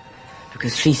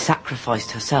 Because she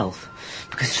sacrificed herself.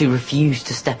 Because she refused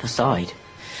to step aside.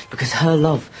 Because her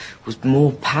love was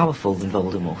more powerful than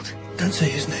Voldemort. Don't say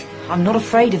his name. I'm not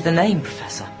afraid of the name,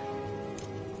 Professor.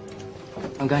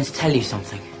 I'm going to tell you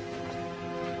something.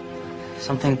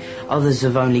 Something others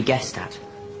have only guessed at.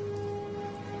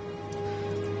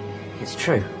 It's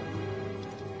true.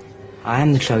 I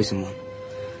am the chosen one.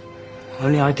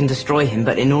 Only I can destroy him,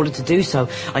 but in order to do so,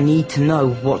 I need to know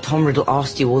what Tom Riddle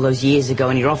asked you all those years ago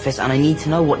in your office, and I need to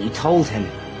know what you told him.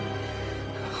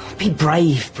 Be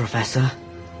brave, Professor.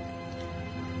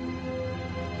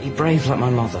 Be brave like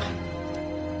my mother.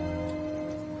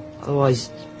 Otherwise,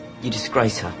 you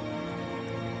disgrace her.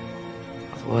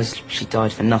 Otherwise, she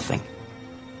died for nothing.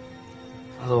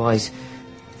 Otherwise,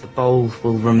 the bowl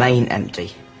will remain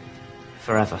empty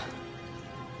forever.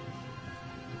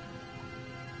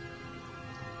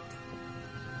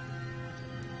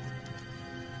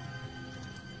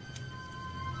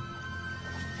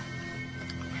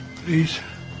 Please,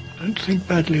 don't think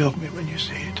badly of me when you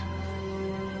see it.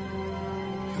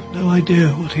 You've no idea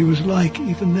what he was like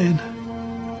even then.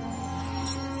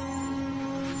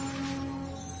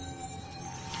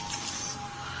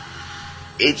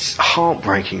 It's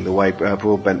heartbreaking the way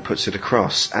Broadbent puts it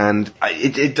across, and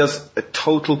it does a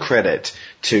total credit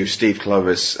to Steve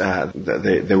Kloves,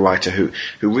 the writer, who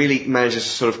really manages to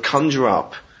sort of conjure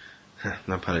up,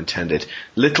 no pun intended,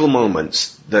 little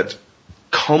moments that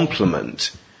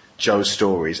complement Joe's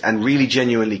stories and really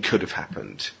genuinely could have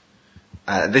happened.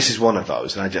 This is one of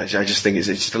those, and I just think it's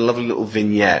just a lovely little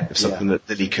vignette of something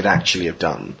that he could actually have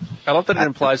done. I love that it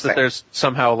implies that there's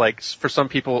somehow, like, for some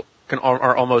people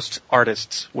are almost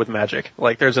artists with magic.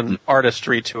 Like, there's an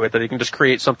artistry to it, that you can just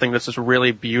create something that's just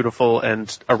really beautiful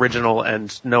and original,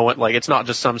 and know it, like, it's not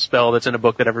just some spell that's in a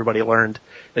book that everybody learned,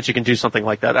 that you can do something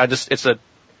like that. It's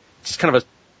kind of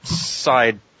a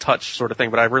side touch sort of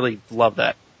thing, but I really love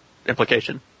that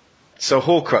implication. So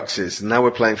Horcruxes, now we're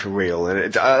playing for real,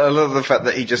 and I love the fact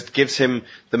that he just gives him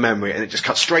the memory, and it just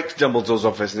cuts straight to Dumbledore's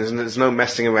office, and there's no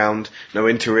messing around, no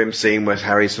interim scene where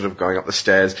Harry's sort of going up the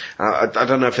stairs. I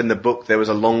don't know if in the book there was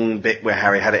a long bit where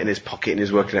Harry had it in his pocket and he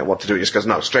was working out what to do. He just goes,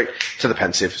 no, straight to the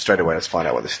pensive, straight away, let's find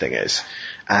out what this thing is.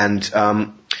 And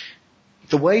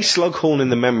the way Slughorn in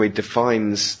the memory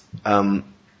defines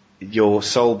your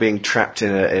soul being trapped in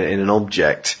an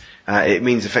object, it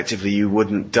means effectively you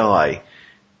wouldn't die.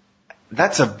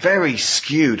 That's a very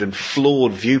skewed and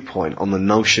flawed viewpoint on the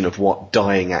notion of what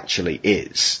dying actually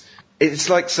is. It's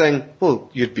like saying, well,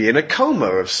 you'd be in a coma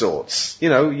of sorts. You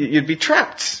know, you'd be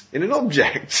trapped in an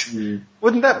object.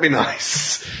 Wouldn't that be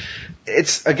nice?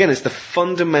 It's the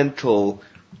fundamental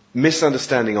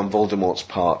misunderstanding on Voldemort's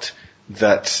part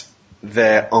that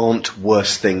there aren't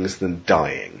worse things than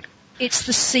dying. It's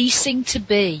the ceasing to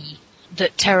be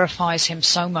that terrifies him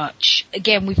so much.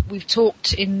 Again, we've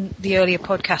talked in the earlier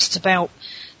podcasts about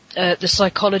the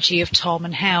psychology of Tom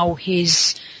and how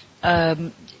his,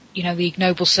 the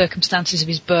ignoble circumstances of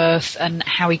his birth and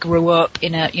how he grew up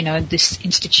in this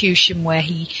institution where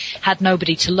he had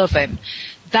nobody to love him.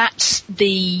 That's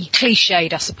the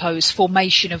cliched, I suppose,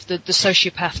 formation of the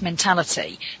sociopath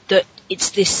mentality, that it's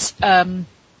this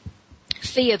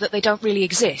fear that they don't really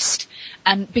exist.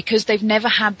 And because they've never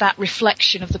had that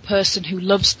reflection of the person who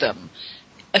loves them,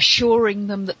 assuring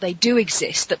them that they do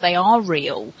exist, that they are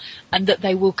real, and that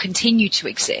they will continue to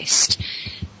exist,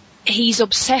 he's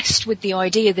obsessed with the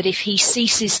idea that if he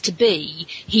ceases to be,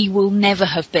 he will never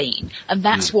have been. And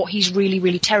that's what he's really,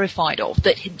 really terrified of,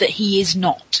 that he is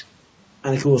not.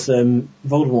 And of course,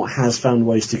 Voldemort has found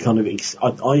ways to kind of,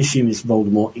 I assume it's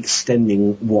Voldemort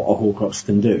extending what a Horcrux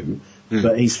can do.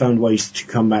 But he's found ways to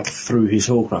come back through his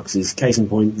Horcruxes. Case in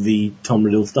point, the Tom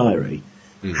Riddle's diary.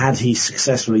 Had he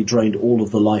successfully drained all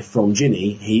of the life from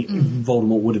Ginny,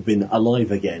 Voldemort would have been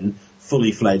alive again,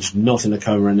 fully fledged, not in a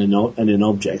coma and an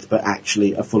object, but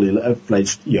actually a fully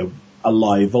fledged,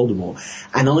 alive Voldemort.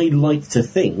 And I like to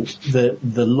think that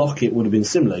the locket would have been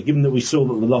similar, given that we saw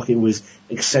that the locket was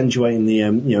accentuating the,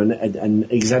 and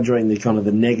exaggerating the kind of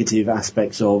the negative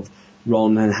aspects of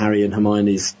Ron and Harry and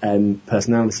Hermione's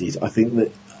personalities. I think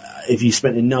that if you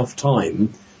spent enough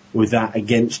time with that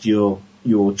against your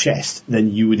chest,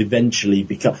 then you would eventually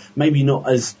become, maybe not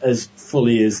as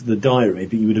fully as the diary,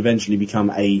 but you would eventually become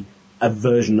a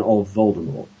version of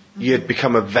Voldemort. You'd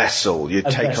become a vessel. You'd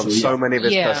take on so many of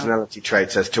his personality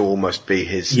traits as to almost be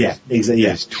his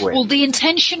twin. Well, the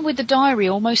intention with the diary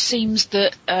almost seems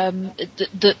that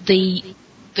the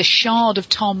shard of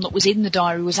Tom that was in the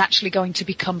diary was actually going to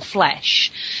become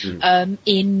flesh.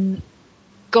 In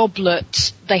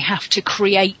Goblet, they have to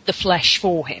create the flesh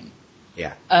for him.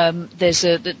 Yeah. There's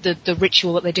the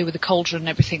ritual that they do with the cauldron and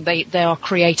everything. They are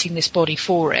creating this body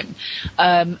for him.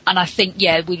 And I think,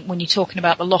 when you're talking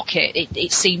about the locket,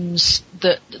 it seems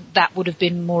that would have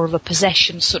been more of a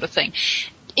possession sort of thing.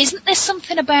 Isn't there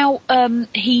something about,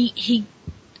 the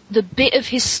bit of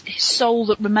his soul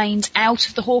that remains out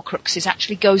of the Horcruxes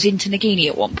actually goes into Nagini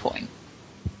at one point?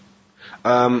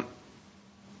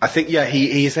 I think,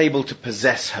 he is able to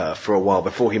possess her for a while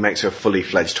before he makes her a fully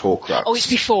fledged Horcrux. Oh, it's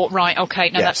before, right, okay,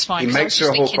 no, that's fine. He makes her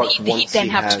a Horcrux once he'd then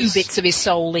have 2 bits of his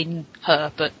soul in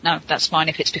her, but no, that's fine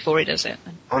if it's before he does it.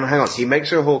 Oh, no, hang on. He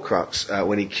makes her a Horcrux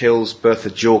when he kills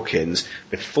Bertha Jorkins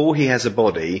before he has a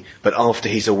body, but after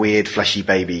he's a weird fleshy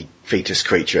baby fetus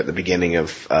creature at the beginning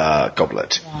of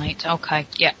Goblet. Right, okay,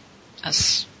 yeah,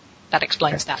 that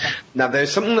explains that then. Now,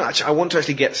 there's something that I want to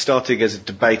actually get started as a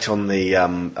debate on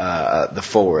the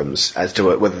forums as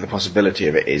to whether the possibility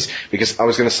of it is, because I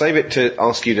was going to save it to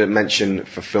ask you to mention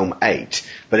for film 8,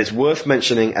 but it's worth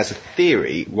mentioning as a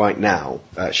theory right now,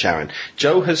 Sharon.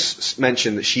 Jo has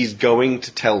mentioned that she's going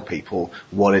to tell people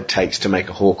what it takes to make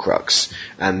a Horcrux,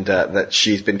 and that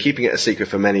she's been keeping it a secret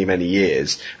for many, many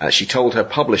years. She told her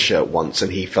publisher once, and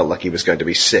he felt like he was going to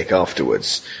be sick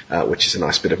afterwards, which is a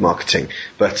nice bit of marketing.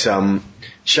 But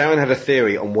Sharon had a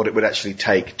theory on what it would actually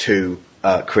take to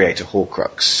create a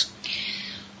Horcrux.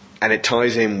 And it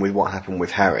ties in with what happened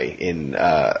with Harry in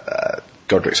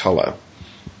Godric's Hollow.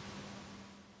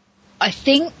 I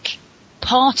think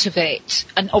part of it,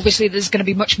 and obviously there's going to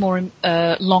be much more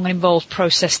long and involved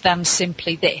process than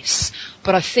simply this,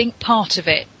 but I think part of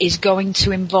it is going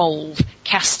to involve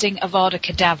casting Avada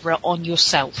Kedavra on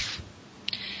yourself.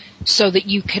 So that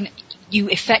you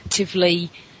effectively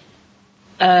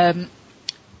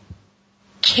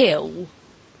kill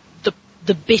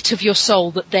the bit of your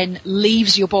soul that then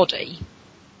leaves your body.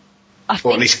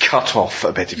 Or at least cut off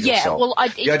a bit of your soul. Well,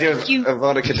 the idea of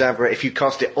Avada Kedavra, if you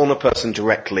cast it on a person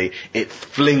directly, it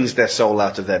flings their soul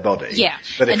out of their body. Yeah.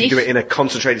 But if you do it in a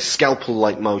concentrated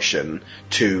scalpel-like motion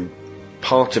to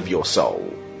part of your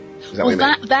soul, is that what you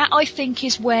mean? That I think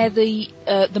is where the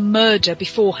murder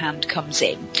beforehand comes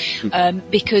in,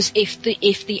 because if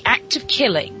the act of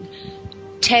killing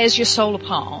tears your soul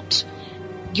apart,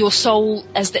 your soul,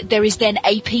 there is then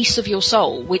a piece of your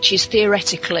soul which is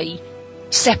theoretically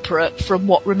separate from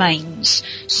what remains.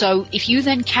 So if you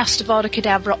then cast Avada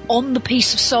Kedavra on the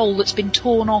piece of soul that's been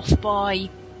torn off by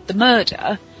the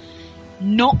murder,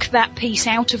 knock that piece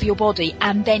out of your body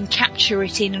and then capture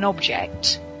it in an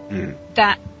object,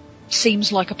 that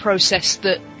seems like a process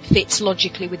that fits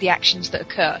logically with the actions that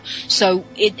occur. So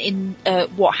in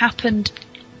what happened,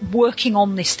 working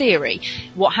on this theory,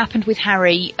 what happened with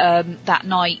Harry that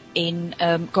night in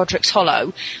Godric's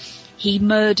Hollow, he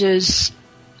murders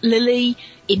Lily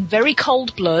in very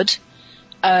cold blood.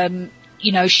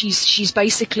 She's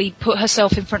basically put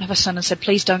herself in front of her son and said,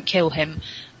 please don't kill him.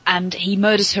 And he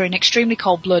murders her in extremely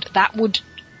cold blood. That would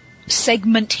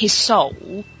segment his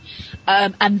soul.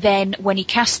 And then when he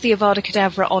casts the Avada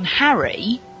Kedavra on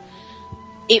Harry,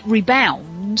 it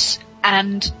rebounds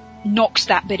and knocks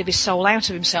that bit of his soul out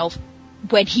of himself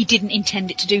when he didn't intend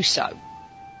it to do so.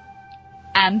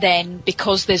 And then,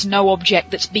 because there's no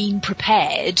object that's been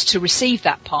prepared to receive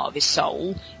that part of his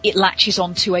soul, it latches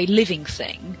onto a living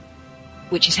thing,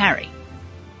 which is Harry.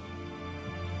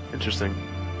 Interesting.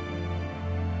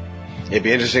 It'd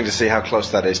be interesting to see how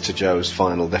close that is to Joe's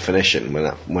final definition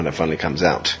when it finally comes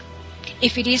out.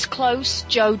 If it is close,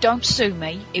 Joe, don't sue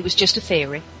me. It was just a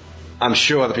theory. I'm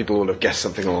sure other people would have guessed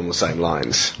something along the same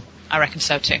lines. I reckon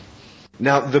so too.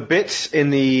 Now, the bit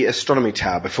in the astronomy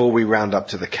tower, before we round up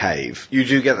to the cave, you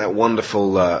do get that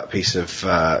wonderful piece of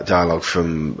dialogue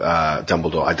from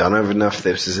Dumbledore. I don't even know if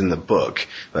this is in the book,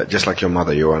 but just like your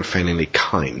mother, you're unfailingly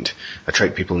kind. A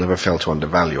trait people never fail to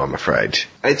undervalue, I'm afraid.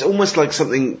 It's almost like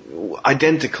something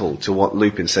identical to what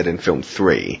Lupin said in film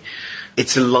 3.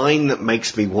 It's a line that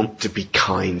makes me want to be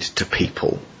kind to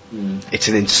people. It's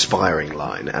an inspiring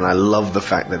line, and I love the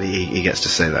fact that he gets to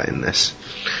say that in this.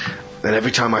 And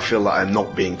every time I feel that I'm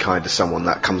not being kind to someone,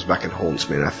 that comes back and haunts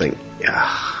me, and I think,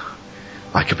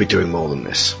 I could be doing more than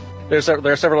this. There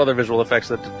are several other visual effects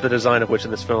that the design of which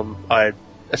in this film I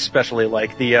especially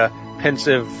like. The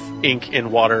pensive ink in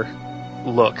water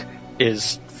look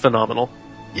is phenomenal.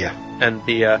 Yeah. And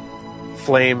the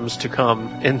flames to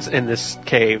come in this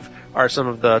cave are some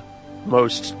of the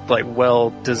most well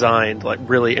designed,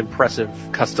 really impressive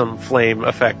custom flame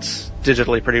effects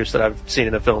digitally produced that I've seen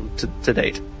in a film to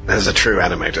date. As a true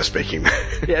animator speaking.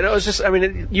 Yeah, no, it's just,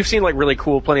 you've seen really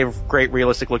cool, plenty of great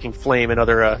realistic looking flame in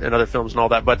other films and all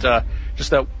that, but just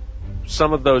that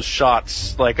some of those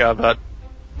shots, of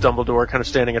Dumbledore kind of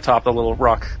standing atop the little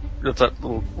rock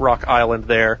island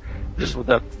there, just with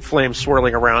the flames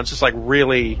swirling around, it's just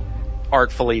really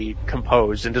artfully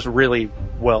composed and just really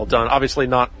well done. Obviously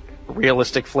not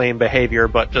realistic flame behavior,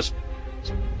 but just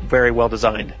very well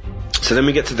designed. So then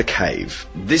we get to the cave.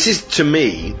 This is, to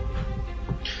me,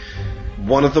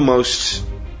 one of the most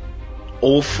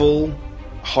awful,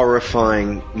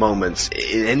 horrifying moments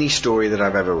in any story that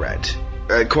I've ever read.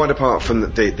 Quite apart from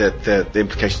the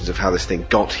implications of how this thing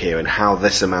got here and how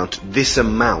this amount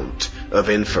of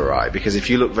inferi, because if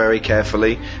you look very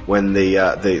carefully when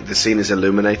the scene is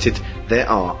illuminated, there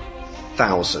are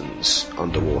thousands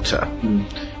underwater.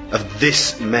 Of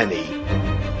this many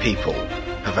people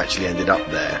have actually ended up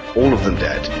there, all of them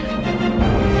dead.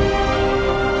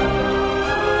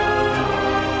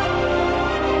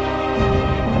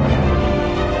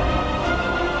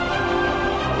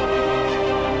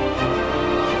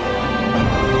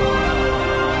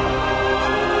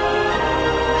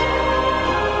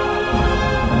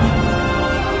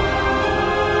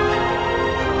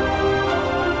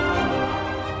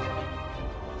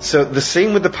 So the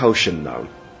scene with the potion, though,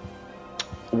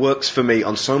 works for me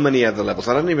on so many other levels.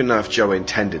 I don't even know if Joe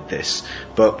intended this,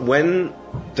 but when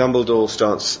Dumbledore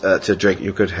starts to drink,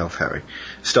 your good health, Harry,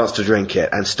 starts to drink it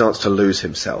and starts to lose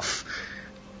himself,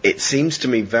 it seems to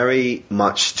me very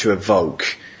much to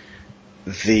evoke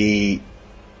the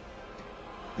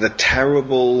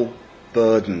terrible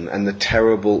burden and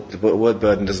the word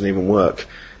burden doesn't even work.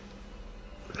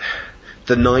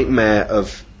 The nightmare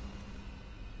of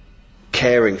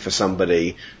caring for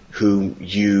somebody who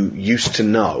you used to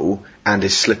know and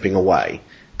is slipping away,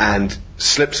 and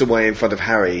slips away in front of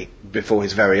Harry before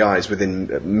his very eyes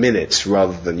within minutes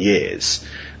rather than years.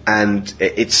 And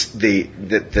it's the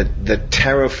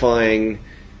terrifying...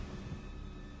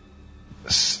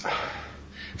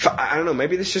 I don't know,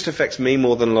 maybe this just affects me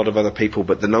more than a lot of other people,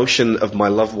 but the notion of my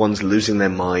loved ones losing their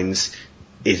minds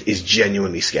is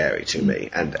genuinely scary to me.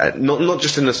 And not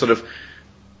just in a sort of,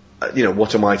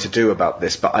 what am I to do about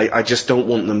this? But I just don't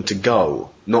want them to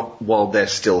go, not while they're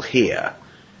still here,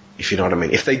 if you know what I mean.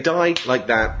 If they die like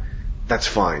that, that's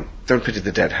fine. Don't pity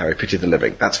the dead, Harry, pity the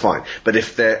living. That's fine. But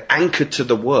if they're anchored to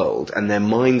the world and their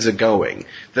minds are going,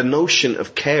 the notion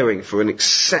of caring for an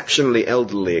exceptionally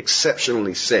elderly,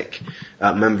 exceptionally sick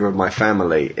member of my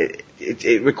family,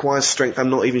 it requires strength I'm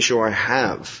not even sure I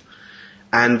have.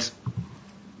 And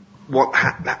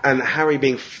Harry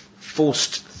being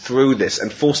forced through this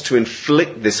and forced to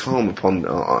inflict this harm upon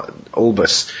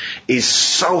Albus is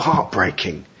so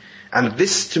heartbreaking. And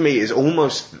this, to me, is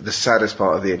almost the saddest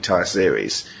part of the entire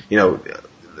series.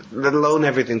 Let alone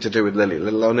everything to do with Lily,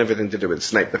 let alone everything to do with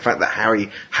Snape. The fact that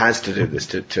Harry has to do this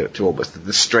to Albus,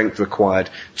 the strength required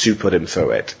to put him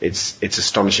through it. It's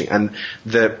astonishing. And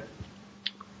the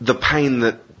pain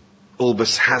that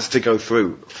Albus has to go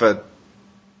through for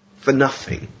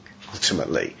nothing,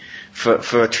 ultimately.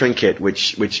 For a trinket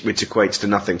which equates to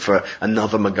nothing, for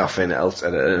another MacGuffin at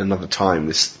another time.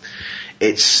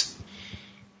 It's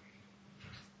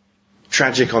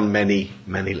tragic on many,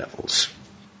 many levels.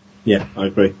 Yeah, I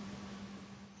agree.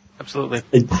 Absolutely.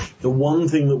 The one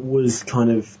thing that was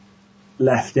kind of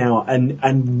left out, and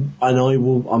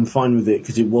I'm fine with it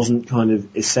because it wasn't kind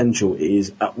of essential,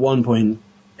 is at one point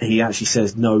he actually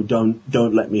says, no, don't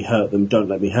let me hurt them, don't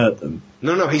let me hurt them.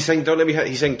 No, he's saying don't let me hurt,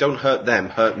 he's saying don't hurt them,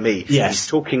 hurt me. Yes. He's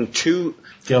talking to,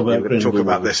 Gellert we're going to talk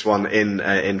about this one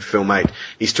in Film 8.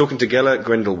 He's talking to Gellert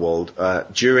Grindelwald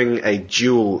during a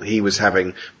duel he was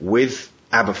having with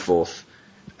Aberforth,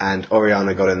 and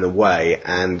Oriana got in the way,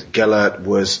 and Gellert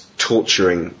was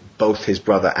torturing both his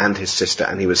brother and his sister,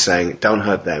 and he was saying, don't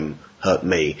hurt them, hurt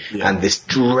me. Yeah. And this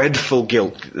dreadful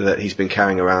guilt that he's been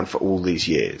carrying around for all these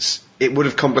years. It would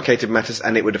have complicated matters,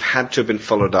 and it would have had to have been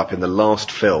followed up in the last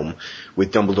film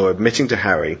with Dumbledore admitting to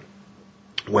Harry,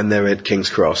 when they're at King's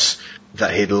Cross,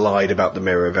 that he'd lied about the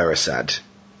Mirror of Erised.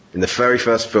 In the very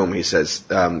first film, he says,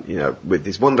 with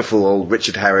his wonderful old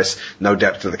Richard Harris, no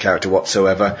depth to the character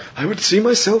whatsoever, I would see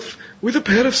myself with a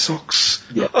pair of socks.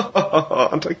 Yeah.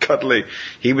 Aren't I cuddly?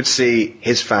 He would see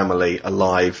his family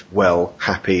alive, well,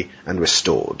 happy, and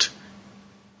restored.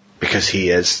 Because he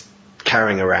is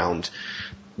carrying around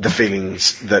the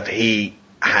feelings that he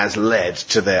has led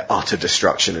to their utter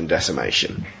destruction and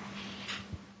decimation.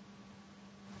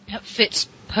 It fits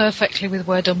perfectly with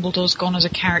where Dumbledore's gone as a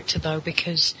character, though,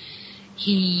 because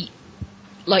he,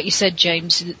 like you said,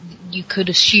 James, you could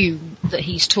assume that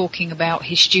he's talking about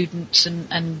his students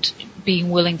and being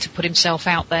willing to put himself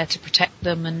out there to protect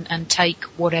them and take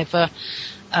whatever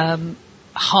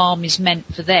harm is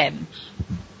meant for them.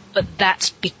 But that's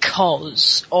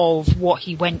because of what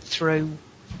he went through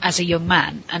as a young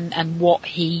man and what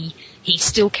he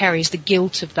still carries the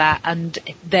guilt of that, and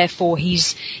therefore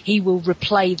he will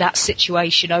replay that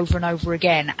situation over and over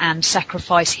again and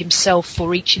sacrifice himself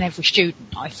for each and every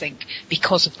student, I think,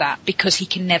 because of that, because he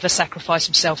can never sacrifice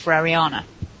himself for Ariana.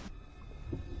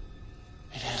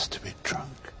 It has to be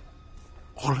drunk.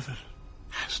 All of it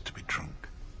has to be drunk.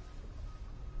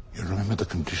 You remember the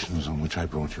conditions on which I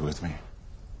brought you with me?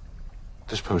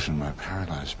 This potion might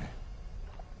paralyze me.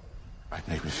 Might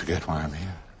make me forget why I'm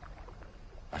here.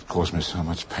 Might cause me so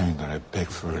much pain that I beg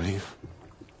for relief.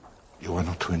 You are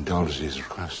not to indulge these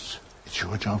requests. It's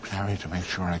your job, Harry, to make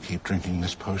sure I keep drinking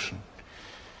this potion,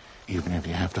 even if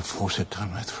you have to force it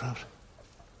down my throat.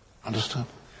 Understood?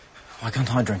 Why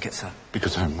can't I drink it, sir?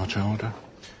 Because I'm much older,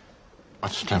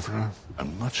 much cleverer,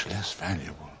 and much less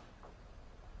valuable.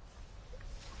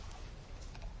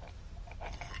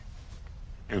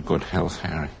 Your good health,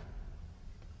 Harry.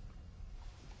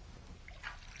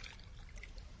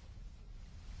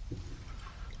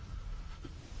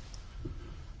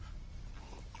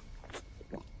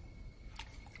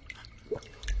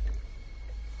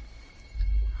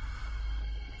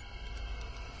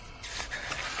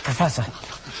 Professor.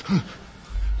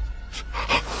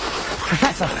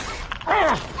 Professor.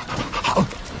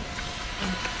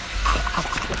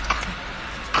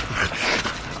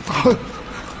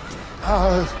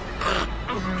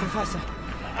 Professor.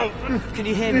 Can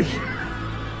you hear me?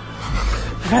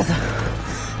 Professor.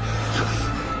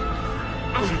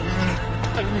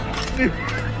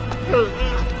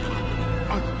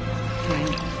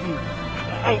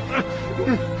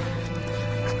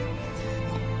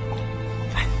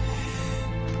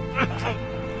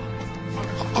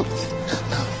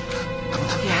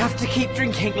 You have to keep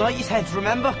drinking, like you said,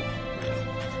 remember?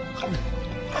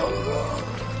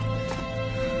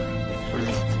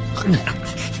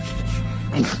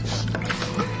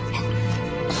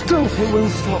 Stop. It will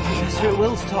stop, Professor, it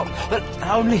will stop. But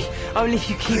only if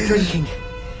you keep drinking.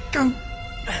 Don't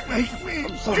make me.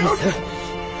 I'm sorry, sir.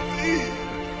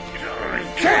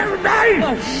 Kill me!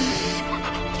 No.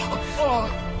 Oh,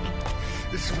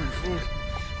 it's my fault.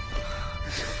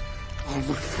 It's all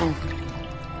my fault.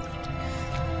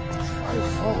 My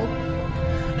fault.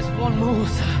 There's one more,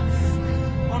 sir.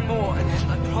 One more, and then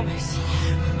I promise.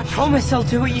 I promise I'll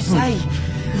do what you say.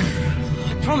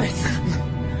 I promise.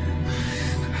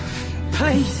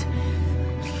 Please.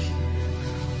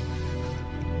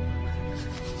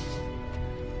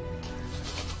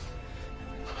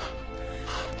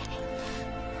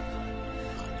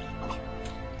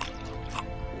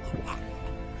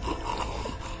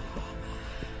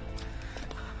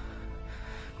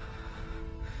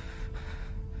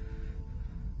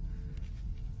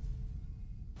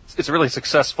 It's a really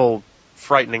successful,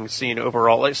 frightening scene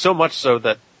overall. Like, so much so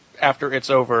that after it's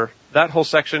over, that whole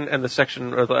section and the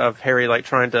section of Harry like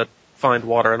trying to find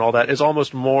water and all that is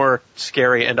almost more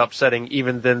scary and upsetting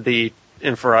even than the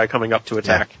Inferi coming up to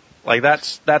attack. Yeah. Like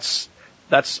that's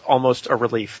almost a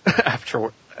relief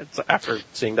after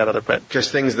seeing that other bit.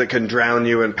 Just things that can drown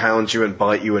you and pound you and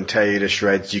bite you and tear you to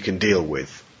shreds you can deal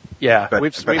with. Yeah,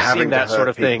 we've seen that sort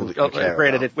of thing.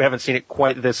 Granted, we haven't seen it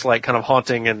quite this like kind of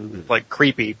haunting and like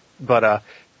creepy, but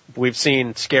we've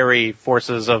seen scary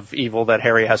forces of evil that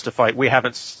Harry has to fight. We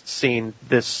haven't seen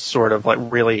this sort of like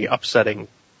really upsetting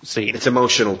scene. It's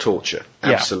emotional torture,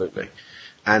 absolutely.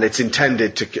 Yeah. And it's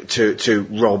intended to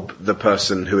rob the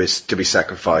person who is to be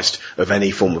sacrificed of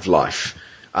any form of life.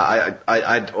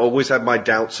 I'd always had my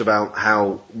doubts about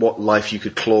what life you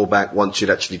could claw back once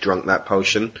you'd actually drunk that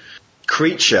potion.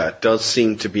 Creature does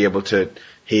seem to be able to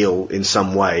heal in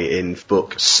some way in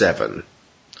book 7,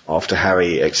 after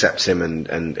Harry accepts him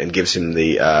and gives him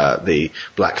the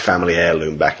Black family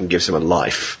heirloom back and gives him a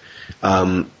life.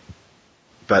 But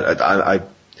I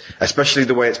especially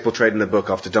the way it's portrayed in the book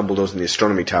after Dumbledore's in the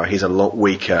Astronomy Tower, he's a lot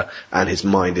weaker and his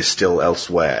mind is still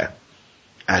elsewhere.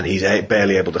 And he's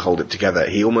barely able to hold it together.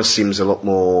 He almost seems a lot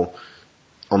more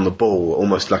on the ball,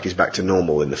 almost like he's back to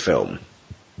normal in the film.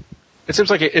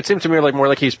 It seemed to me like more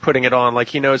like he's putting it on, like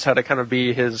he knows how to kind of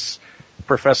be his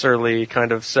professorly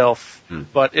kind of self,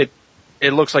 but it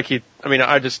looks like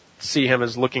I just see him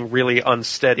as looking really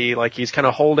unsteady, like he's kind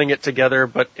of holding it together,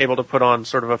 but able to put on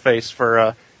sort of a face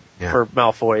for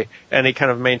Malfoy, and he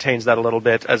kind of maintains that a little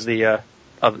bit as the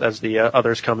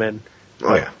others come in.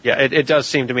 Oh yeah. Yeah, it does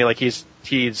seem to me like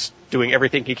he's doing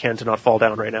everything he can to not fall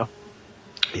down right now.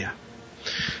 Yeah.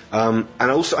 And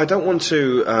also, I don't want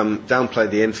to downplay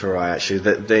the Inferi,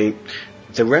 actually.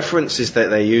 The references that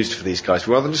they used for these guys,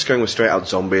 rather than just going with straight-out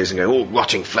zombies and going, oh,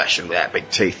 rotting flesh and big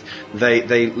teeth,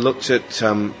 they looked at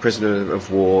prisoner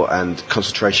of war and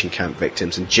concentration camp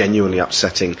victims and genuinely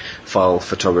upsetting file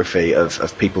photography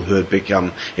of people who had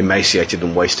become emaciated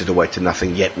and wasted away to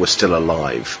nothing, yet were still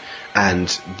alive. And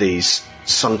these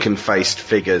sunken-faced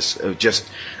figures of just...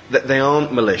 They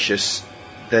aren't malicious,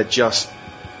 they're just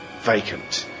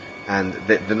vacant. And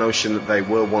the notion that they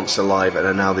were once alive and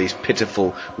are now these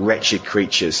pitiful, wretched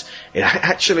creatures, it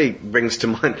actually brings to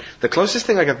mind... The closest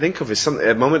thing I can think of is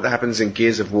a moment that happens in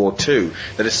Gears of War 2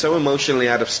 that is so emotionally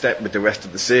out of step with the rest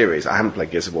of the series. I haven't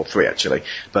played Gears of War 3, actually,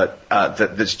 but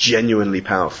that's genuinely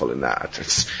powerful in that.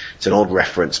 It's an odd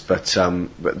reference, but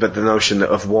the notion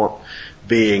of what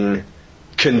being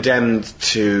condemned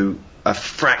to a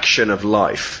fraction of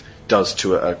life does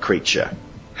to a creature.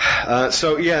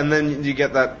 And then you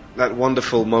get that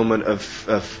wonderful moment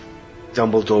of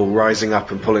Dumbledore rising up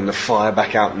and pulling the fire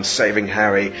back out and saving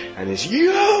Harry, and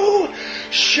 "You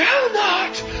shall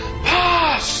not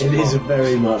pass!" It is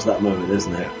very much that moment,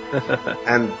 isn't it?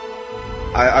 And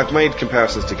I've made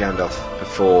comparisons to Gandalf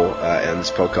before in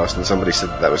this podcast, and somebody said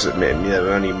that was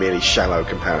only merely shallow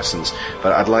comparisons,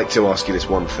 but I'd like to ask you this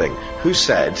one thing. Who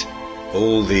said,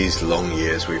 "All these long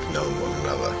years we've known one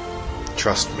another.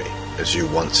 Trust me, as you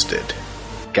once did"?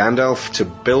 Gandalf to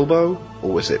Bilbo,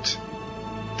 or was it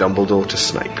Dumbledore to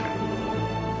Snape?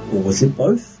 Or was it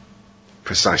both?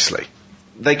 Precisely.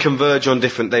 They converge on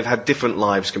they've had different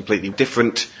lives, completely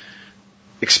different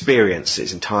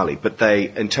experiences entirely, but they,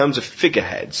 in terms of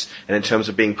figureheads, and in terms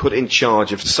of being put in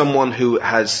charge of someone who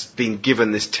has been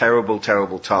given this terrible,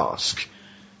 terrible task,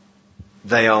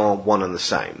 they are one and the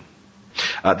same.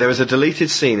 There is a deleted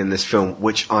scene in this film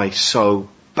which I so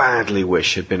badly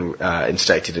wish had been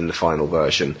instated in the final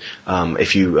version.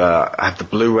 If you have the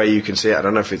Blu-ray, you can see it. I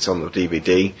don't know if it's on the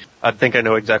DVD. I think I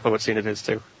know exactly what scene it is,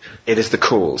 too. It is the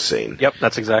choral scene. Yep,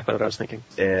 that's exactly what I was thinking.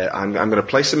 I'm going to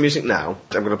play some music now.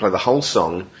 I'm going to play the whole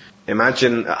song.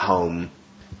 Imagine at home,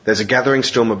 there's a gathering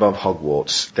storm above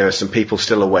Hogwarts. There are some people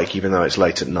still awake, even though it's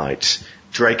late at night.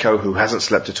 Draco, who hasn't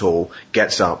slept at all,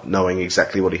 gets up, knowing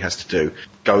exactly what he has to do,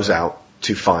 goes out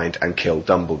to find and kill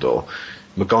Dumbledore.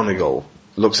 McGonagall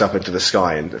looks up into the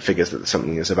sky and figures that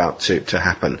something is about to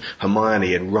happen.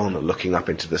 Hermione and Ron are looking up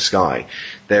into the sky.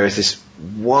 There is this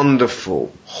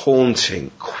wonderful, haunting,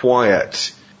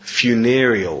 quiet,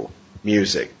 funereal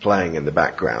music playing in the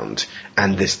background,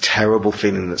 and this terrible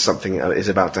feeling that something is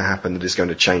about to happen that is going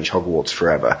to change Hogwarts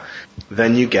forever.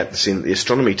 Then you get the scene at the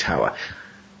Astronomy Tower.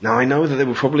 Now, I know that they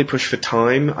would probably push for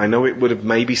time. I know it would have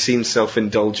maybe seemed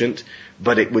self-indulgent,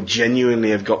 but it would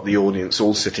genuinely have got the audience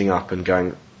all sitting up and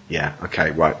going, yeah,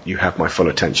 okay, right, you have my full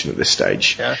attention at this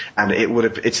stage. Yeah. And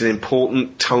it's an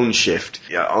important tone shift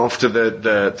after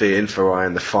the Inferi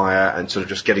and the fire, and sort of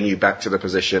just getting you back to the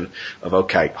position of,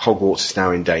 okay, Hogwarts is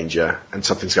now in danger and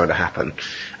something's going to happen.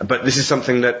 But this is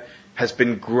something that has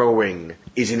been growing,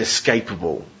 is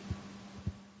inescapable,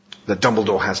 that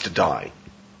Dumbledore has to die.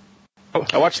 Oh,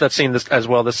 I watched that scene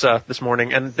this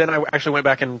morning, and then I actually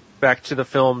went back to the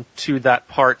film to that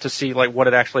part to see like what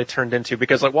it actually turned into,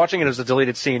 because like watching it as a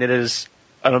deleted scene, it is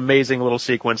an amazing little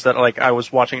sequence that like I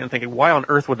was watching and thinking, why on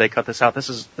earth would they cut this out? This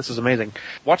is amazing.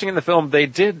 Watching in the film,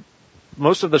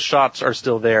 most of the shots are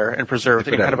still there and preserved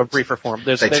in kind of a briefer form.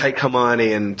 They take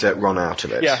Hermione and Ron out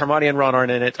of it. Yeah, Hermione and Ron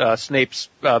aren't in it. Snape's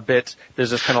bit, there's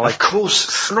this kind of like... Of course,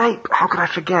 Snape! How could I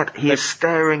forget? He is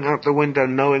staring out the window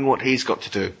knowing what he's got to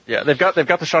do. Yeah, they've got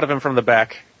the shot of him from the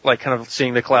back, like kind of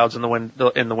seeing the clouds in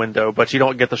the window, but you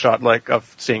don't get the shot like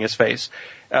of seeing his face.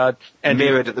 And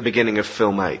mirrored at the beginning of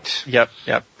film 8. Yep.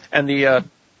 And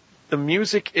the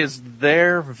music is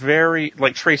there very,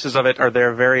 like traces of it are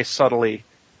there very subtly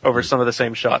over some of the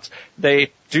same shots. They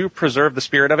do preserve the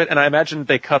spirit of it, and I imagine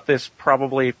they cut this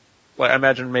probably, like, I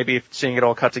imagine maybe seeing it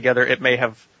all cut together, it may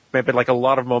have been like a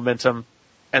lot of momentum,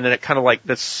 and then it kind of like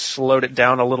this slowed it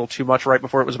down a little too much right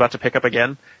before it was about to pick up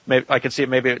again. I could see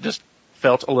maybe it just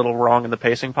felt a little wrong in the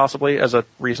pacing possibly as a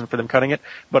reason for them cutting it,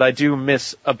 but I do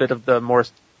miss a bit of the more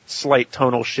slight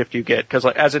tonal shift you get, because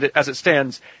like as it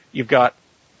stands, you've got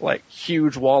like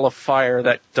huge wall of fire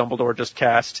that Dumbledore just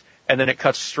cast, and then it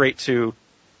cuts straight to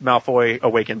Malfoy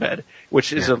awake in bed,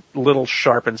 which is a little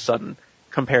sharp and sudden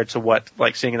compared to what,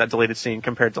 like, seeing in that deleted scene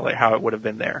compared to, like, how it would have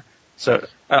been there. So,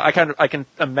 I can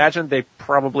imagine they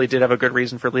probably did have a good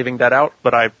reason for leaving that out,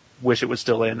 but I wish it was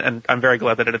still in, and I'm very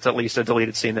glad that it's at least a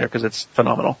deleted scene there, because it's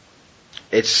phenomenal.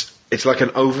 It's It's like an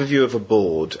overview of a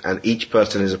board, and each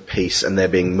person is a piece, and they're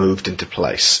being moved into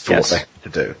place for what they have to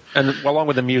do. And along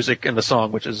with the music and the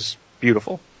song, which is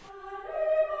beautiful.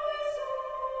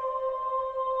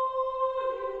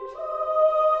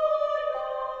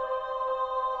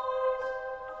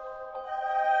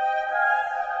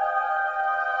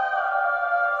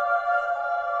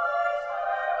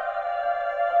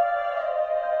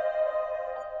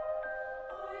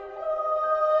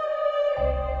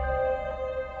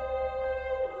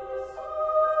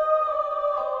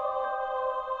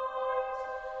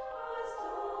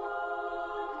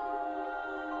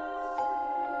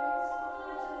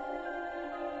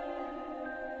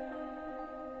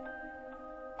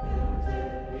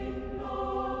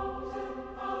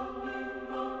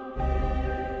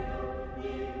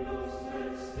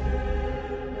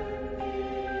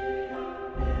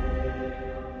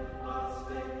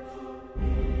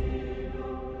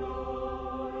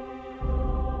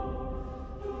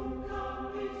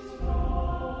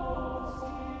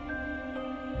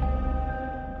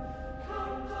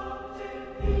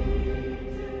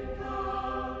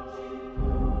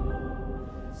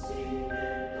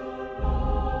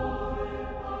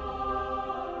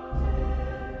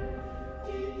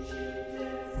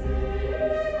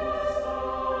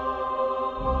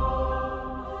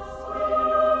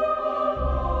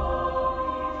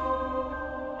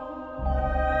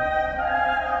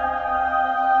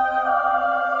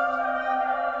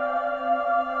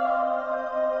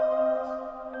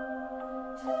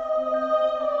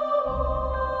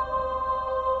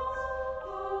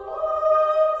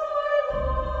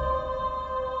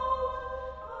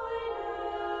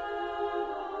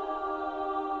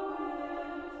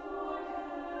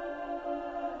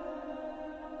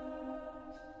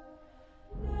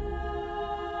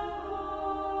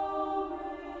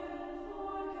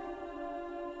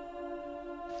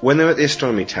 When they're at the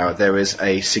astronomy tower, there is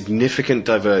a significant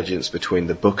divergence between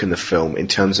the book and the film in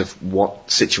terms of what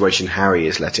situation Harry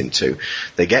is let into.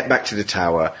 They get back to the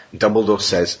tower, Dumbledore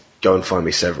says, "Go and find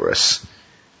me Severus."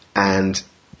 And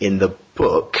in the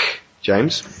book,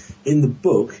 James? In the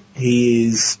book, he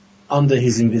is under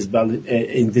his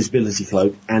invisibility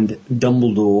cloak, and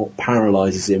Dumbledore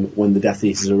paralyses him when the Death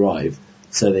Eaters arrive,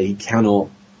 so that he cannot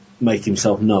make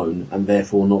himself known, and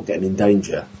therefore not get in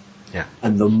danger. Yeah.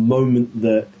 And the moment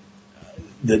that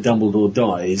Dumbledore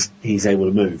dies, he's able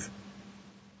to move.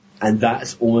 And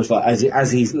that's almost like, as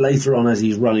he's later on, as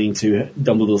he's running to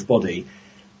Dumbledore's body,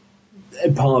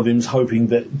 part of him's hoping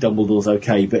that Dumbledore's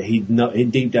okay, but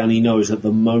deep down he knows that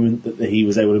the moment that he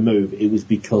was able to move, it was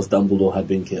because Dumbledore had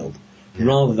been killed,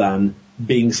 rather than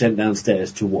being sent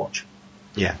downstairs to watch.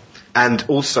 Yeah. And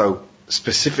also,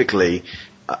 specifically,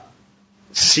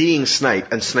 seeing Snape,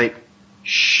 and Snape,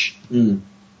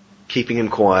 keeping him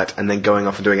quiet, and then going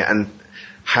off and doing it, and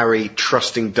Harry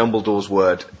trusting Dumbledore's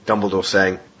word, Dumbledore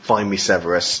saying, "Find me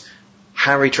Severus,"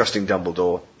 Harry trusting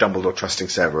Dumbledore, Dumbledore trusting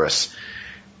Severus,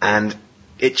 and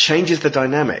it changes the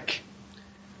dynamic.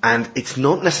 And it's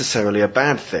not necessarily a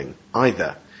bad thing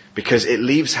either, because it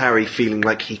leaves Harry feeling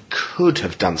like he could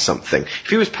have done something. If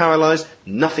he was paralysed,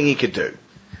 nothing he could do.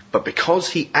 But because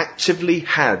he actively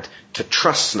had to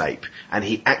trust Snape, and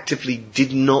he actively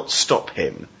did not stop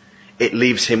him, it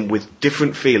leaves him with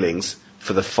different feelings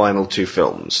for the final two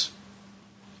films.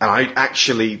 And I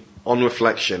actually, on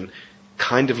reflection,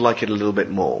 kind of like it a little bit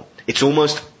more. It's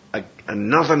almost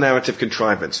another narrative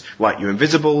contrivance. Right, you're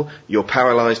invisible, you're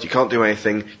paralysed, you can't do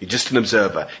anything, you're just an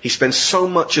observer. He spends so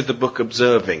much of the book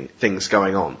observing things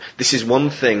going on. This is one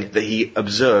thing that he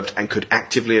observed and could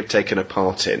actively have taken a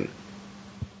part in.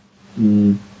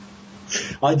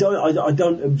 I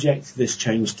don't object to this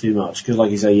change too much, because,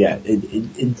 like you say,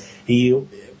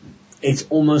 it's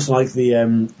almost like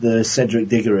the Cedric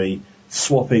Diggory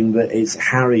swapping that it's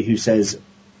Harry who says,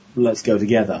 "Let's go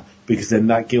together," because then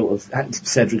that guilt of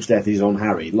Cedric's death is on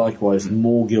Harry. Likewise,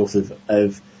 more guilt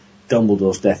of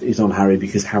Dumbledore's death is on Harry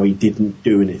because Harry didn't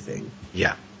do anything.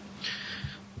 Yeah.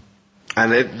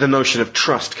 And the notion of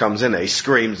trust comes in. He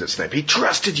screams at Snape, "He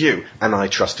trusted you, and I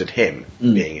trusted him,"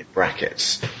 being in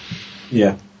brackets.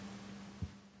 Yeah.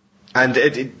 And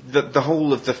the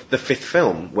whole of the fifth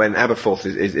film, when Aberforth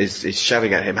is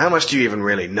shouting at him, "How much do you even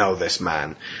really know this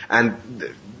man?" And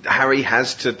Harry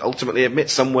has to ultimately admit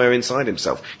somewhere inside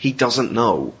himself, he doesn't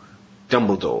know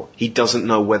Dumbledore. He doesn't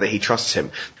know whether he trusts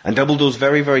him. And Dumbledore's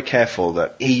very, very careful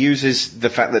that he uses the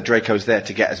fact that Draco's there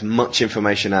to get as much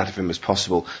information out of him as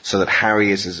possible, so that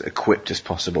Harry is as equipped as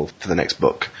possible for the next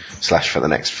book / for the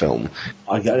next film.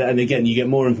 And again, you get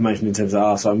more information in terms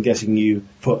of, so I'm guessing you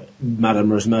put Madame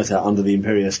Rosmerta under the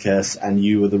Imperius Curse, and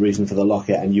you were the reason for the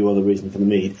locket, and you are the reason for the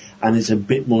mead, and it's a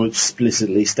bit more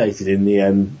explicitly stated in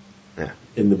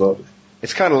in the book.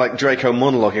 It's kind of like Draco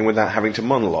monologuing without having to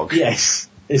monologue. Yes,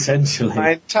 essentially.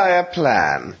 My entire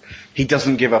plan. He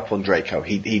doesn't give up on Draco.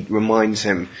 He reminds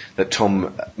him that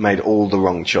Tom made all the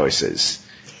wrong choices.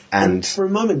 And for a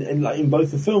moment, in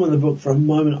both the film and the book, for a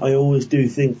moment, I always do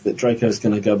think that Draco's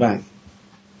going to go back.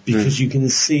 Because you can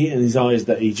see it in his eyes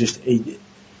that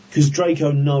because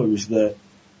Draco knows that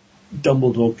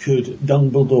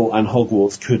Dumbledore and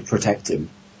Hogwarts could protect him.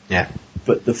 Yeah.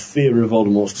 But the fear of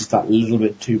Voldemort's just that little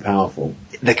bit too powerful.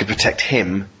 They could protect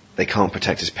him, they can't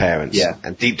protect his parents. Yeah.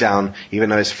 And deep down,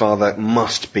 even though his father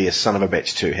must be a son of a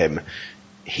bitch to him,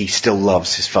 he still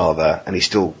loves his father, and he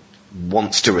still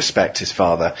wants to respect his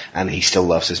father, and he still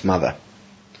loves his mother.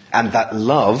 And that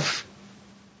love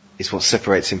is what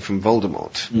separates him from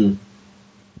Voldemort.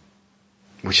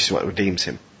 Which is what redeems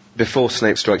him. Before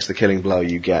Snape strikes the killing blow,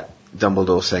 you get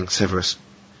Dumbledore saying, Severus,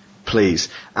 please.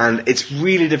 And it's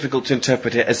really difficult to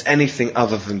interpret it as anything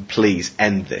other than please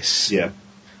end this. Yeah.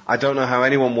 I don't know how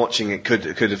anyone watching it could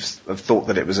have thought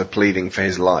that it was a pleading for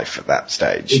his life at that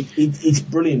stage. It's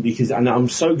brilliant because, and I'm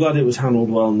so glad it was handled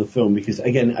well in the film because,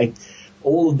 again,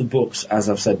 all of the books, as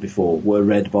I've said before, were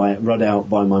read out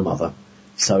by my mother.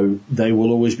 So they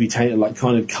will always be kind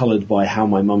of coloured by how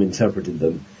my mum interpreted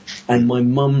them. And my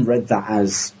mum read that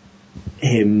as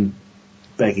him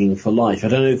begging for life. I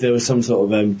don't know if there was some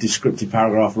sort of descriptive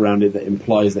paragraph around it that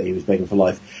implies that he was begging for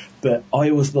life. But I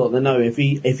always thought that no, if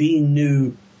he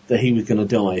knew that he was going to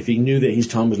die, if he knew that his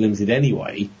time was limited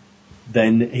anyway,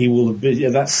 then he will have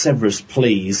been, that's Severus,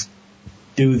 please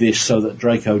do this so that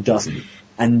Draco doesn't.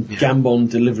 And Gambon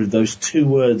delivered those two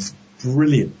words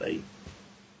brilliantly.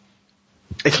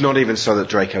 It's not even so that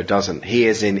Draco doesn't. He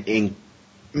is in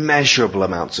immeasurable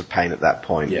amounts of pain at that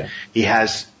point. Yeah. He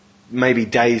has maybe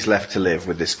days left to live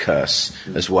with this curse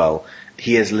as well.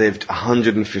 He has lived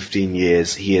 115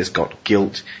 years. He has got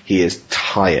guilt. He is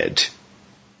tired.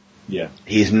 Yeah.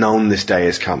 He has known this day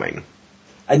is coming.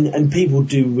 And people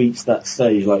do reach that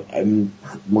stage. Like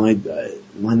my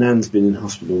nan's been in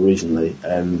hospital recently,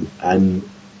 and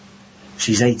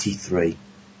she's 83,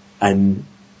 and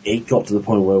it got to the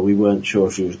point where we weren't sure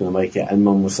if she was going to make it, and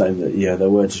Mum was saying that there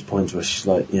were just points where she's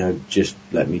like, just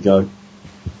let me go.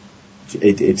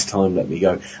 It's time, let me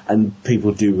go. And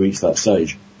people do reach that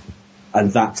stage,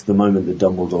 and that's the moment that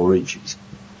Dumbledore reaches.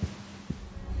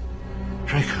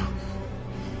 Draco,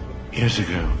 years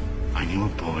ago, I knew a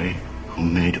boy who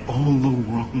made all the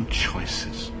wrong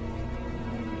choices.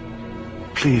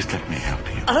 Please let me help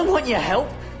you. I don't want your help.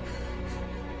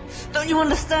 Don't you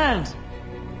understand?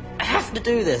 I have to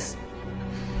do this.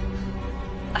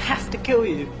 I have to kill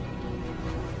you.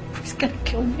 He's gonna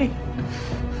kill me.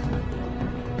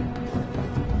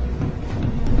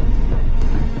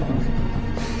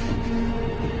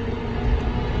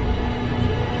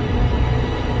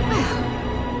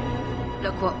 Well,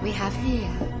 look what we have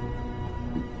here.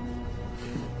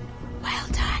 Well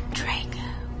done, Draco.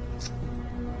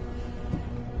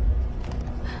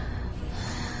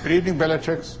 Good evening,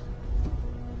 Bellatrix.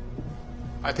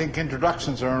 I think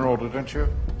introductions are in order, don't you?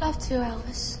 Love to,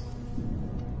 Elvis.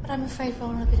 But I'm afraid we're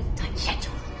on a bit of a tight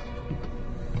schedule.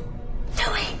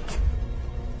 Do it!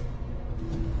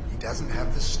 He doesn't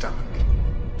have the stomach,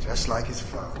 just like his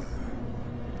father.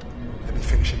 Let me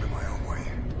finish him in my own way.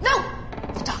 No!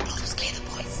 The Dark Lord was clear the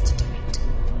boys to do it.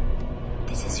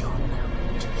 This is your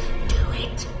moment. Do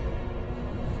it.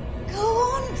 Go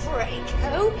on,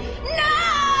 Draco.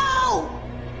 No!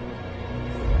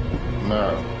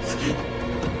 No.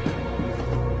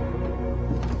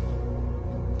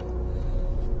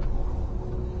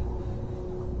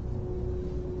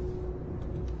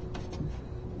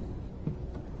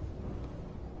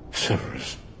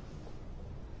 Severus.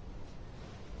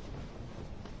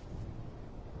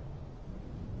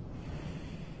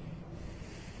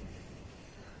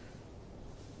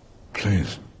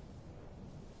 Please.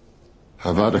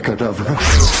 Avada Kedavra.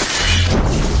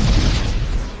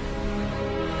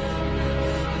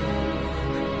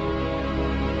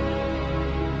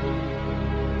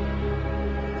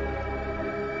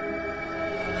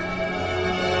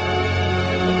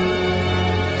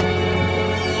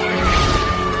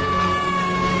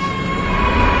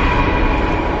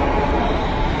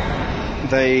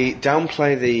 They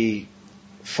downplay the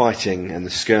fighting and the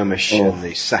skirmish and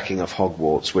the sacking of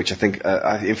Hogwarts, which I think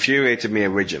infuriated me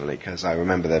originally because I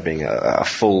remember there being a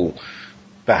full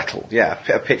battle,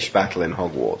 a pitched battle in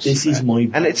Hogwarts. This is my...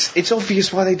 And it's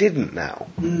obvious why they didn't now.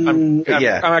 I'm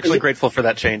actually grateful for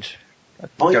that change.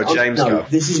 Go.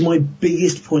 This is my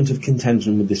biggest point of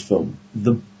contention with this film.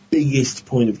 The biggest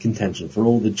point of contention for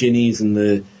all the Ginnies and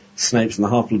the Snapes and the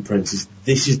Half-Blood Princes.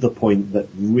 This is the point that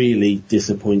really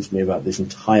disappoints me about this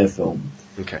entire film.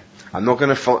 Okay. I'm not going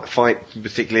to fight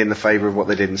particularly in the favour of what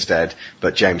they did instead,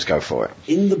 but James, go for it.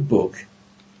 In the book,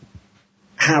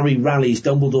 Harry rallies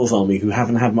Dumbledore's army, who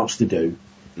haven't had much to do,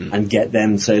 and get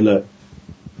them to say, look,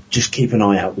 just keep an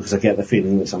eye out, because I get the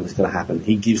feeling that something's going to happen.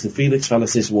 He gives the Felix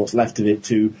Felicis, what's left of it,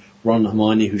 to Ron and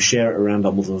Hermione, who share it around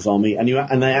Dumbledore's army, and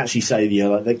they actually say,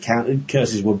 that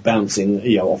curses were bouncing,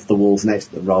 off the walls next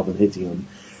to them rather than hitting them.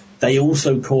 They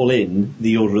also call in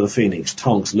the Order of the Phoenix.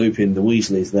 Tonks, Lupin, the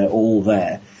Weasleys, they're all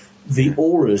there. The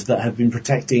auras that have been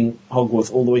protecting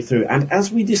Hogwarts all the way through, and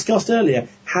as we discussed earlier,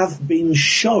 have been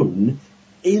shown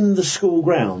in the school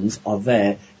grounds, are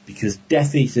there because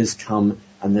Death Eaters come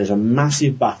and there's a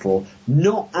massive battle,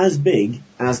 not as big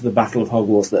as the Battle of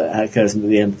Hogwarts that occurs at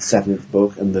the end of the 7th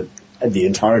book and the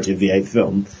entirety of the 8th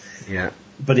film. Yeah.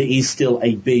 But it is still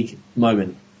a big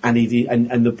moment. And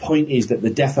the point is that the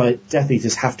Death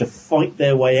Eaters have to fight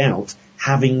their way out,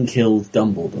 having killed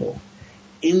Dumbledore.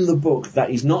 In the book, that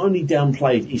is not only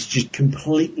downplayed, it's just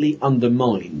completely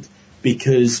undermined,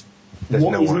 because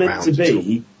what is meant to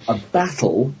be a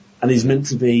battle and is meant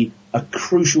to be a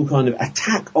crucial kind of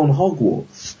attack on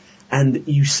Hogwarts, and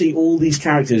you see all these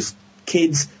characters,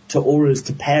 kids to auras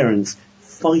to parents,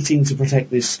 fighting to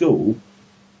protect this school.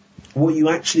 What you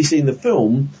actually see in the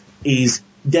film is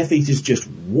Death Eaters just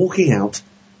walking out,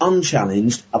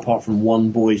 unchallenged, apart from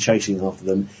one boy chasing after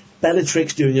them.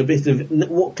 Bellatrix doing a bit of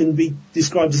what can be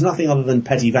described as nothing other than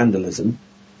petty vandalism,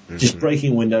 just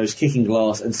breaking windows, kicking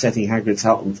glass, and setting Hagrid's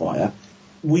hut on fire.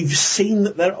 We've seen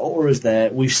that there are auras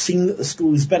there. We've seen that the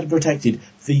school is better protected.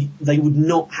 They would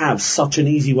not have such an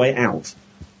easy way out.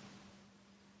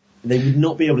 They would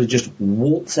not be able to just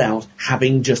waltz out,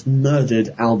 having just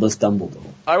murdered Albus Dumbledore.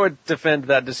 I would defend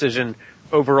that decision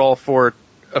overall for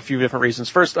a few different reasons.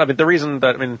 First, the reason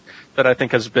that I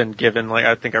think has been given,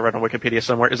 I think I read on Wikipedia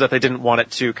somewhere, is that they didn't want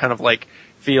it to kind of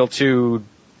feel too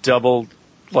double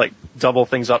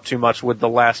things up too much with the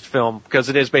last film, because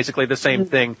it is basically the same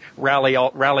thing. Rally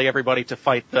everybody to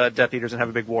fight the Death Eaters and have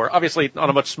a big war. Obviously on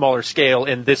a much smaller scale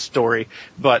in this story,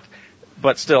 but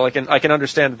still I can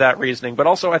understand that reasoning. But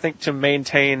also I think to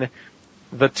maintain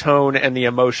the tone and the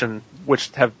emotion,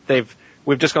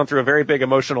 we've just gone through a very big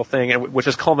emotional thing, which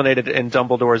has culminated in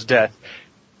Dumbledore's death.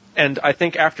 And I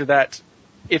think after that,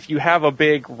 if you have a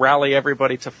big rally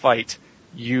everybody to fight,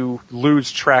 you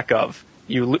lose track of.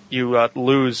 You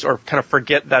lose or kind of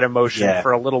forget that emotion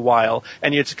for a little while,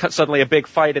 and it's suddenly a big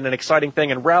fight and an exciting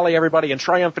thing, and rally everybody and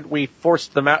triumphant. We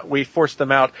forced them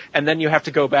out, and then you have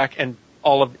to go back and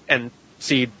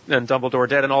see Dumbledore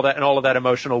dead and all of that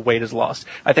emotional weight is lost.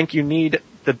 I think you need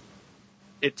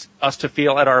us to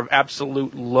feel at our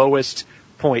absolute lowest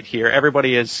point here.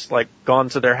 Everybody is gone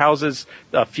to their houses.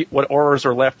 What auras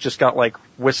are left just got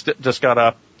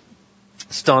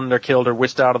stunned or killed or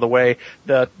whisked out of the way.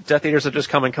 The Death Eaters have just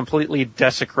come and completely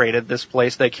desecrated this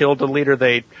place. They killed the leader.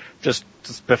 They just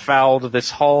befouled this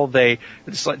hall. They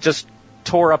just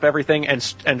tore up everything and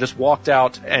just walked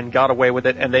out and got away with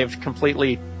it. And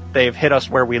they've hit us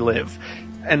where we live.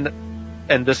 And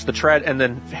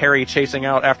then Harry chasing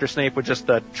out after Snape with just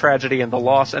the tragedy and the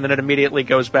loss. And then it immediately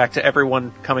goes back to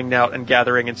everyone coming out and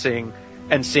gathering and seeing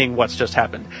what's just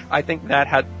happened. I think that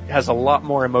has a lot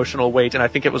more emotional weight, and I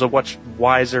think it was a much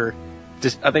wiser. I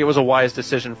think it was a wise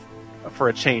decision for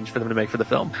a change for them to make for the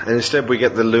film. And instead, we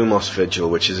get the Lumos Vigil,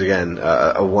 which is again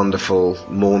a wonderful,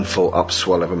 mournful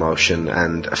upswell of emotion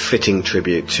and a fitting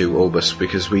tribute to Albus,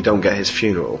 because we don't get his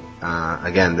funeral.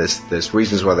 Again, there's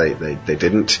reasons why they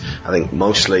didn't. I think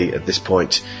mostly at this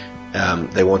point,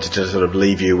 they wanted to sort of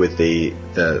leave you with the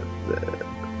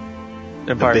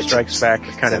Empire Strikes Back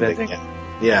kind of thing.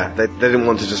 Yeah, they didn't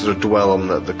want to just sort of dwell on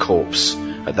the corpse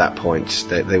at that point.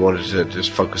 They wanted to just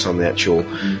focus on the actual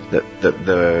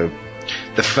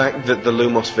the fact that the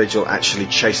Lumos Vigil actually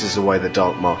chases away the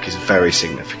Dark Mark is very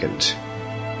significant,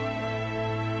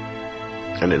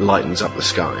 and it lightens up the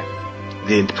sky.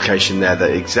 The implication there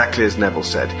that, exactly as Neville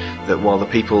said, that while the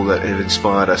people that have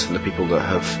inspired us and the people that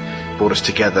have brought us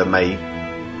together may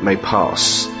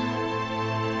pass,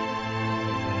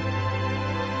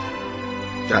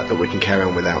 that we can carry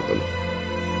on without them.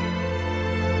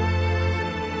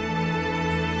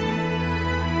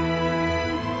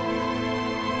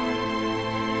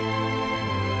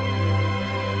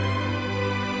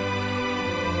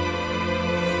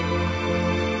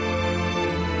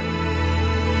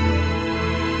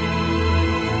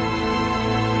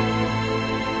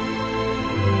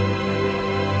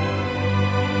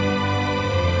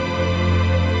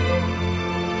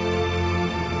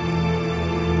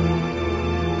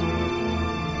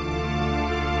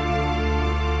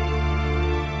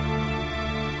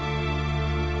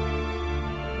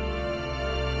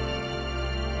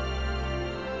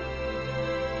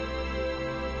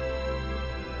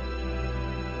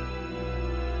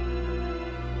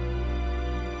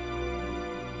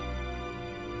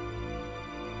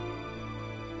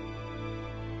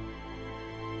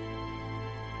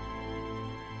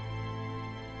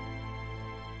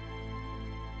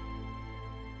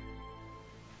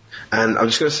 And I'm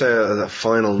just going to say a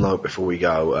final note before we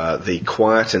go. The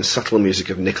quiet and subtle music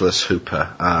of Nicholas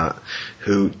Hooper,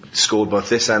 who scored both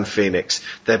this and Phoenix.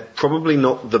 They're probably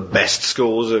not the best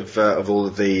scores of all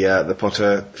of the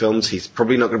Potter films. He's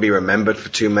probably not going to be remembered for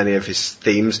too many of his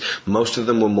themes. Most of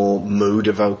them were more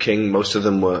mood-evoking. Most of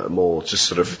them were more just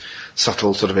sort of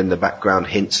subtle, sort of in the background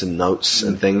hints and notes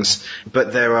and things.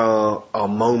 But there are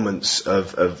moments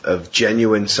of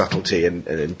genuine subtlety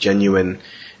and genuine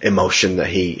emotion that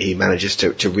he manages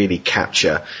to really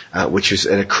capture, which is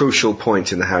at a crucial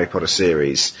point in the Harry Potter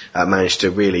series, managed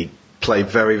to really play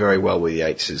very, very well with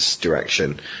Yates'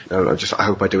 direction. I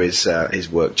hope I do his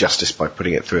work justice by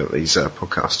putting it through these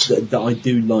podcasts. I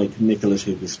do like Nicholas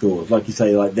Hooper's scores. Like you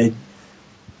say, like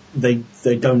they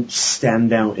don't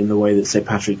stand out in the way that, say,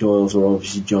 Patrick Doyle's or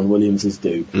obviously John Williams's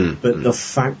do. But the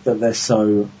fact that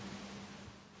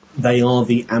they are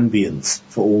the ambience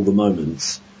for all the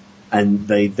moments, and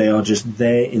they are just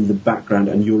there in the background,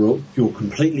 and you're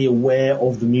completely aware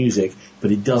of the music,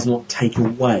 but it does not take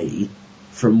away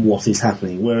from what is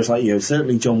happening. Whereas, like,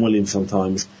 certainly John Williams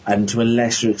sometimes, and to a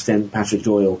lesser extent Patrick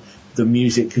Doyle, the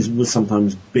music was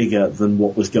sometimes bigger than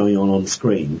what was going on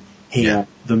screen. Here,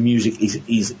 the music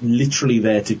is literally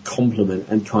there to complement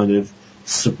and kind of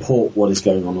support what is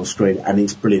going on screen, and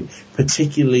it's brilliant.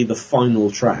 Particularly the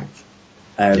final track,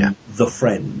 The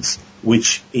Friends,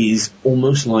 which is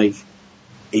almost like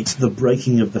it's the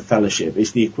breaking of the Fellowship.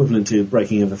 It's the equivalent to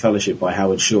Breaking of the Fellowship by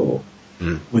Howard Shore,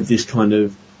 with this kind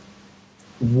of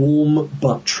warm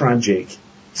but tragic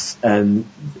theme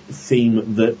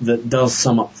that does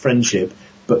sum up friendship,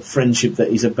 but friendship that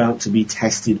is about to be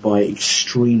tested by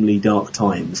extremely dark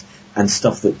times and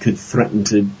stuff that could threaten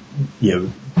to,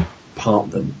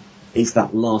 part them. It's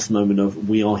that last moment of,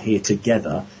 we are here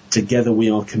together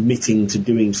we are committing to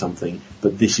doing something,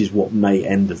 but this is what may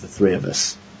end of the three of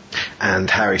us. And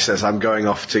Harry says, I'm going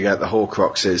off to get the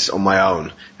Horcruxes on my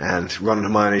own. And Ron and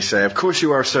Hermione say, of course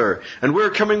you are, sir. And we're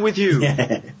coming with you.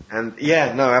 Yeah. And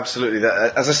no, absolutely.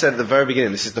 As I said at the very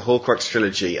beginning, this is the Horcrux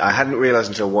trilogy. I hadn't realised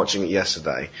until watching it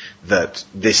yesterday that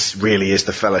this really is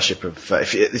the Fellowship of...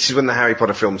 this is when the Harry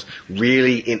Potter films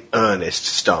really in earnest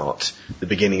start, the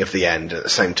beginning of the end at the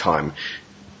same time.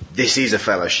 This is a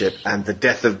Fellowship, and the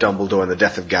death of Dumbledore and the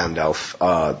death of Gandalf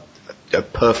are a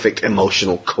perfect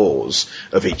emotional cause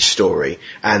of each story,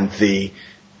 and the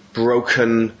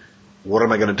broken, what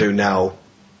am I going to do now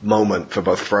moment for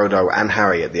both Frodo and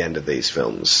Harry at the end of these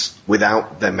films,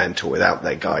 without their mentor, without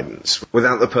their guidance,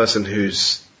 without the person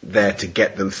who's there to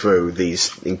get them through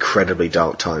these incredibly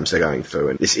dark times they're going through,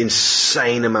 and this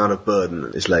insane amount of burden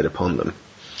that is laid upon them.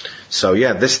 So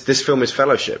this film is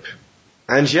Fellowship.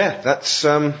 And that's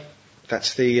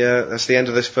the end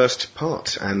of this first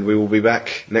part, and we will be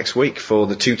back next week for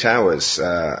the Two Towers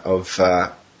of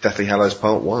Deathly Hallows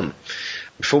Part 1.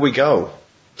 Before we go,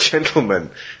 gentlemen,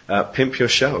 pimp your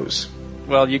shows.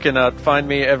 Well, you can find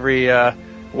me every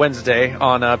Wednesday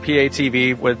on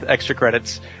PATV with extra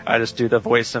credits. I just do the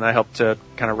voice, and I help to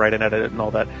kind of write and edit it and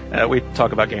all that. We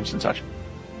talk about games and such.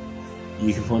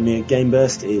 You can find me at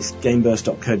Gameburst. It's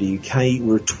gameburst.co.uk.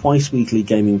 We're a twice-weekly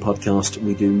gaming podcast.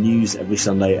 We do news every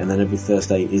Sunday, and then every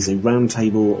Thursday is a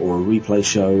roundtable or a replay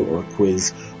show or a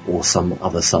quiz or some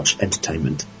other such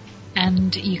entertainment.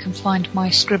 And you can find my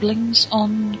scribblings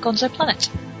on Gonzo Planet.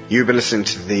 You've been listening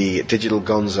to the Digital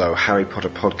Gonzo Harry Potter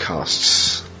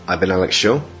podcasts. I've been Alex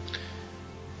Shaw,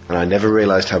 and I never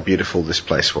realised how beautiful this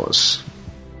place was.